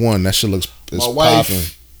Player One. That shit looks. my wife, popping.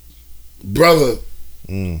 brother,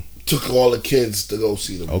 took all the kids to go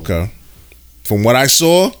see the movie. Okay. From what I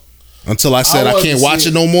saw, until I said I can't watch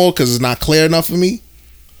it no more because it's not clear enough for me.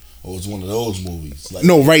 Oh, it's one of those movies. Like,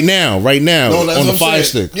 No, right now, no, that's on the what Fire I'm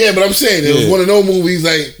Stick. Yeah, but I'm saying it was one of those movies.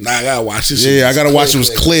 Like, nah, I gotta watch this. Yeah, I gotta watch it.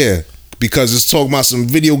 Was clear because it's talking about some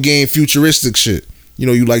video game futuristic shit. You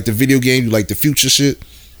know, you like the video game, you like the future shit,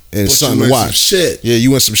 and it's something to watch. Shit. Yeah,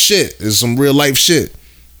 you want some shit. It's some real life shit,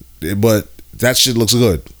 but that shit looks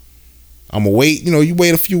good. I'm gonna wait. You know, you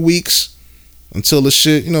wait a few weeks until the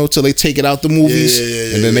shit. You know, until they take it out the movies,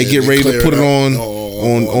 and then they get ready to put it on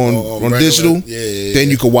digital. Then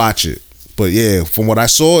you can watch it. But yeah, from what I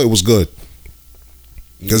saw, it was good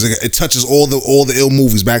because it touches all the ill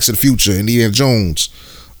movies, Back to the Future, Indiana Jones,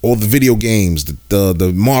 all the video games,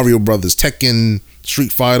 the Mario Brothers, Tekken,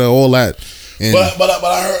 Street Fighter, all that. And but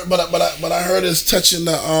I heard it's touching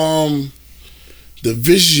the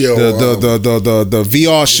visual, the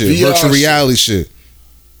VR shit, virtual reality shit,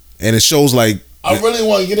 and it shows like. I really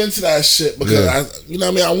want to get into that shit because you know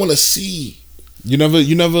what I mean. I want to see. You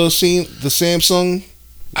never seen the Samsung?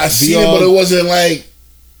 I seen it, but it wasn't like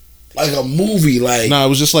a movie. Like, nah, it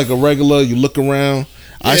was just like a regular. You look around.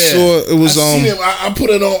 Yeah. I saw it was. I seen it. I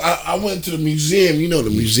put it on. I went to the museum. You know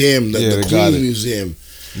the museum, the Queen's Museum.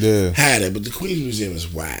 Yeah, had it, but the Queen's Museum is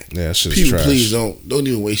whack. Yeah, that shit's people trash. Please don't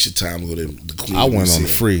even waste your time to go to the Queen's Museum. I went on the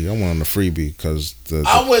free. I went on the freebie because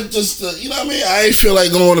I went just to, you know what I mean. I ain't feel like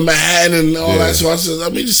going to Manhattan and all that. So I said,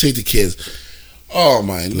 let me just take the kids. Oh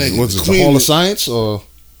my nigga, what's it? The Hall of Science or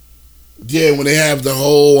yeah, when they have the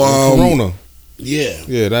whole Corona.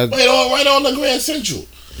 Yeah, that right on the Grand Central.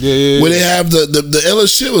 Yeah. When they have the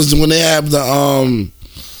illest shit was when they have the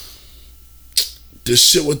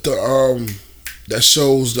shit with the that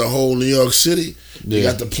shows the whole New York City. You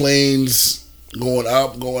got the planes going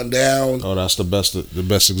up, going down. Oh, that's the best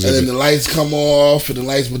exhibit. And then the lights come off, and the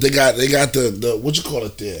lights, but they got the what you call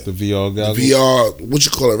it there? The VR goggles. The VR, what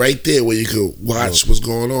you call it, right there where you could watch what's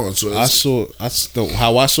going on. So how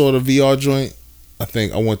I saw the VR joint. I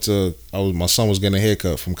think my son was getting a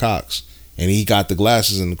haircut from Cox, and he got the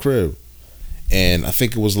glasses in the crib, and I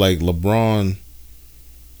think it was like LeBron.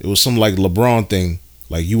 It was some like LeBron thing,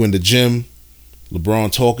 like you in the gym.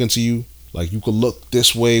 LeBron talking to you, like you could look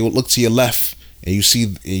this way, look to your left, and you see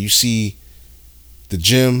the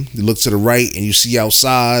gym. You look to the right, and you see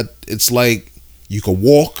outside. It's like you could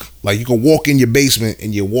walk in your basement,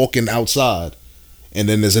 and you're walking outside. And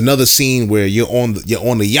then there's another scene where you're on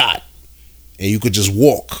the yacht, and you could just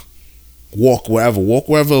walk wherever.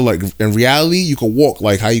 Like in reality, you could walk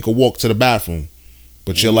like how you could walk to the bathroom,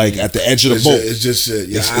 but you're like at the edge of the boat. It's just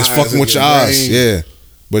it's fucking with your eyes, yeah.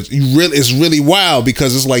 But it's really wild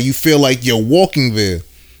because it's like you feel like you're walking there.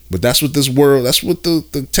 But that's what this world, that's what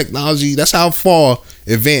the technology, that's how far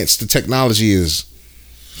advanced the technology is.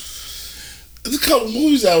 There's a couple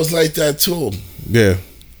movies that was like that too. Yeah.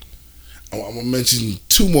 I'm gonna mention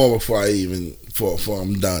two more before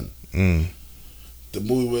I'm done. The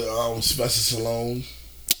movie with Sylvester Stallone,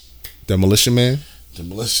 Demolition Man.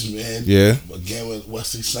 Yeah. Again with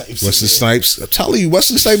Wesley Snipes. I'm telling you,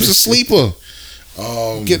 Wesley Snipes is a sleeper.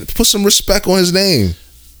 Put some respect on his name.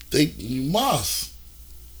 You must.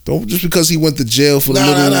 Don't just because he went to jail for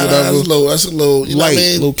whatever. That's a little. You light,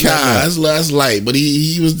 know what I mean? Little that's light. But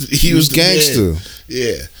he was gangster.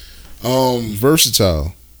 Yeah.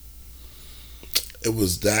 Versatile. It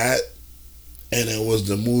was that, and it was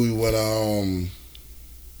the movie with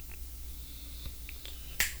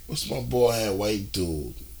what's my boy had white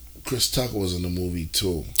dude? Chris Tucker was in the movie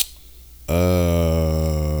too.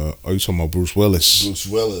 Are you talking about Bruce Willis? Bruce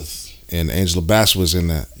Willis. And Angela Bassett was in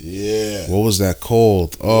that. Yeah. What was that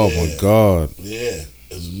called? Oh my God. Yeah.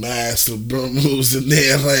 It was massive moves in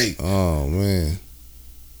there, like. Oh man.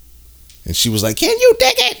 And she was like, "Can you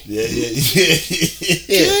dig it? Yeah.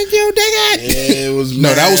 Can you dig it?" Yeah, it was.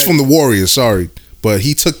 No, that was from the Warriors. Sorry, But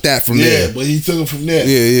he took that from Yeah, there. but he took it from there.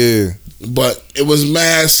 Yeah. But it was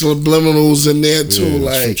mad subliminals in there too, Yeah,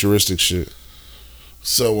 like futuristic shit.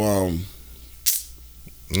 So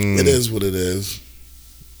it is what it is.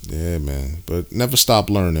 Yeah, man. But never stop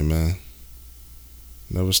learning, man.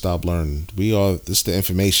 Never stop learning. This is the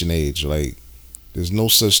information age. Like, there's no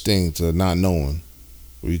such thing to not knowing.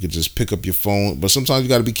 Where you could just pick up your phone. But sometimes you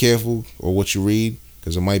got to be careful or what you read,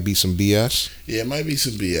 because it might be some BS. Yeah, it might be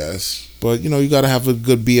some BS. But, you got to have a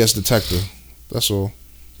good BS detector. That's all.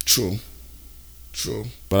 True.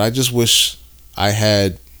 But I just wish I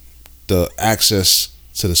had the access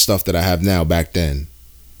to the stuff that I have now back then.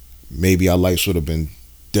 Maybe our lives would have been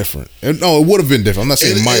different. No, it would have been different. I'm not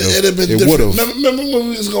saying it might have. It'd have been different. It would have. Remember when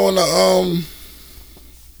we was going to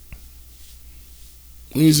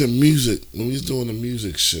when we was in music, when we was doing the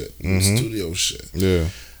music shit, studio shit. Yeah.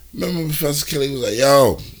 Remember Professor Kelly was like,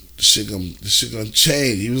 "Yo, this shit gonna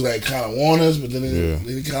change." He was like kind of warn us, but then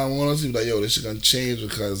he kind of warned us. He was like, "Yo, this shit gonna change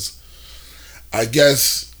because I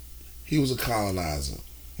guess he was a colonizer."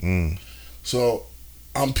 So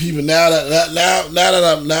I'm peeping now that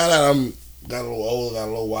I'm got a little older, got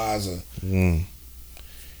a little wiser. They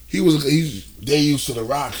used to the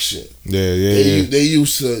rock shit. Yeah. They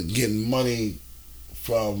used to getting money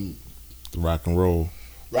from the rock and roll,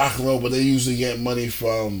 but they usually get money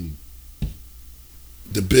from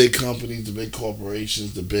the big companies, the big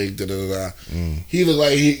corporations, the big da da da. He looked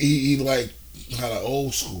like he like how the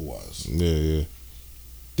old school was. Yeah.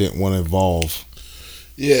 Didn't want to evolve.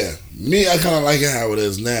 Yeah, me, I kind of like it how it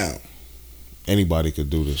is now. Anybody could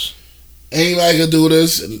do this. Anybody could do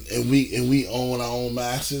this, and we own our own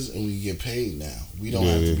masters, and we get paid now. We don't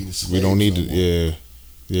have to be the slaves. We don't need to. Yeah.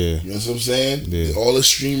 You know what I'm saying? Yeah. All the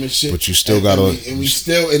streaming shit. But you still got to. And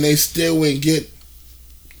they still wouldn't get.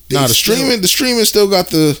 The streaming still got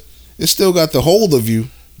the. It still got the hold of you.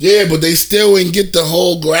 Yeah, but they still wouldn't get the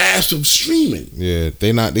whole grasp of streaming. Yeah,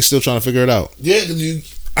 they still trying to figure it out. Yeah,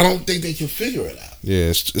 because I don't think they can figure it out. Yeah,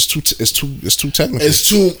 it's too technical. It's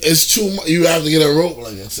too. You have to get a robot.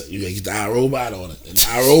 Like I said, you gotta get the iRobot on it. And the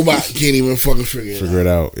iRobot can't even fucking figure it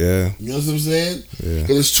out. Yeah. You know what I'm saying? Yeah.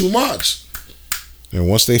 Because it's too much. And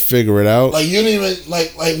once they figure it out, like you don't even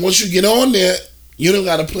like once you get on there, you don't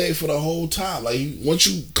gotta play it for the whole time. Like once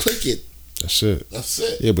you click it, that's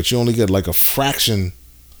it. Yeah, but you only get like a fraction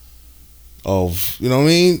of, you know what I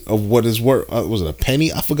mean, of what is worth. Was it a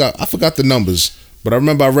penny? I forgot the numbers. But I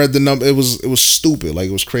remember I read the number. It was stupid. Like,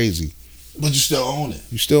 it was crazy. But you still own it.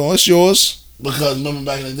 It's yours. Because remember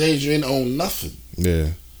back in the days, you didn't own nothing. Yeah.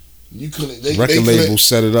 You couldn't. Record labels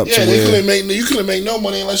set it up. Yeah, you couldn't make no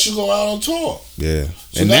money unless you go out on tour. Yeah.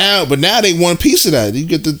 So now they want a piece of that.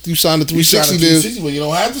 You sign the 360 deal. But you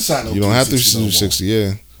don't have to sign no. You don't have to 360.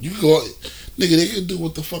 Yeah. You can go. Nigga, they could do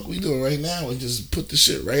what the fuck we doing right now and just put the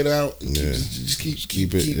shit right out and just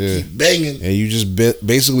keep banging. And you just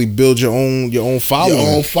basically build your own following.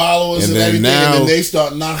 Your own followers and everything. And then they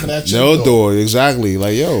start knocking at your door. Exactly.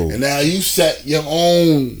 Like, yo. And now you set your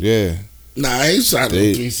own. Yeah. Nah, I ain't signing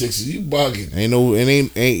no 360. You bugging.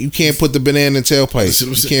 Ain't you can't put the banana in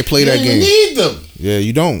tailpipe. You can't play that game. You need them. Yeah,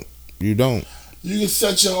 you don't. You can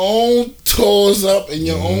set your own tours up and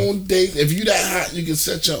your own dates. If you that hot, you can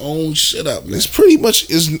set your own shit up, man. It's pretty much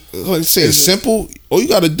like I say, it's simple. All you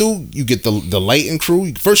got to do, you get the lighting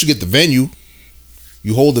crew. First, you get the venue.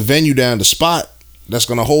 You hold the venue down, the spot that's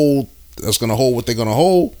gonna hold what they're gonna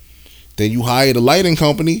hold. Then you hire the lighting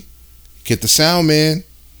company, get the sound man.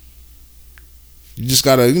 You just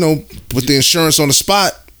gotta, put the insurance on the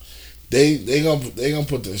spot. They gonna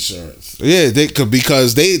put the insurance. Yeah,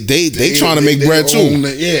 because they trying to make bread too.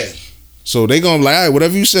 Yeah. So they gonna be like, all right,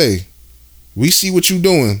 whatever you say, we see what you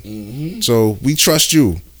doing. So we trust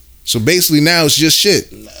you. So basically now it's just shit.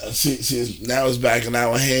 See, now it's back in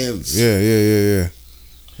our hands. Yeah.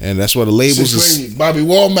 And that's what the labels is. Bobby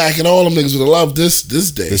Womack and all them niggas would have loved this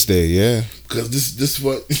day. This day, yeah. Because this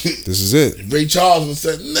what this is it. Ray Charles would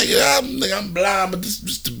said, nigga, I'm blind, but this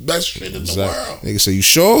is the best shit in the world. Nigga say, you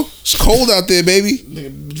sure? It's cold out there, baby.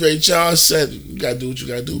 Nigga, Ray Charles said, you gotta do what you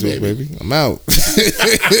gotta do, baby. I'm out.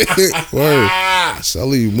 Word.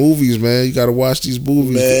 Selling you movies, man. You gotta watch these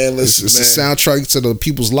movies. Man, listen, it's a soundtrack to the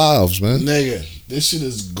people's lives, man. Nigga, this shit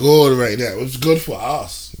is good right now. It's good for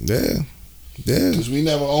us. Yeah. Because we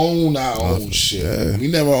never owned our own shit. Yeah. We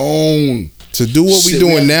never owned. To do what we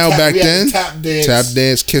doing now back then. Tap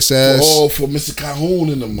dance, kiss ass. For Mr.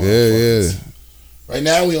 Cahoon in the motherfuckers. Yeah. Right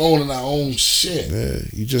now we owning our own shit. Yeah.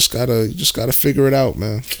 You just gotta figure it out,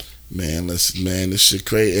 man. Man, listen, man, this shit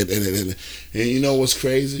crazy. And you know what's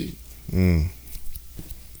crazy?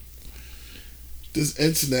 This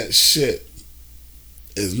internet shit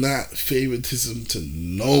is not favoritism to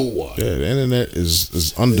no one. Yeah, the internet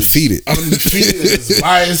is undefeated. Undefeated is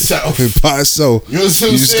by itself. By itself. You know what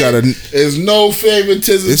I'm saying? There's no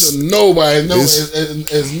favoritism to nobody.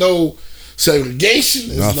 There's no segregation.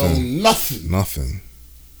 There's nothing. Nothing.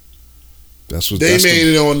 That's what they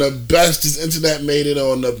made it on the best. This internet made it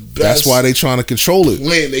on the best. That's why they trying to control it.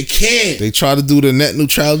 They can't. They try to do the net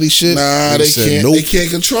neutrality shit. Nah, they can't. Nope. They can't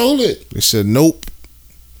control it. They said nope.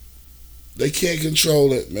 They can't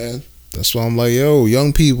control it, man. That's why I'm like, yo,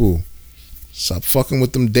 young people, stop fucking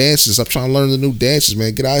with them dances. Stop trying to learn the new dances,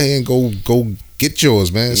 man. Get out here and go get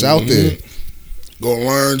yours, man. It's out there. Go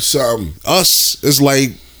learn something. Us, it's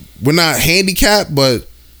like we're not handicapped, but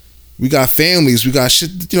we got families. We got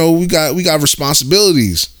shit. You know, we got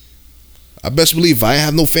responsibilities. I best believe if I ain't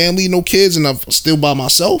have no family, no kids, and I'm still by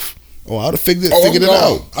myself, I'd have figured it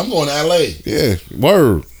out. I'm going to LA. Yeah,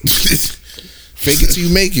 word. Fake it till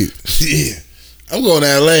you make it. Yeah. I'm going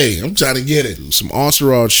to LA. I'm trying to get it. Some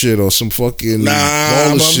entourage shit or some fucking shit.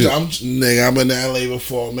 Nigga, I'm in LA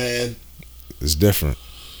before, man. It's different.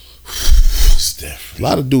 It's different. A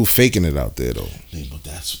lot of dudes faking it out there though. Yeah, but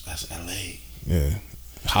that's LA. Yeah.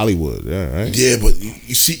 Hollywood, yeah, right? Yeah, but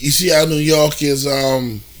you see how New York is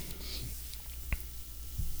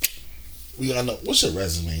we gotta know what's your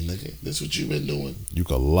resume, nigga? This what you been doing? You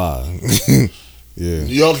can lie. Yeah.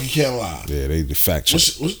 New York, you can't lie. Yeah, they fact check.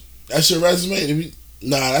 That's your resume?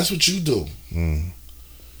 Nah, that's what you do.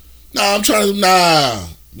 Nah, I'm trying to.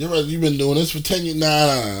 You've been doing this for 10 years. Nah,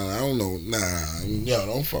 I don't know. Nah, yo,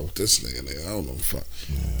 don't fuck with this nigga. I don't know. Fuck.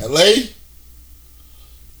 Yeah. LA.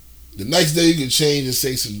 The next day you can change and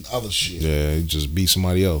say some other shit. Yeah, you just be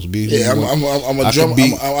somebody else. I'm a drummer.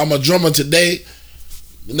 I'm a drummer today.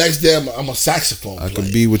 The next day I'm a saxophone player. I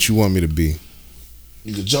could be what you want me to be.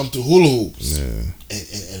 You could jump through hula hoops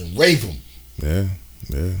and rape them.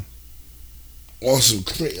 Yeah. On some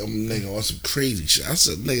crazy shit. I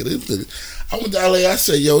said, nigga, I went to LA. I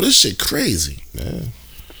said, yo, this shit crazy. Yeah.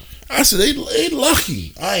 I said, they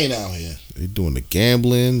lucky. I ain't out here. They doing the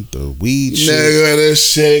gambling, the weed shit. Nigga,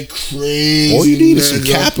 this shit crazy. All you need is some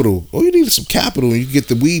capital. And you get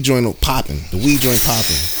the weed joint popping. The weed joint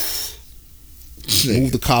popping.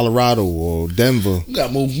 Move to Colorado or Denver. You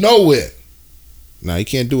gotta move nowhere. Nah, you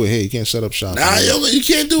can't do it here. You can't set up shop. Nah, you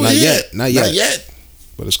can't do it here. Not yet.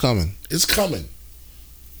 But it's coming. It's coming.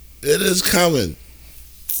 It is coming.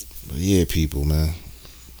 But yeah, people, man.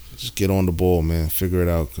 Just get on the ball, man. Figure it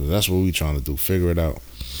out. Because that's what we trying to do. Figure it out.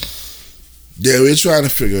 Yeah, we're trying to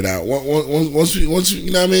figure it out. Once we,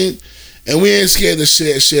 you know what I mean? And we ain't scared to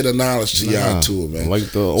share the knowledge to y'all too, man.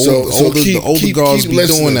 Like the older guards be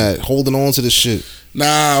doing that, holding on to the shit.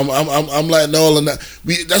 Nah, I'm letting all of that.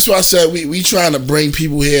 That's why I said we trying to bring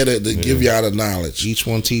people here to give y'all the knowledge. Each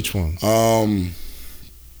one teach one.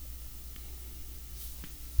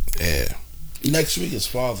 Yeah. Next week is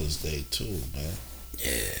Father's Day too, man.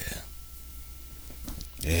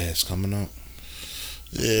 Yeah, it's coming up.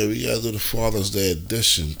 Yeah, we gotta do the Father's Day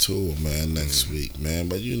edition too, man, next week, man.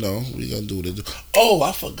 But you know, we gonna do it. Oh,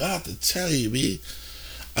 I forgot to tell you, man.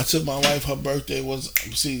 I took my wife, her birthday was,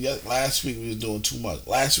 last week we was doing too much.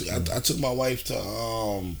 Last week, I took my wife to,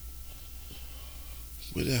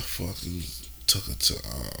 where that fucking took her to,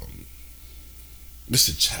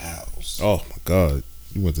 Mr. Childs. Oh, my God.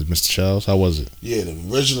 You went to Mr. Childs? How was it? Yeah, the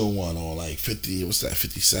original one on like 50, what's that,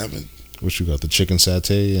 57? What you got, the chicken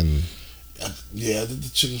satay and... Yeah, I did the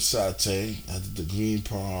chicken satay. I did the green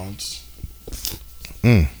prawns.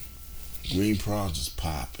 Green prawns is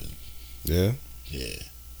popping. Yeah? Yeah.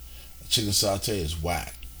 Chicken satay is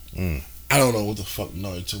whack. I don't know what the fuck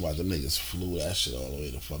you're talking about. The niggas flew that shit all the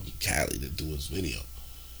way to fucking Cali to do his video.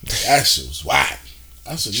 That shit was whack.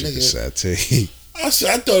 I said, chicken nigga. satay. I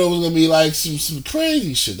thought it was gonna be like some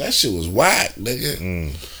crazy shit. That shit was whack,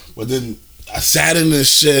 nigga. But then I sat in this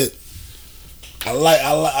shit. I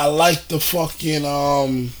like the fucking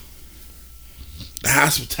the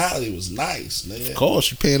hospitality was nice, nigga. Of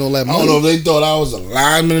course, you paying all that money. I don't know if they thought I was a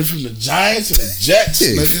lineman from the Giants and the Jets,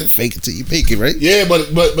 nigga. Fake it till you make it, right? Yeah, but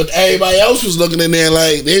everybody else was looking in there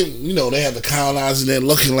like they had the colonizers in there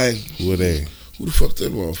looking like, who are they? Who the fuck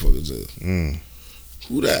them motherfuckers is?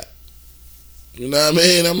 Who that? You know what I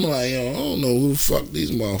mean? I'm like, I don't know who the fuck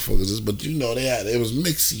these motherfuckers is, but it was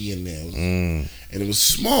mixy in there, and it was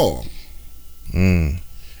small.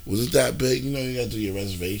 Wasn't that big? You gotta do your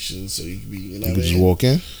reservations so you can be. You can just walk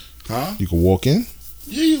in. Huh? You can walk in.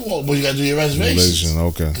 Yeah, you can walk, but you gotta do your reservations.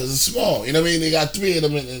 Okay. Because it's small. You know what I mean? They got 3 of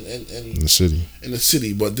them in the city. In the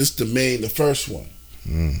city, but this the first one.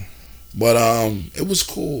 But it was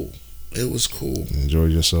cool. It was cool.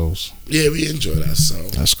 Enjoyed yourselves. Yeah, we enjoyed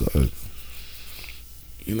ourselves. That's good.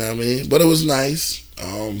 You know what I mean? But it was nice.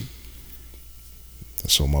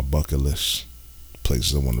 That's on my bucket list.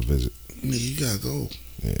 Places I want to visit. Nigga, you gotta go.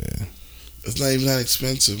 Yeah. It's not even that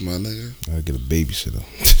expensive, my nigga. I gotta get a babysitter.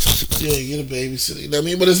 Yeah, you get a babysitter. You know what I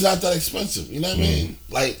mean? But it's not that expensive. You know what I mean?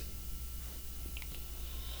 Like,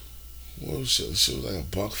 what was shit? Shit was like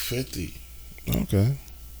 $1.50. Okay.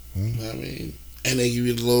 You know what I mean? And they give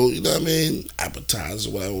you the little, you know what I mean? Appetizer,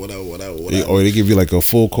 whatever. Or they give you like a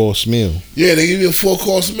full course meal. Yeah, they give you a full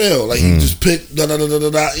course meal. Like you just pick da da da da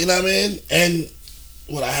da. You know what I mean? And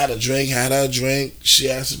when I had a drink, she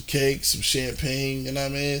had some cake, some champagne. You know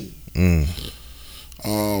what I mean?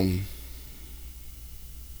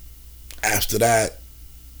 After that,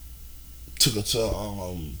 took her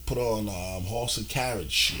to put on horse and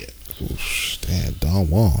carriage shit. Oof, damn, Don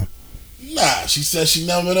Juan. Nah, she said she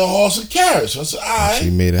never been on horse and carriage. So I said, all right. She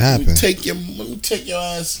made it happen. Let me take your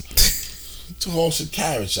ass to horse and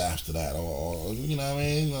carriage after that, or you know what I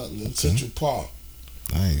mean, in Central Park.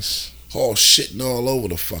 Nice. All shitting all over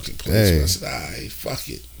the fucking place. Hey. So I said, all right, fuck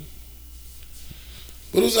it.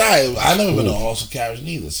 But it was all right. I never been on horse and carriage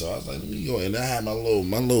neither, so I was like, let me go in. I had my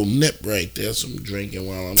little nip right there, so I'm drinking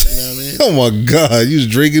while I'm, you know what I mean? Oh my God, you was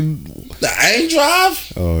drinking? Nah, I ain't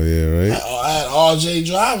drive. Oh yeah, right. I had RJ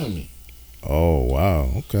driving me. Oh wow,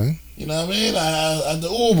 okay. You know what I mean? I had the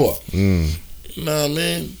Uber. You know what I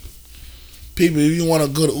mean? People, if you want a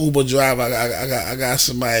good Uber driver, I got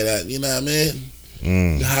somebody that, you know what I mean?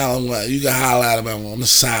 You can holler at them on the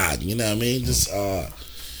side. You know what I mean? Just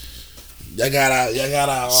y'all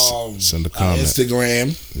gotta send a comment.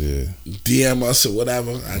 Instagram, Yeah. DM us or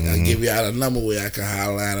whatever. I give you out a number where I can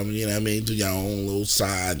holler at them. You know what I mean? Do your own little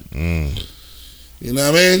side. You know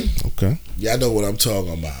what I mean? Okay. Y'all know what I'm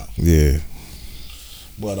talking about. Yeah.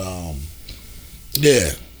 But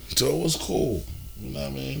yeah. So it was cool. You know what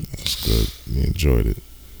I mean? That's good. You enjoyed it.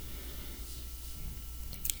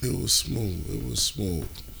 It was smooth.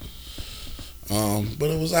 But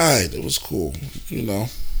it was alright. It was cool. You know.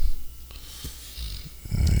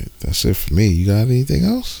 Alright, that's it for me. You got anything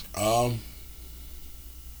else?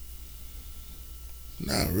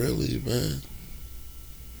 Not really, man.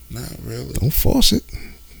 Not really. Don't force it.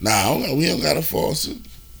 Nah, we don't gotta force it.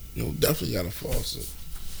 You know, definitely gotta force it.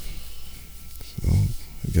 So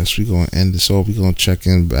I guess we're gonna end this off. We're gonna check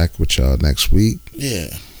in back with y'all next week.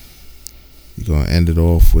 Yeah. You're gonna end it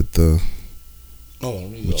off with the. Oh, let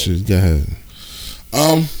me go. Go ahead.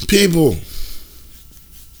 People,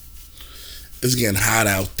 it's getting hot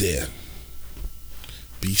out there.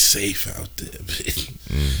 Be safe out there.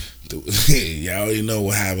 Y'all already know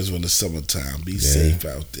what happens when it's summertime. Be safe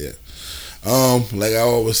out there. Like I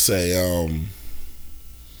always say,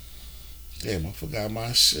 damn, I forgot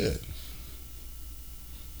my shit.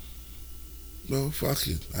 No, fuck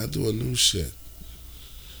it. I do a new shit.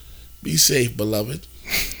 Be safe, beloved.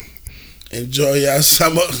 Enjoy your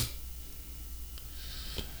summer.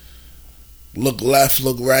 Look left,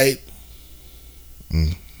 look right.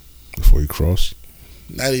 Before you cross.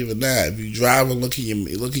 Not even that. If you drive and look in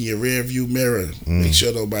your rear view mirror. Make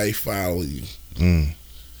sure nobody follow you.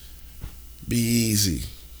 Be easy.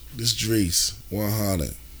 This Drees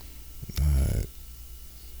 100. Alright.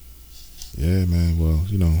 Yeah, man. Well,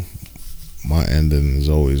 you know, my ending is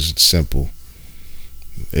always simple.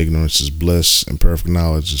 Ignorance is bliss, and perfect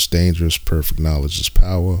knowledge is dangerous. Perfect knowledge is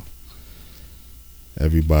power.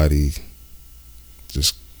 Everybody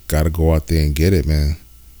just gotta go out there and get it, man.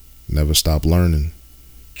 Never stop learning.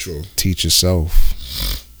 True. Teach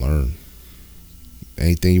yourself. Learn.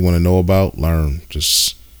 Anything you want to know about, learn.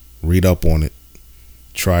 Just read up on it.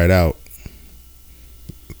 Try it out.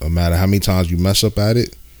 No matter how many times you mess up at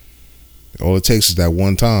it, all it takes is that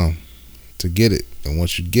one time to get it. And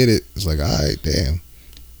once you get it, it's like, all right, damn.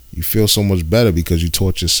 You feel so much better because you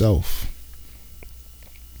taught yourself.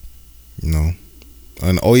 You know?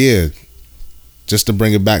 And oh yeah, just to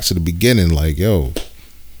bring it back to the beginning, like, yo,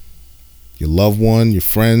 your loved one, your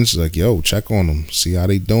friends, like, yo, check on them. See how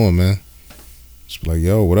they doing, man. Just be like,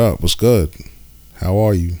 yo, what up? What's good? How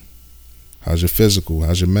are you? How's your physical?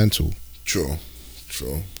 How's your mental? True.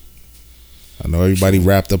 I know everybody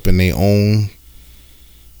wrapped up in their own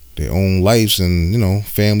lives and, you know,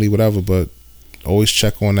 family, whatever, but always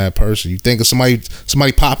check on that person. You think of somebody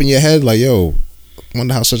pop in your head, like, yo,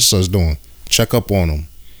 wonder how such and such doing. Check up on them.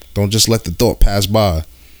 Don't just let the thought pass by.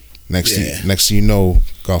 Next thing you know,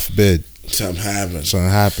 God forbid, something happens.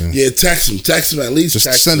 Yeah, text him at least.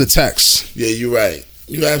 Just send a text. Yeah, you're right.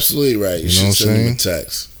 You're absolutely right. You should send him a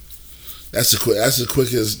text. That's the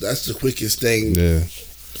quickest thing. Yeah.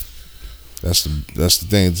 That's the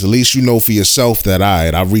thing. At least you know for yourself that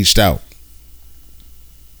I reached out.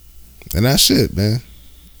 And that's it, man.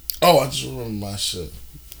 Oh, I just remember my shit.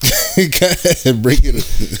 Go ahead, break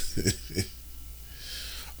it.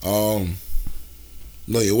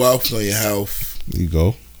 Know your wealth, know your health. There you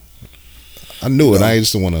go. I knew it. I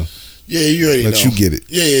just don't want to. Yeah, you already let know. you get it.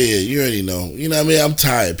 Yeah. You already know. You know what I mean? I'm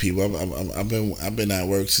tired, people. I've been at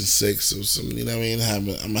work since 6. So you know what I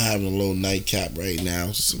mean? I'm having a little nightcap right now.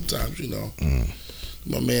 So sometimes, you know,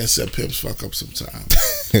 my man said pimps fuck up sometimes.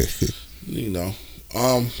 You know,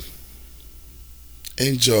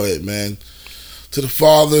 enjoy it, man. To the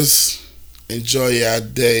fathers, enjoy your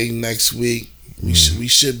day next week. We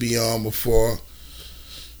should be on before.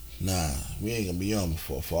 Nah, we ain't gonna be on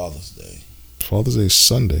before Father's Day. Father's Day is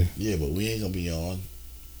Sunday. Yeah, but we ain't gonna be on.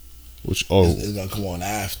 It's gonna come on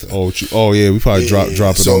after. Yeah, we probably drop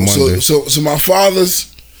it on Monday. So my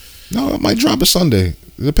fathers. No, I might drop it Sunday.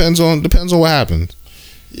 It depends on what happens.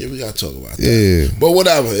 Yeah, we gotta talk about that. Yeah, but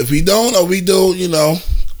whatever. If we don't or we do, you know,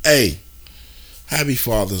 hey, happy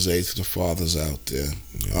Father's Day to the fathers out there.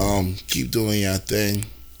 Yeah. Keep doing your thing.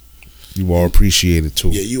 You are appreciated too.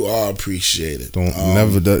 Yeah, you are appreciated. Don't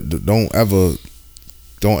ever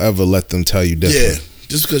let them tell you different. Yeah,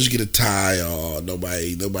 just because you get a tie or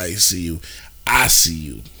nobody see you, I see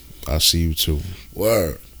you. I see you too.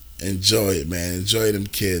 Word. Enjoy it, man. Enjoy them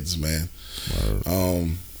kids, man.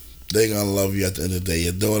 Word. They gonna love you at the end of the day.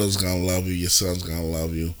 Your daughter's gonna love you. Your son's gonna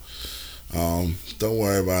love you. Don't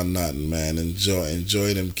worry about nothing, man.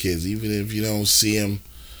 Enjoy them kids. Even if you don't see them,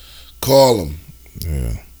 call them.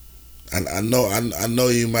 Yeah. I know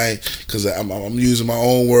you might, because I'm using my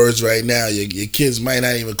own words right now. Your kids might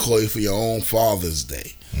not even call you for your own Father's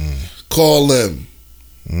Day. Call them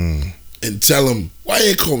and tell them, why you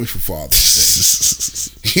ain't call me for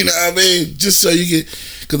Father's Day? You know what I mean? Just so you get,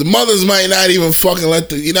 because the mothers might not even fucking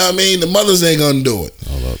let you know what I mean? The mothers ain't gonna do it.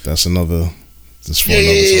 Hold up, that's another.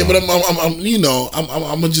 Yeah, but I'm you know, I'm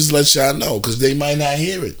gonna just let y'all know, because they might not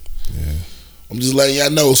hear it. Yeah. I'm just letting y'all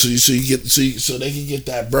know so they can get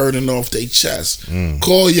that burden off their chest.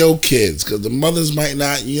 Call your kids, because the mothers might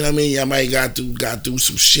not. You know what I mean? Y'all might got through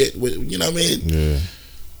some shit with. You know what I mean? Yeah.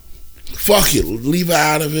 Fuck it, leave her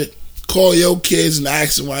out of it. Call your kids and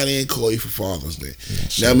ask them why they ain't call you for Father's Day.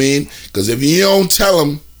 You know what I mean? Because if you don't tell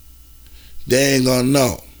them, they ain't gonna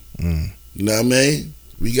know. You know what I mean?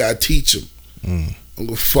 We gotta teach them. I'm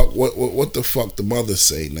gonna fuck what the fuck the mothers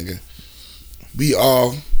say, nigga. We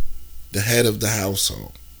are the head of the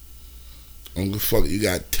household. I'm gonna fuck. You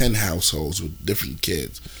got 10 households with different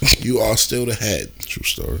kids. You are still the head. True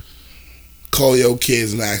story. Call your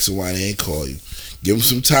kids and ask them why they ain't call you. Give them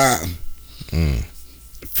some time.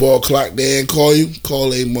 4 o'clock they ain't call you. Call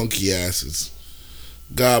they monkey asses.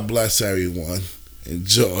 God bless everyone.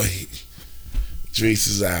 Enjoy. Drees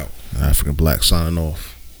is out. African Black signing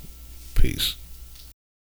off. Peace.